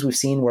of the things we've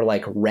seen where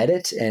like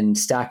Reddit and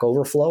Stack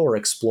Overflow are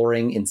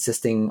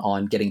insisting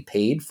on getting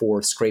paid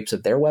for scrapes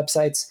of their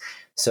websites.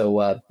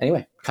 So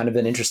anyway, kind of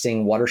an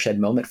interesting watershed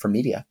moment for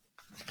media.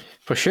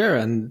 For sure.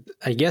 And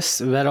I guess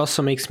that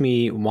also makes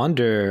me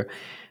wonder,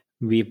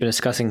 we've been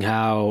discussing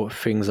how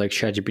things like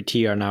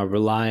ChatGPT are now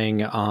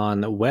relying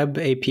on web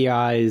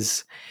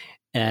APIs.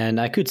 And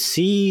I could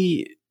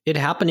see it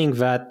happening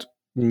that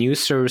news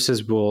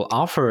services will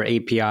offer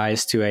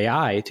APIs to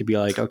AI to be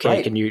like, okay,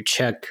 right, can you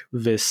check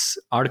this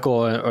article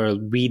or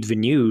read the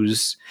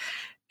news?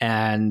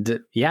 And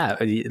yeah,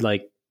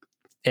 like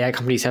AI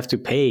companies have to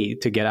pay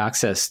to get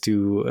access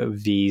to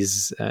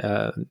these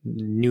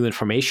new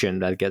information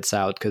that gets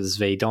out because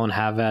they don't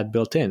have that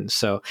built in.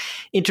 So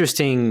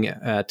interesting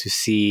to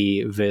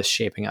see this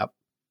shaping up.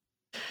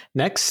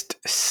 Next,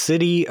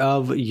 city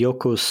of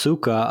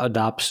Yokosuka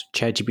adopts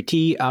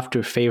ChatGPT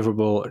after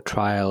favorable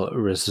trial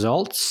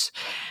results.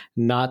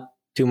 Not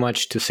too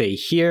much to say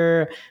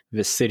here.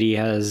 The city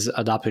has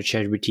adopted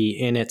ChatGPT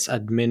in its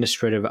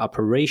administrative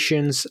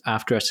operations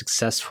after a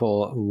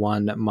successful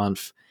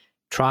 1-month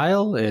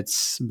trial.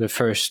 It's the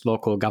first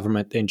local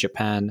government in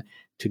Japan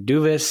to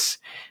do this.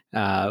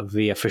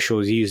 The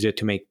officials used it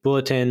to make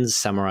bulletins,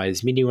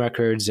 summarize meeting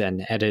records,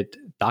 and edit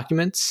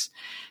documents.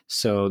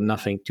 So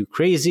nothing too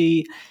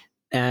crazy.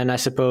 And I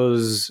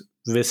suppose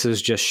this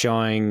is just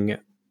showing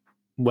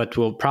what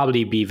will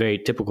probably be very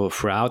typical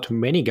throughout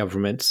many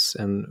governments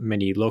and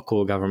many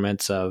local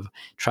governments of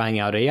trying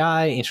out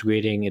AI,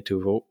 integrating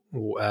into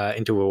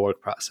the work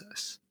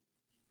process.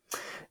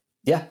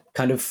 Yeah,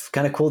 kind of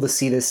cool to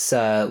see this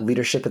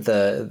leadership at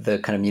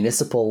the kind of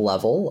municipal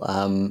level.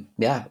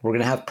 Yeah, we're going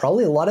to have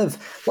probably a lot of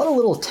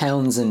little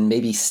towns and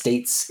maybe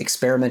states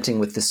experimenting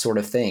with this sort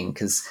of thing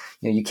because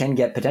you can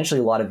get potentially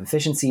a lot of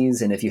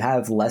efficiencies, and if you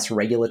have less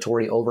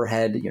regulatory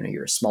overhead,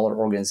 you're a smaller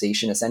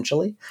organization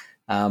essentially.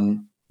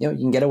 You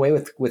can get away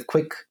with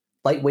quick,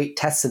 lightweight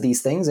tests of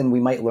these things, and we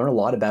might learn a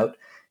lot about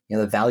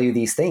the value of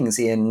these things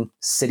in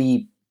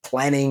city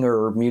planning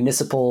or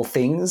municipal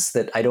things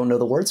that I don't know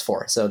the words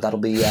for. So that'll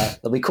be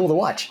cool to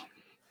watch.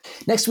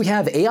 Next, we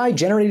have AI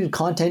generated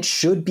content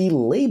should be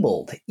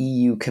labeled,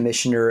 EU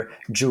Commissioner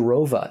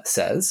Jourova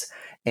says.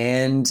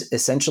 And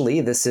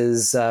essentially, this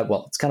is,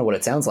 it's kind of what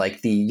it sounds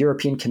like. The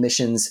European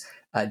Commission's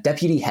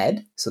deputy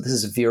head, so this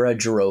is Vera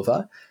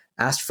Jourova,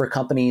 asked for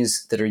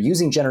companies that are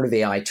using generative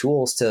AI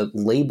tools to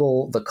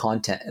label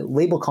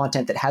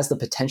content that has the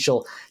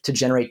potential to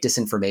generate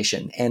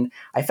disinformation. And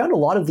I found a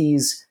lot of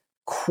these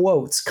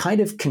quotes kind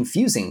of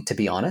confusing, to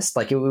be honest.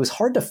 Like it was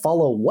hard to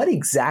follow what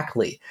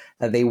exactly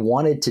they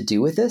wanted to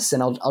do with this.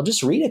 And I'll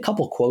just read a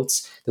couple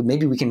quotes that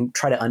maybe we can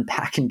try to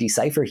unpack and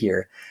decipher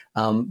here.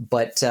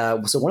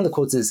 So one of the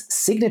quotes is,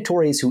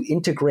 signatories who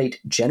integrate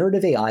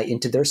generative AI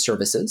into their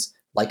services,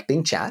 like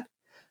Bing Chat,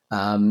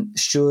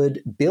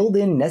 should build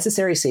in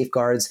necessary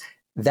safeguards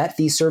that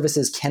these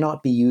services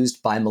cannot be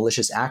used by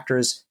malicious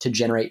actors to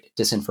generate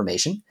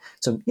disinformation.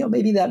 So,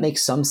 maybe that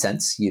makes some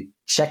sense. You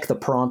check the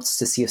prompts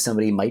to see if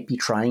somebody might be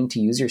trying to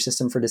use your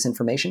system for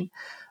disinformation.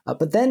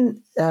 But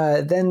then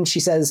she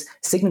says,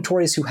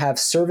 signatories who have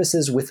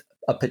services with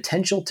a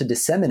potential to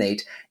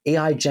disseminate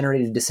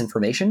AI-generated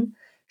disinformation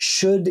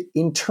should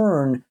in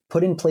turn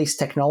put in place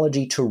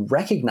technology to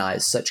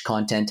recognize such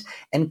content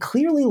and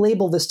clearly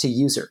label this to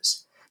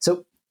users.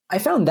 So I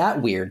found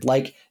that weird.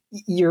 Like,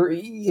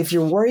 if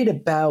you're worried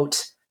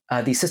about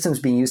these systems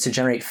being used to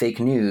generate fake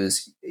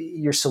news,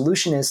 your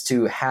solution is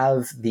to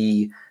have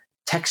the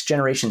text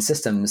generation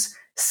systems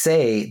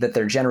say that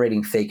they're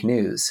generating fake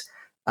news.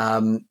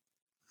 Seems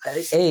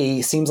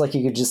like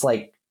you could just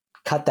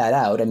cut that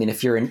out. I mean,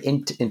 if you're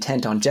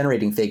intent on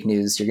generating fake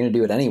news, you're going to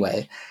do it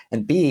anyway.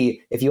 And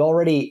B, if you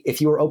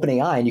were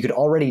OpenAI and you could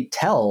already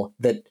tell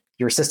that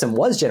your system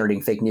was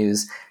generating fake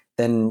news,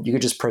 then you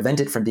could just prevent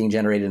it from being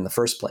generated in the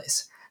first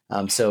place.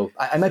 So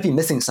I might be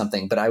missing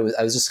something, but I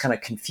was just kind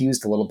of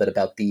confused a little bit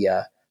about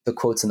the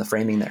quotes and the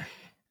framing there.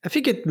 I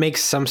think it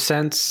makes some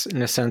sense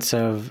in a sense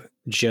of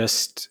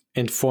just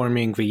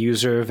informing the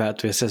user that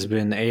this has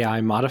been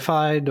AI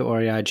modified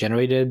or AI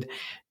generated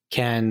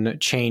can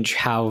change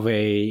how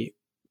they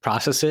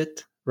process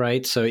it,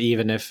 right? So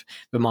even if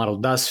the model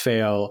does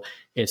fail,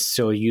 it's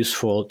still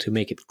useful to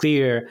make it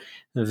clear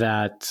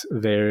that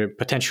there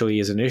potentially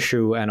is an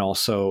issue, and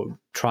also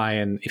try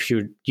and, if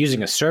you're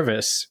using a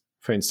service,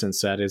 for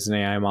instance, that is an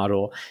AI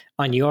model,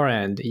 on your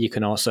end, you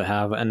can also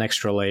have an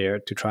extra layer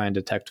to try and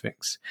detect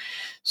things.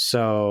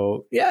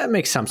 So yeah, it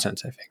makes some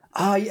sense, I think.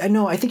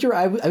 I think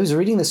I was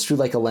reading this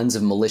through a lens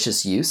of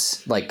malicious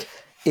use. Like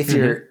if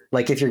you're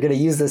going to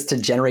use this to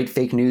generate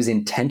fake news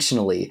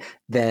intentionally,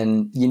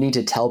 then you need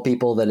to tell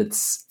people that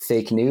it's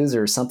fake news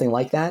or something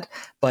like that.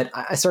 But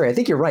I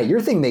think you're right.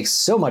 Your thing makes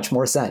so much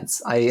more sense.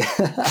 So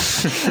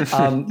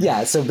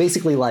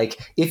basically,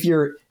 if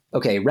you're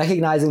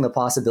recognizing the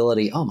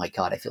possibility. Oh my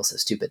God, I feel so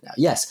stupid now.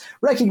 Yes,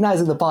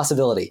 recognizing the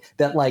possibility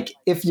that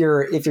if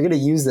you're going to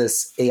use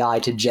this AI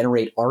to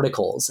generate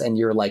articles and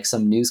you're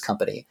some news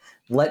company,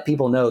 let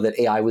people know that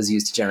AI was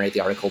used to generate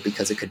the article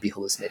because it could be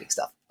hallucinating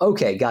stuff.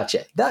 Okay,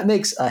 gotcha. That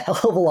makes a hell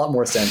of a lot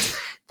more sense.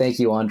 Thank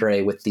you,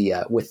 Andre, with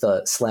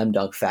the slam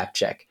dunk fact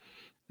check.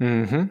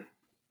 Mm-hmm.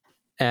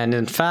 And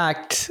in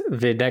fact,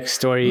 the next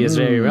story is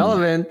very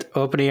relevant.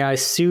 OpenAI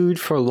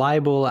sued for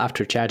libel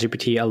after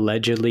ChatGPT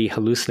allegedly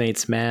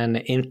hallucinates man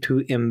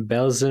into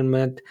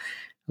embezzlement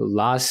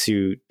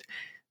lawsuit.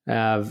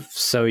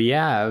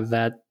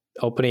 That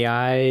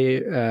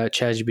OpenAI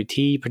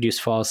ChatGPT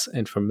produced false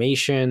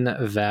information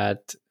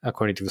that,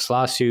 according to this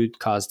lawsuit,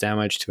 caused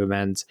damage to the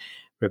man's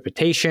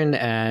reputation,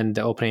 and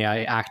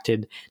OpenAI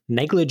acted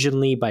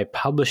negligently by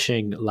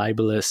publishing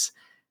libelous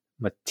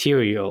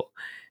material.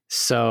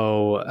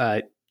 So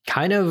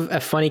kind of a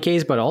funny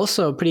case, but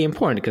also pretty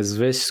important because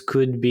this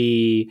could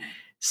be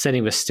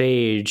setting the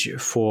stage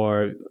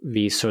for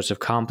these sorts of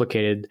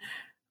complicated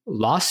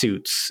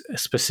lawsuits,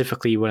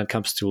 specifically when it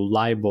comes to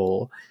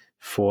libel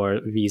for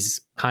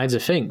these kinds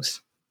of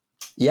things.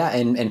 Yeah,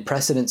 and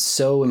precedent's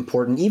so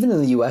important, even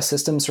in the US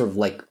system, sort of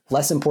like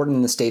less important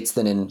in the States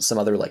than in some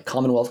other like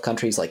Commonwealth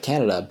countries like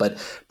Canada, but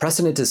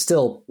precedent is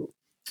still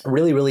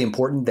really, really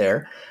important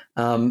there.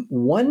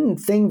 One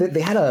thing that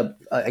they had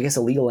I guess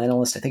a legal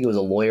analyst, I think it was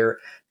a lawyer,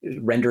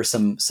 render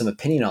some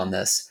opinion on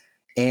this.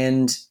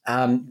 And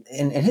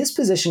his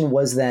position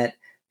was that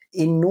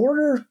in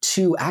order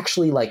to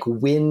actually like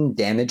win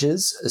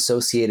damages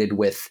associated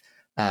with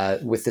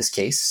this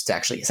case, to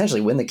actually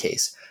essentially win the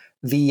case,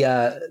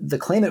 the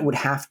claimant would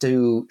have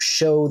to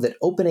show that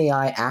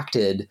OpenAI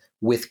acted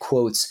with,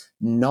 quotes,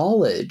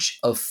 knowledge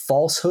of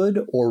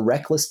falsehood or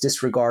reckless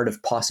disregard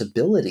of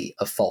possibility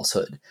of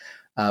falsehood,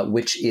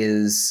 which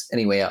is,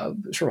 anyway, a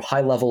sort of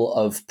high level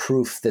of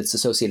proof that's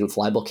associated with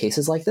libel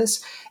cases like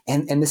this.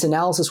 And this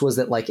analysis was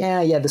that like,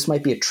 this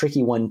might be a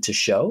tricky one to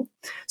show.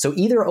 So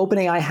either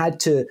OpenAI had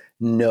to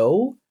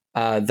know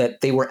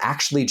that they were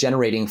actually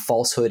generating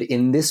falsehood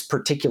in this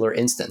particular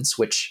instance,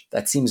 which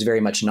that seems very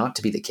much not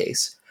to be the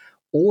case,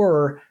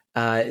 or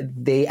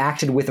they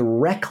acted with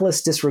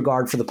reckless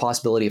disregard for the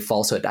possibility of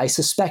falsehood. I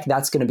suspect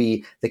that's going to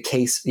be the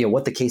case,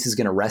 what the case is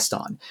going to rest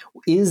on.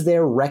 Is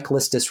there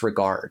reckless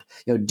disregard?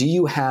 Do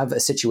you have a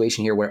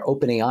situation here where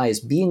OpenAI is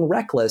being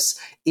reckless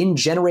in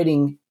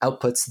generating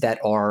outputs that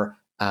are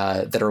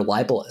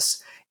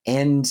libelous?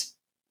 And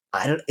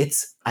I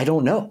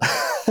don't know.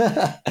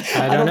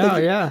 I don't know.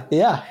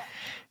 Yeah.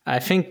 I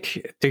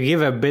think to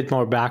give a bit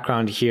more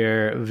background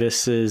here,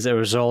 this is a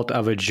result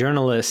of a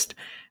journalist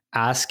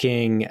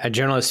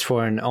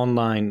for an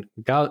online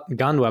gun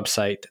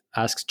website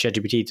asks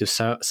ChatGPT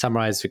to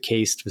summarize the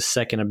case to the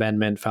Second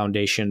Amendment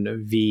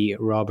Foundation v.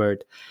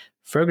 Robert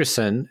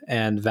Ferguson,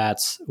 and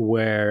that's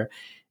where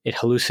it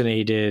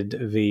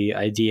hallucinated the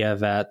idea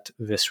that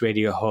this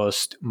radio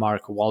host,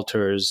 Mark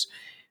Walters,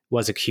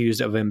 was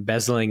accused of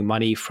embezzling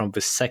money from the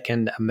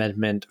Second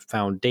Amendment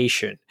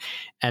Foundation.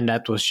 And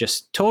that was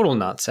just total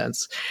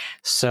nonsense.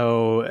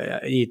 So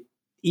it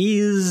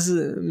is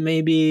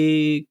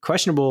maybe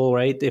questionable,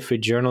 right, if a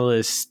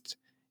journalist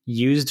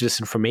used this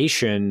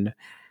information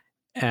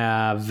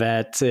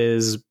that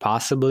is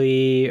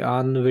possibly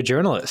on the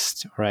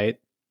journalist, right?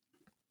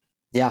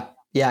 Yeah.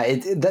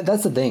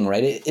 That's the thing,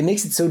 right? It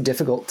makes it so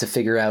difficult to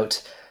figure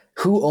out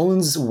who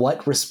owns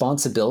what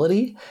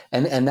responsibility.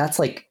 And that's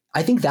like,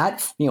 I think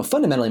that,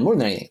 fundamentally more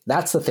than anything,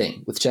 that's the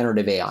thing with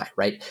generative AI,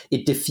 right?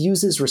 It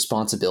diffuses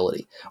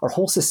responsibility. Our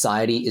whole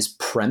society is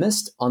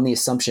premised on the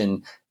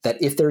assumption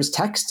that if there's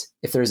text,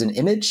 if there's an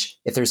image,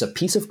 if there's a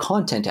piece of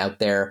content out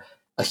there,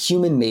 a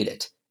human made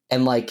it.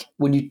 And like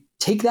when you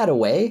take that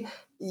away,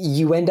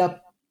 you end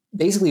up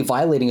basically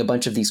violating a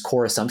bunch of these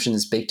core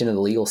assumptions baked into the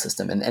legal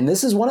system. And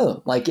this is one of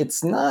them. Like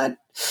it's not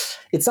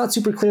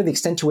super clear the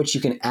extent to which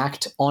you can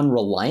act on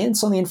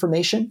reliance on the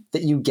information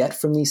that you get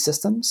from these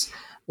systems.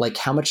 Like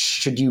how much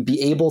should you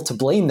be able to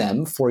blame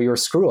them for your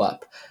screw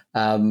up?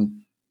 I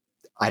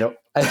don't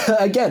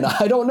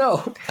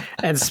know.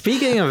 And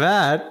speaking of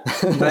that,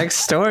 next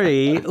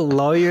story,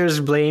 lawyers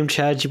blame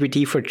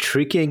ChatGPT for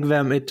tricking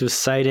them into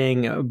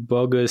citing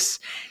bogus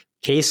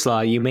case law.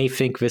 You may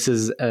think this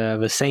is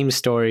the same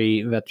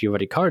story that you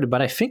already covered,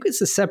 but I think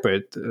this is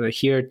separate.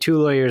 Here, 2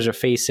 lawyers are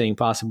facing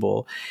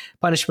possible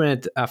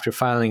punishment after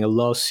filing a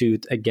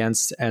lawsuit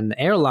against an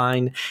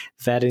airline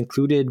that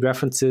included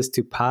references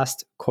to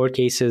past court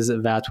cases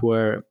that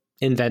were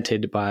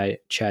invented by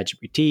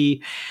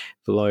ChatGPT.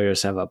 The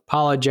lawyers have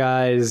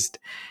apologized.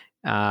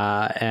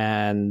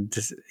 And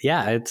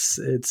yeah,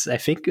 it's. I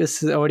think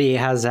this already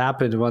has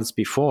happened once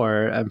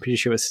before. I'm pretty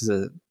sure this is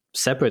a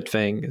separate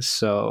thing.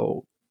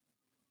 So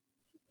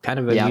kind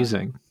of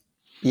amusing.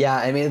 Yeah,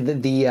 I mean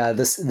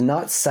this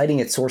not citing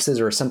its sources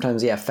or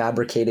sometimes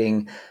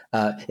fabricating.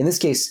 In this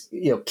case,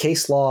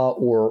 case law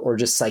or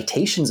just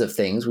citations of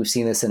things. We've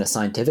seen this in a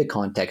scientific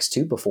context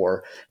too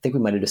before. I think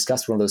we might have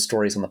discussed one of those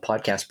stories on the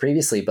podcast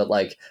previously. But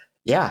like,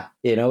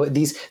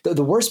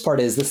 the worst part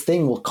is this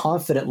thing will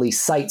confidently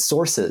cite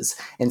sources,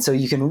 and so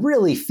you can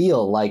really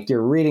feel like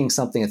you're reading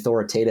something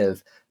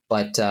authoritative,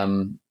 but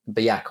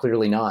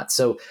clearly not.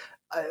 So.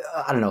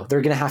 I don't know, there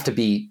are going to have to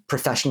be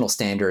professional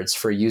standards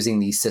for using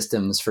these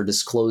systems, for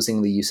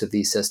disclosing the use of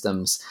these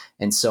systems,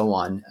 and so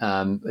on.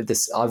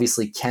 This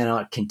obviously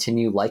cannot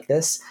continue like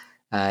this.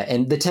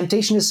 And the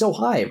temptation is so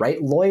high,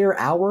 right? Lawyer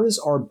hours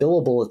are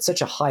billable at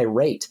such a high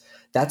rate.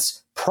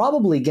 That's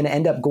probably going to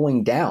end up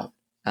going down,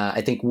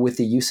 I think, with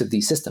the use of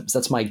these systems.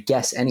 That's my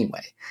guess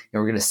anyway.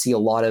 We're going to see a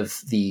lot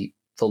of the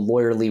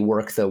lawyerly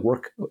work, the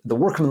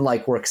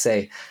workmanlike work,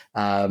 say,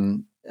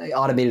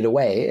 automated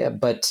away.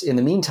 But in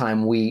the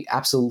meantime, we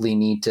absolutely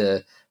need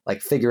to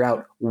like figure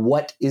out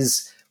what's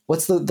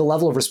the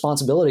level of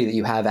responsibility that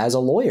you have as a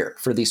lawyer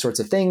for these sorts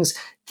of things.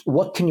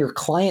 What can your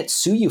client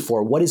sue you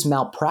for? What is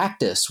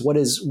malpractice? What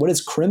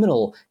is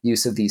criminal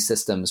use of these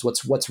systems?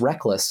 What's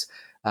reckless?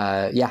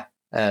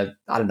 I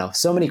don't know,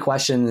 so many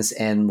questions.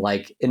 And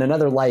like in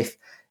another life,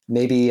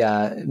 maybe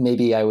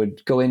I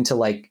would go into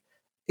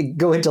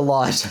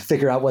law to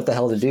figure out what the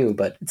hell to do,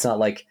 but it's not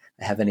like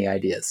I have any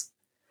ideas.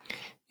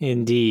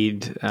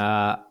 Indeed.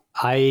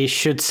 I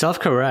should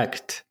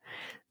self-correct.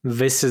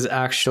 This is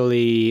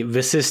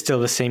still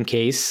the same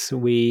case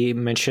we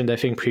mentioned, I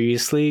think,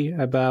 previously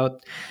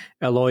about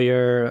a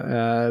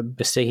lawyer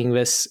mistaking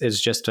this.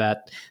 Is just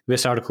that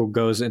this article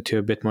goes into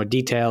a bit more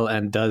detail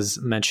and does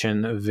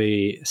mention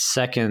the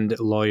second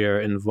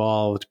lawyer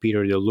involved,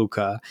 Peter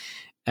DeLuca,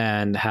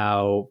 and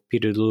how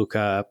Peter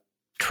DeLuca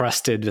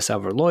trusted this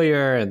other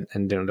lawyer and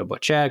didn't double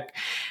check.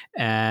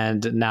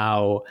 And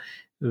now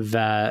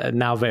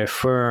their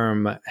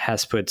firm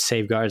has put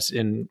safeguards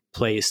in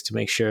place to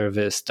make sure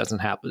this doesn't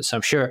happen. So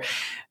I'm sure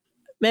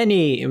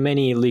many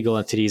legal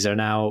entities are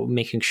now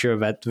making sure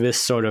that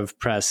this sort of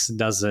press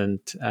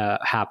doesn't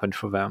happen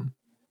for them.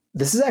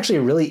 This is actually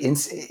a really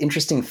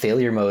interesting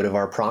failure mode of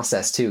our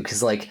process too,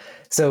 because it's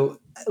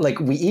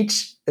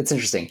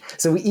interesting.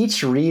 So we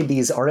each read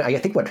these articles. I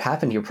think what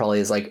happened here probably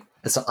is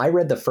so I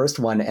read the first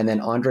one and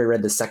then Andre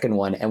read the second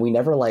one, and we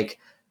never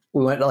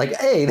we went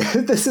hey,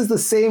 this is the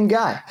same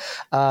guy.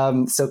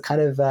 So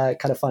kind of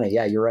funny.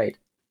 Yeah, you're right.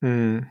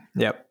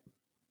 Yep.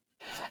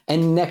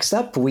 And next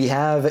up, we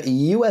have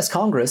U.S.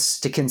 Congress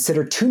to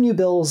consider 2 new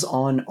bills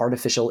on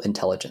artificial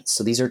intelligence.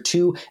 So these are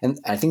 2, and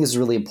I think this is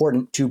really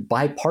important, 2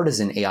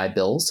 bipartisan AI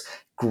bills.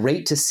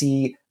 Great to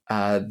see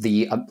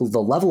the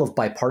level of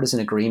bipartisan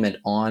agreement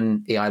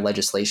on AI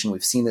legislation.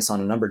 We've seen this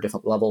on a number of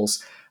different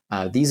levels.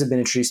 These have been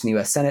introduced in the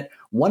U.S. Senate.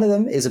 One of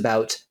them is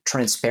about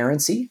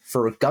transparency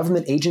for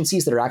government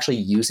agencies that are actually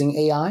using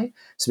AI.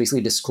 So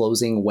basically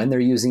disclosing when they're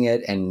using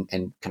it and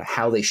kind of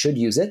how they should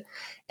use it.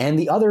 And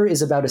the other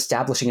is about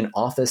establishing an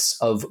office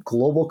of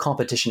global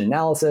competition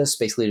analysis,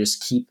 basically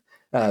just keep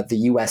the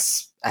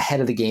U.S.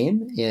 ahead of the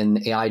game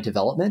in AI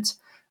development.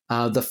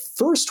 The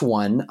first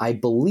one, I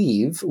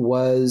believe,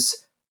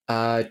 was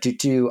I'm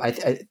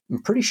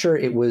pretty sure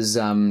it was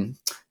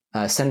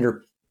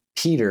Senator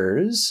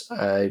Peters.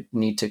 I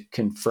need to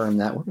confirm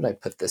that. Where did I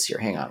put this here?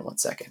 Hang on one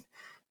second.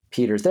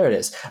 Peters, there it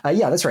is.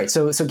 Yeah, that's right.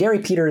 So Gary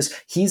Peters,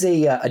 he's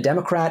a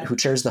Democrat who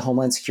chairs the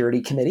Homeland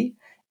Security Committee.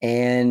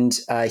 And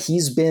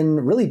he's been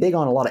really big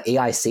on a lot of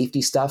AI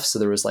safety stuff. So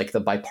there was the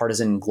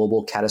bipartisan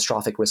Global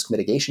Catastrophic Risk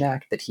Mitigation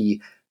Act that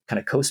he kind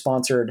of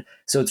co-sponsored.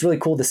 So it's really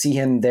cool to see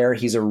him there.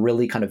 He's a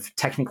really kind of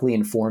technically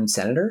informed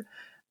senator.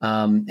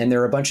 And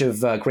there are a bunch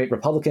of great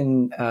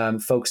Republican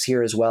folks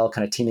here as well,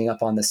 kind of teaming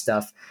up on this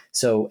stuff.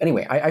 So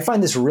anyway, I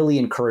find this really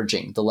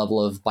encouraging, the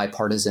level of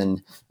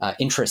bipartisan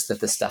interest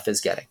that this stuff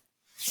is getting.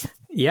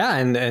 Yeah,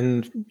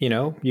 and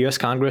U.S.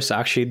 Congress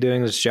actually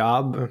doing its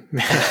job.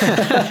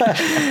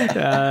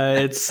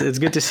 It's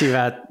good to see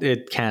that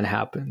it can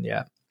happen.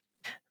 Yeah.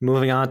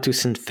 Moving on to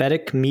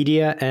synthetic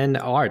media and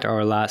art,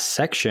 our last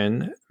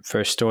section.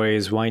 First story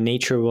is why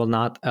nature will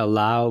not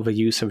allow the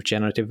use of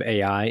generative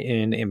AI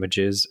in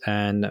images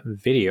and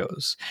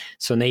videos.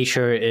 So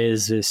Nature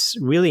is this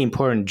really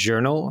important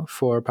journal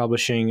for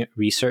publishing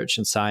research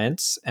and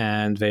science,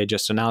 and they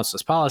just announced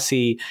this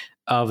policy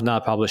of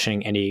not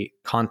publishing any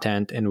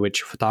content in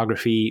which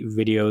photography,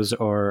 videos,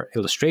 or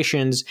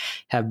illustrations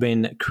have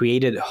been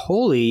created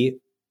wholly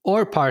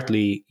or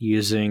partly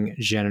using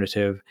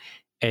generative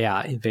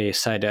AI. They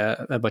cite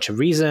a bunch of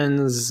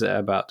reasons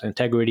about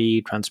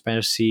integrity,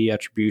 transparency,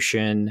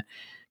 attribution,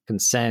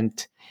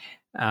 consent.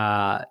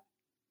 It's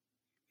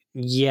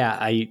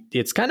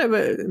kind of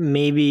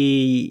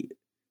maybe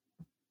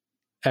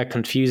a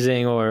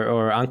confusing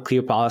or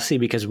unclear policy,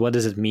 because what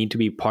does it mean to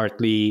be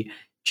partly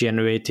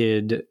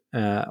generated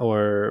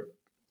or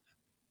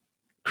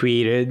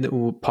created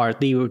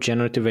partly with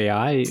generative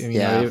AI? You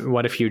know,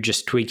 what if you're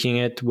just tweaking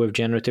it with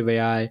generative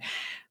AI?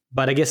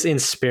 But I guess in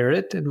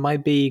spirit, it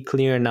might be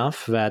clear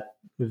enough that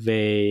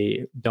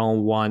they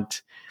don't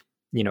want,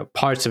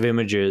 parts of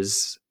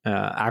images,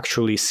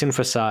 actually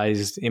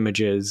synthesized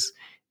images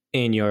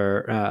in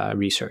your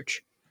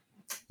research.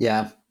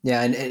 Yeah.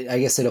 And I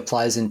guess it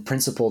applies in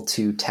principle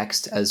to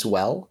text as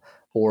well.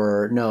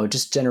 Or no,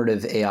 just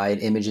generative AI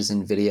and images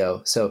and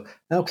video. So,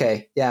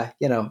 okay. Yeah.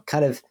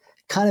 Kind of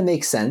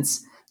makes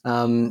sense.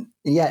 I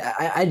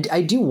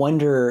do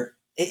wonder,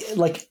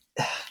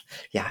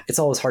 it's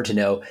always hard to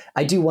know.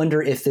 I do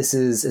wonder if this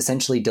is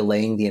essentially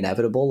delaying the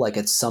inevitable. Like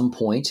at some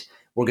point,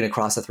 we're going to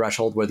cross a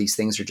threshold where these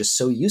things are just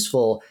so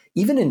useful,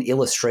 even in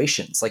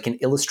illustrations, like in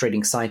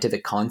illustrating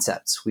scientific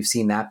concepts. We've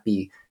seen that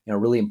be a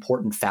really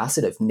important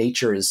facet of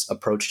nature's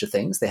approach to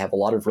things. They have a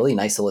lot of really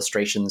nice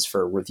illustrations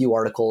for review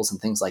articles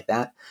and things like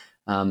that.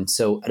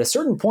 So at a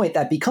certain point,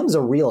 that becomes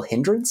a real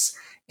hindrance.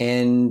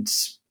 And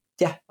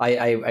yeah,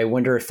 I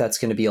wonder if that's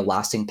going to be a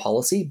lasting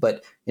policy,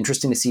 but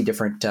interesting to see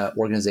different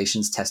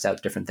organizations test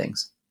out different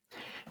things.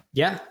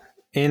 Yeah.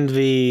 In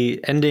the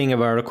ending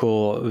of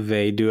article,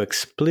 they do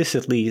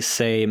explicitly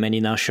say many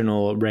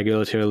national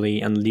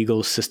regulatory and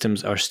legal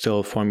systems are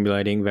still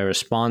formulating their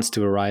response to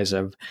the rise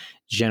of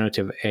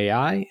generative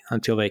AI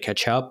until they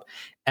catch up.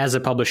 As a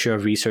publisher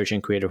of research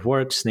and creative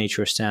works,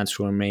 Nature stands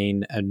to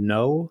remain a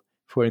no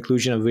for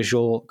inclusion of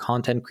visual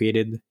content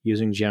created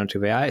using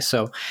generative AI.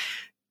 So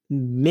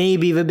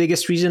maybe the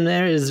biggest reason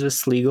there is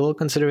this legal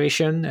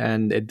consideration,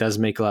 and it does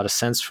make a lot of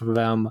sense for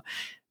them.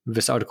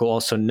 This article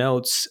also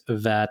notes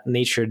that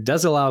nature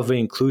does allow the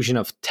inclusion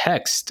of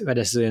text that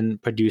has been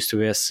produced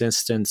with this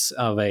instance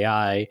of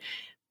AI,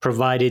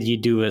 provided you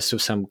do this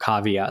with some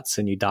caveats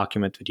and you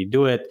document that you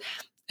do it.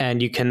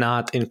 And you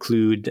cannot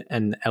include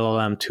an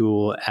LLM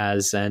tool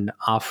as an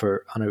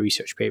author on a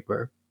research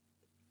paper.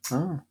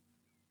 Oh.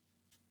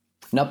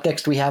 And up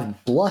next, we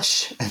have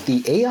Blush.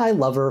 The AI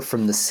lover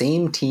from the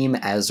same team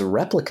as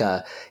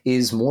Replica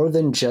is more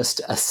than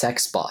just a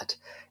sex bot.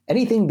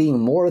 Anything being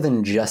more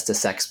than just a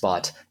sex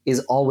bot is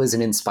always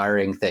an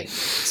inspiring thing.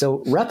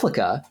 So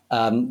Replica,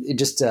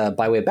 just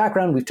by way of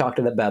background, we've talked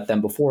about them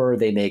before.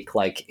 They make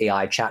like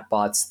AI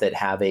chatbots that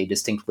have a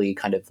distinctly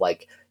kind of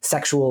like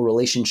sexual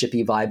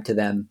relationship-y vibe to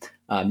them.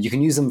 You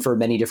can use them for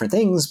many different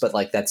things, but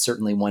like that's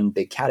certainly one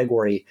big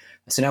category.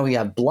 So now we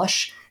have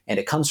Blush, and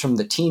it comes from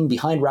the team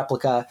behind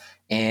Replica,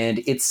 and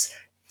it's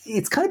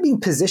kind of being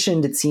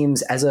positioned, it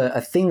seems, as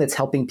a thing that's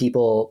helping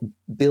people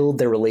build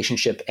their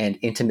relationship and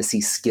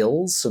intimacy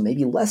skills. So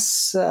maybe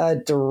less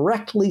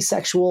directly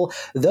sexual,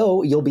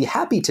 though you'll be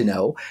happy to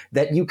know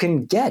that you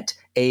can get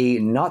a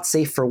not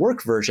safe for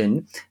work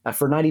version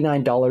for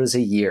 $99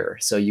 a year.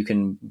 So you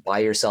can buy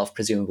yourself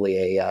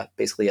presumably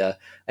basically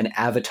an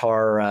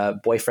avatar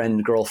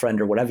boyfriend,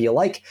 girlfriend, or whatever you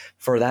like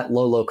for that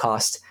low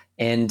cost.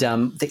 And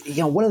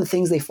one of the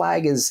things they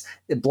flag is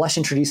that Blush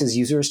introduces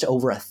users to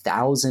over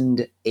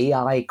 1,000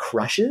 AI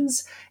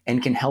crushes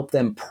and can help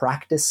them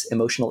practice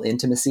emotional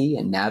intimacy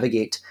and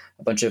navigate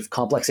a bunch of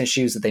complex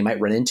issues that they might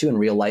run into in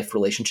real life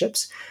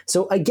relationships.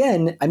 So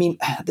again, I mean,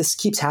 this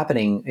keeps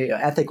happening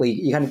ethically.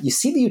 You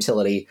see the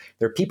utility.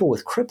 There are people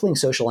with crippling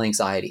social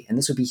anxiety, and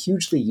this would be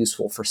hugely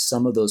useful for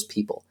some of those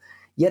people.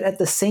 Yet at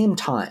the same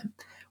time,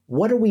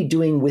 what are we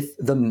doing with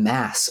the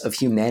mass of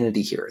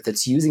humanity here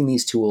that's using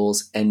these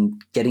tools and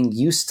getting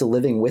used to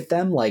living with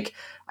them? Like,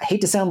 I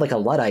hate to sound like a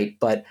Luddite,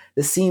 but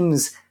this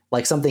seems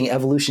like something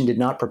evolution did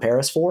not prepare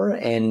us for.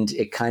 And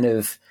it kind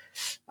of,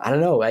 I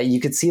don't know,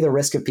 you could see the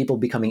risk of people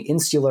becoming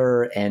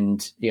insular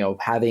and,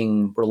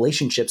 having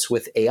relationships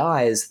with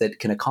AIs that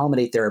can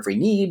accommodate their every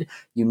need.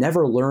 You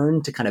never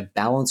learn to kind of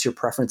balance your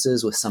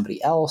preferences with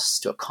somebody else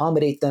to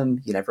accommodate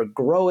them. You never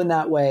grow in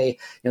that way.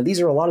 These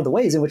are a lot of the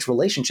ways in which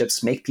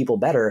relationships make people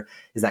better,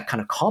 is that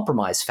kind of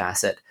compromise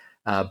facet.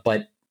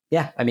 But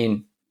yeah, I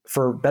mean,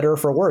 for better or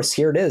for worse,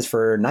 here it is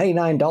for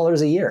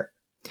 $99 a year.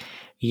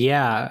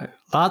 Yeah,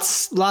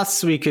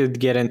 lots we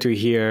could get into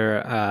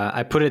here.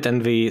 I put it in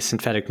the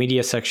synthetic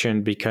media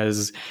section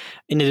because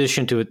in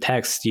addition to the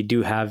text, you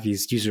do have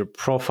these user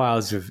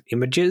profiles of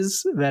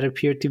images that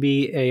appear to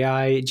be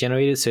AI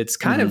generated. So it's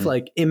kind of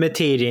like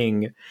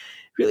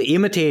really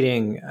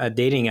imitating a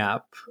dating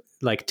app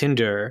like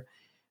Tinder,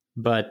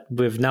 but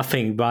with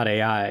nothing but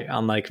AI,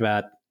 unlike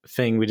that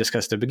thing we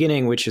discussed at the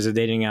beginning, which is a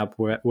dating app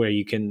where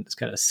you can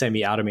kind of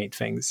semi-automate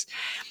things.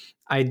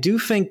 I do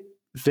think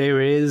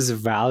there is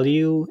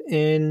value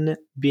in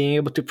being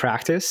able to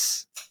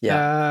practice.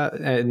 Yeah.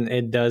 And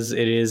it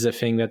is a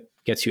thing that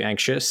gets you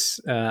anxious.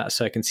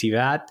 So I can see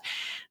that.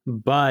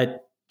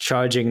 But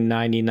charging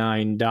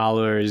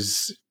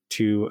 $99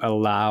 to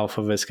allow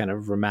for this kind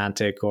of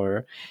romantic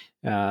or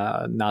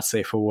not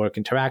safe for work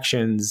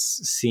interactions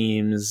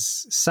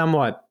seems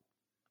somewhat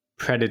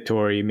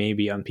predatory,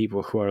 maybe on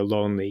people who are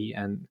lonely.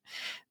 And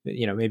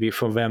maybe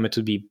for them it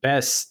would be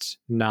best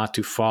not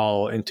to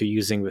fall into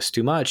using this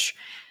too much.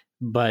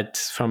 But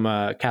from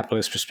a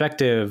capitalist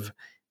perspective,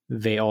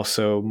 they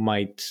also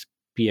might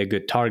be a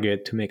good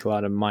target to make a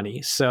lot of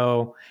money.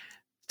 So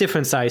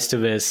different sides to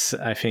this.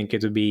 I think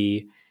it would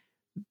be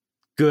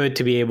good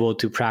to be able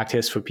to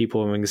practice for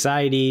people with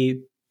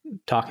anxiety,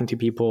 talking to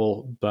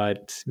people,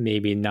 but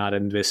maybe not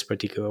in this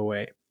particular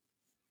way.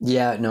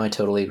 Yeah, no, I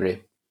totally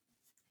agree.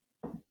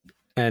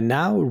 And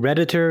now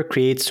Redditor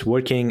creates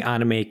working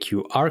anime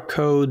QR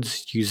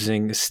codes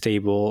using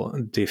stable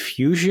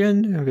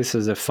diffusion. This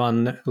is a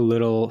fun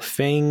little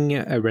thing.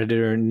 A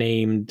Redditor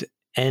named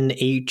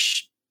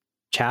NH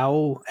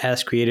Chow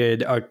has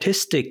created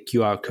artistic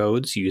QR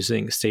codes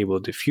using stable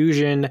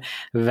diffusion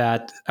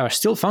that are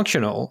still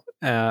functional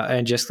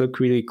and just look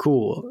really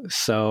cool.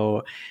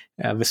 So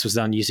this was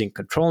done using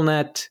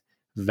ControlNet.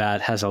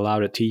 That has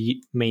allowed it to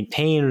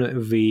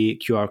maintain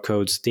the QR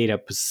code's data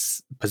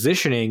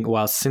positioning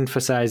while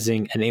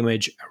synthesizing an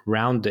image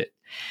around it.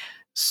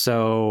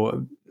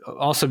 So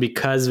also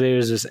because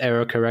there's this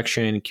error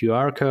correction in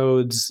QR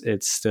codes,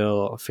 it's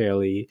still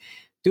fairly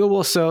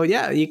doable. So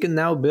yeah, you can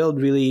now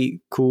build really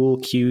cool,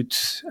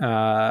 cute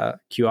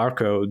QR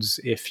codes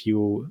if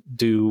you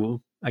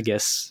do, I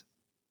guess,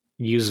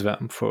 use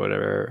them for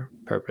whatever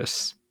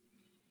purpose.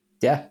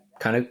 Yeah,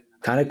 kind of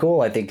cool.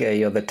 I think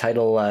the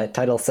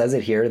title says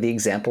it here. The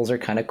examples are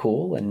kind of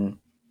cool and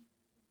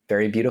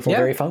very beautiful,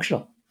 very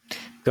functional.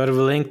 Go to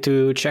the link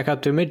to check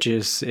out the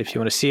images if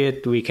you want to see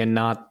it. We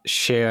cannot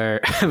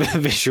share the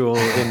visual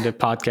in the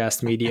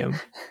podcast medium.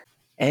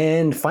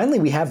 And finally,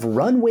 we have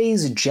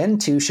Runway's Gen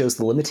 2 shows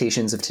the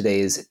limitations of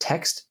today's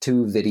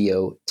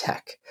text-to-video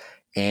tech.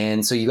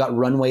 And so you got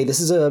Runway. This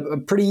is a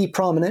pretty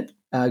prominent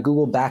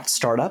Google-backed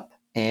startup,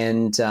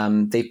 and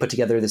they put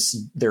together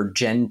their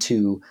Gen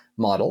 2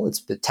 model.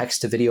 It's the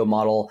text-to-video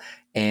model,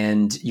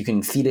 and you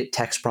can feed it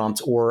text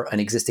prompts or an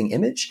existing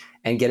image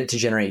and get it to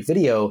generate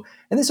video.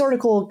 And this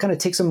article kind of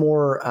takes a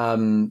more,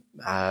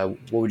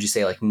 what would you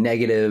say, like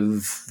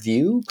negative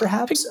view,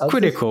 perhaps?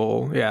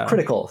 Critical, yeah.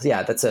 Critical,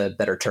 yeah, that's a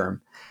better term.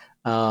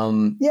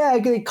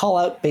 They call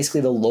out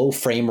basically the low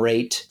frame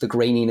rate, the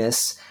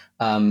graininess,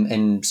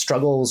 and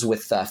struggles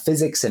with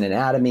physics and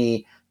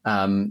anatomy,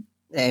 and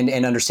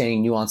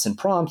understanding nuance in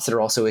prompts. There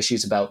are also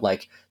issues about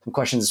like some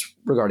questions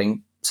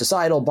regarding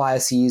societal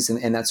biases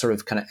and that sort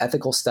of kind of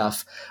ethical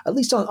stuff. At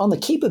least on the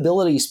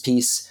capabilities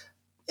piece,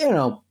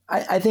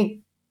 I think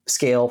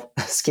scale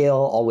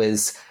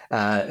always,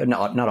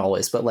 not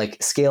always, but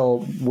like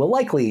scale will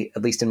likely,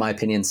 at least in my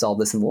opinion, solve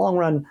this in the long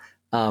run.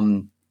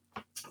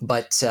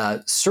 But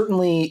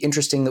certainly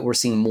interesting that we're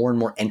seeing more and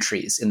more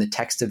entries in the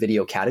text to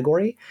video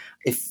category.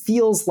 It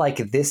feels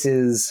like this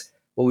is,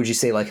 what would you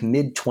say, like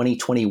mid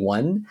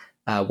 2021,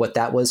 what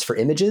that was for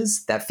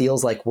images. That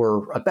feels like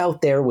we're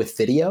about there with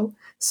video.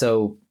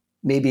 So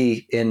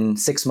maybe in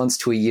 6 months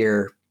to a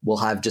year, we'll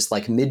have just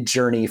like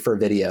mid-journey for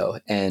video,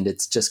 and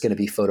it's just going to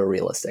be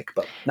photorealistic,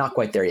 but not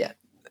quite there yet.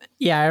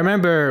 Yeah, I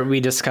remember we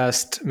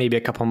discussed maybe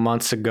a couple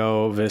months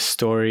ago this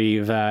story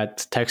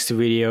that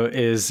text-to-video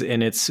is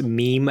in its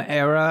meme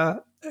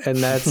era, and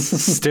that's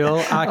still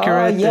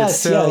accurate.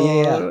 Yes, it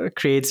still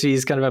creates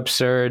these kind of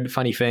absurd,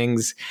 funny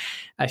things.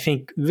 I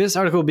think this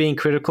article being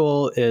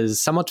critical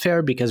is somewhat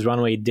fair because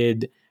Runway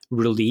did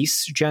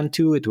release Gen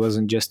 2. It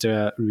wasn't just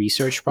a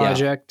research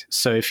project. Yeah.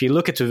 So if you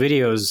look at the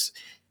videos,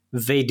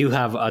 they do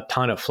have a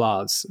ton of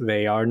flaws.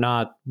 They are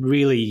not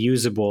really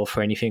usable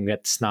for anything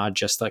that's not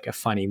just like a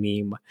funny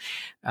meme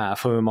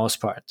for the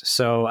most part.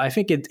 So I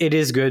think it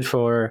is good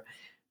to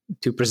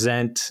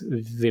present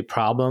the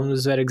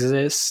problems that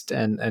exist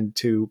and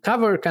to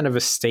cover kind of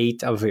a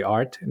state of the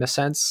art in a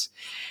sense.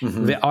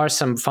 Mm-hmm. There are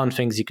some fun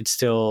things you could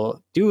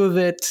still do with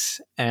it.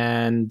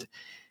 And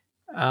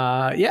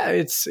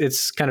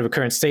it's kind of a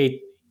current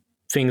state.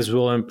 Things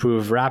will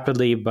improve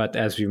rapidly, but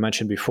as we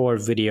mentioned before,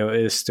 video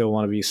is still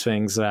one of these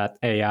things that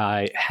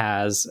AI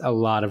has a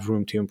lot of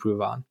room to improve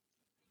on.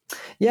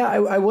 Yeah,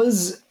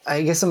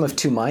 I guess I'm of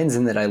two minds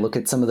in that I look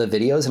at some of the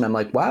videos and I'm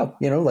like, wow,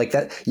 like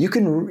that, you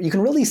can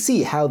really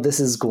see how this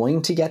is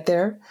going to get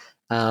there.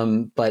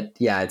 But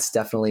yeah, it's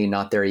definitely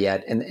not there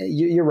yet. And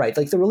you're right.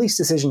 Like the release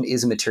decision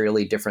is a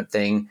materially different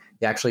thing.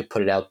 You actually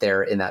put it out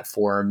there in that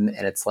form,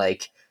 and it's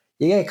like,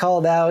 you get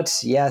called out.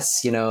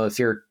 Yes. If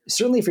you're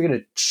going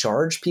to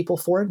charge people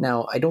for it.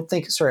 Now, I don't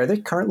think, are they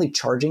currently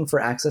charging for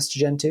access to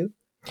Gen 2?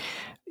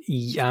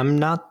 Yeah, I'm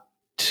not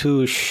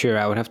too sure.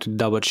 I would have to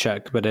double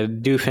check, but I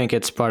do think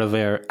it's part of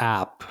their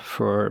app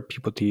for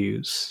people to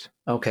use.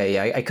 Okay.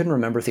 Yeah. I couldn't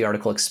remember if the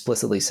article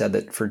explicitly said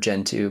that for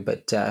Gen 2,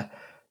 but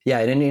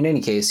in any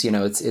case, it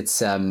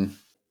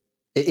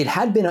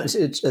had been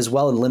as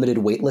well in limited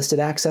waitlisted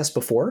access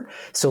before.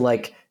 So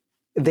like,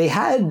 they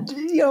had,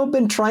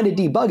 been trying to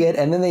debug it,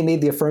 and then they made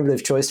the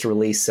affirmative choice to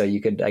release. So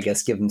you could, I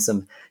guess, give them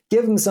some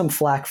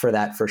flack for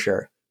that for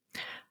sure.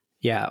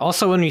 Yeah.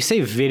 Also, when we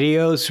say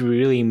videos, we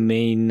really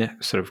mean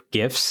sort of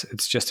GIFs.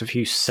 It's just a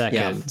few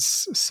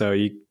seconds. Yeah. So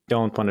you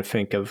don't want to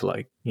think of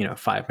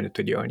 5-minute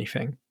video or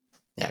anything.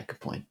 Yeah, good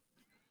point.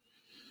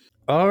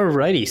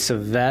 Alrighty, so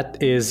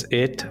that is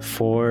it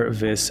for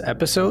this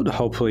episode.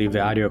 Hopefully the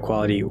audio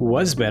quality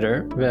was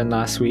better than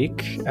last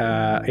week.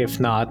 If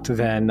not,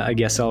 then I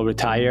guess I'll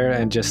retire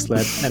and just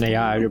let an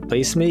AI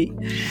replace me.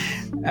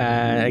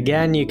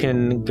 Again, you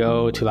can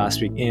go to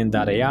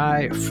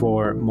lastweekin.ai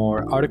for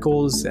more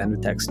articles and the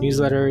text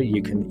newsletter.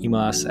 You can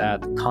email us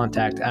at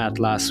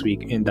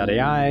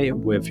contact@lastweekin.ai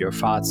with your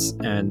thoughts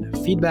and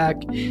feedback.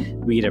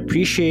 We'd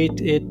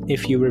appreciate it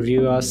if you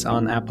review us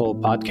on Apple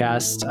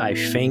Podcasts. I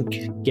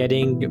think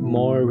getting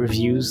more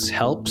reviews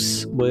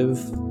helps with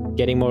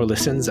getting more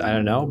listens. I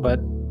don't know, but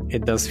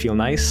it does feel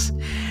nice.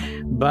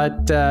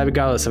 But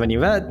regardless of any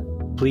of that,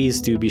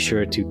 please do be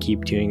sure to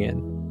keep tuning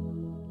in.